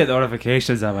 I still get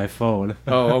notifications on my phone.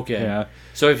 Oh, okay. Yeah.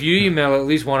 So if you email, at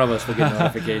least one of us will get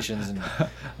notifications, and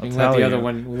we can let the other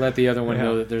one. We'll let the other one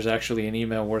know that there's actually an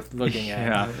email worth looking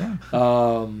at. Yeah.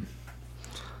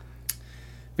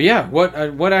 But yeah,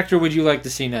 what actor would you like to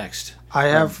see next? I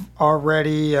have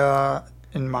already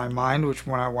in my mind which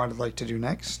one I would like to do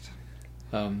next.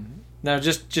 Now,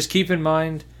 just keep in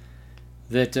mind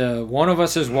that one of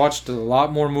us has watched a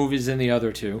lot more movies than the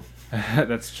other two.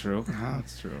 That's true.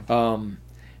 That's true.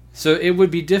 So it would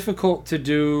be difficult to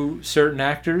do certain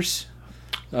actors.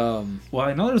 Well,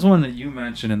 I know there's one that you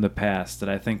mentioned in the past that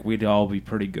I think we'd all be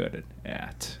pretty good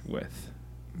at with.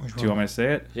 Do you want me to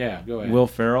say it? Yeah, go ahead. Will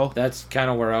Ferrell? That's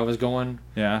kind of where I was going.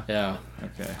 Yeah? Yeah.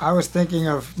 Okay. I was thinking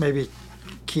of maybe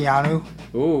Keanu.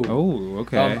 Ooh. Oh,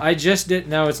 okay. I just did.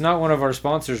 Now it's not one of our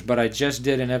sponsors, but I just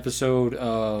did an episode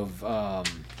of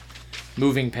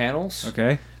Moving Panels.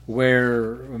 Okay.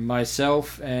 Where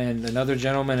myself and another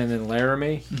gentleman and then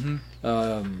Laramie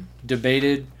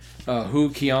debated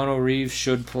who Keanu Reeves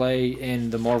should play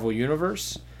in the Marvel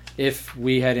Universe if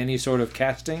we had any sort of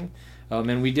casting.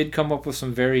 And we did come up with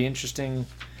some very interesting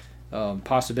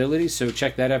possibilities. So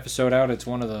check that episode out. It's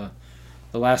one of the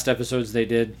last episodes they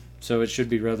did. So it should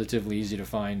be relatively easy to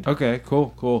find. Okay,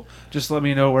 cool. Just let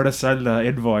me know where to send the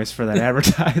invoice for that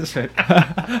advertisement.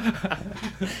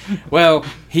 Well,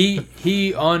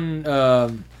 he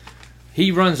runs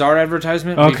our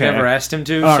advertisement. Okay. We've never asked him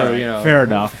to, All so right, you know. fair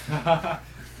enough.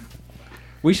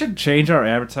 We should change our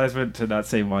advertisement to not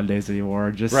say Mondays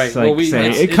anymore. Just Right. like Well, say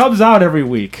it's it comes out every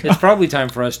week. It's probably time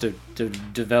for us to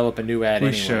develop a new ad. We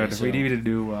anyway, should. So. We need a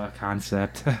new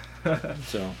concept.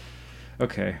 So.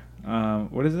 Okay.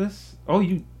 What is this? Oh,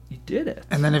 you did it.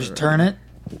 And then if you turn it,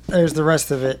 there's the rest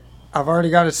of it. I've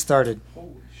already got it started.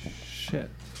 Holy shit.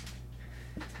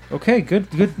 Okay,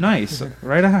 good, nice.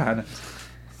 Right on.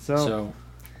 So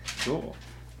cool.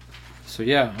 So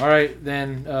yeah, all right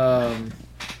then.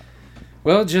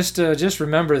 Well, just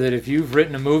remember that if you've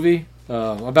written a movie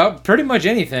about pretty much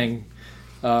anything,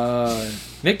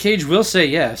 Nick Cage will say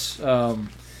yes.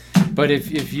 But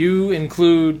if you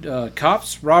include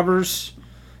cops, robbers,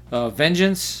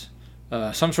 vengeance,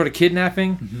 some sort of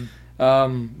kidnapping,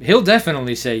 he'll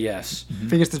definitely say yes. If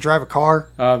he gets to drive a car,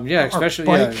 Yeah, especially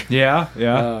bike. Yeah.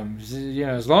 you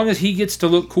know, as long as he gets to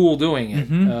look cool doing it.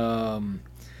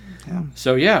 Yeah.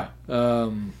 So yeah,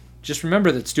 just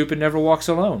remember that stupid never walks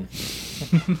alone.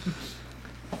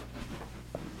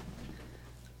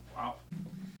 Wow.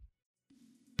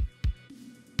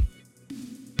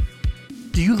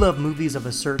 Do you love movies of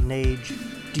a certain age?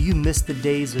 Do you miss the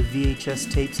days of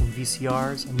VHS tapes and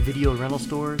VCRs and video rental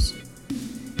stores?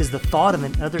 Does the thought of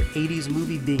another 80s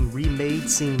movie being remade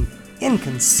seem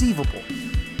inconceivable?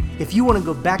 If you want to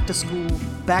go back to school,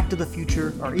 back to the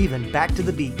future, or even back to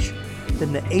the beach,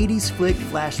 then the 80s Flick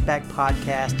Flashback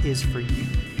Podcast is for you.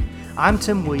 I'm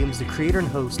Tim Williams, the creator and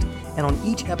host, and on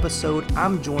each episode,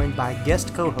 I'm joined by a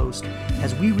guest co-host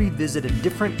as we revisit a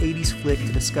different 80s flick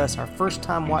to discuss our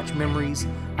first-time watch memories,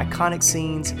 iconic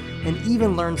scenes, and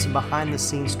even learn some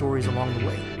behind-the-scenes stories along the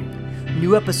way.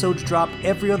 New episodes drop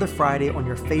every other Friday on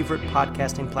your favorite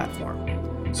podcasting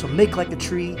platform. So make like a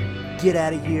tree, get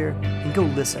out of here, and go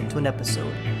listen to an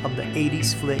episode of the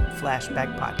 80s Flick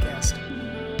Flashback Podcast.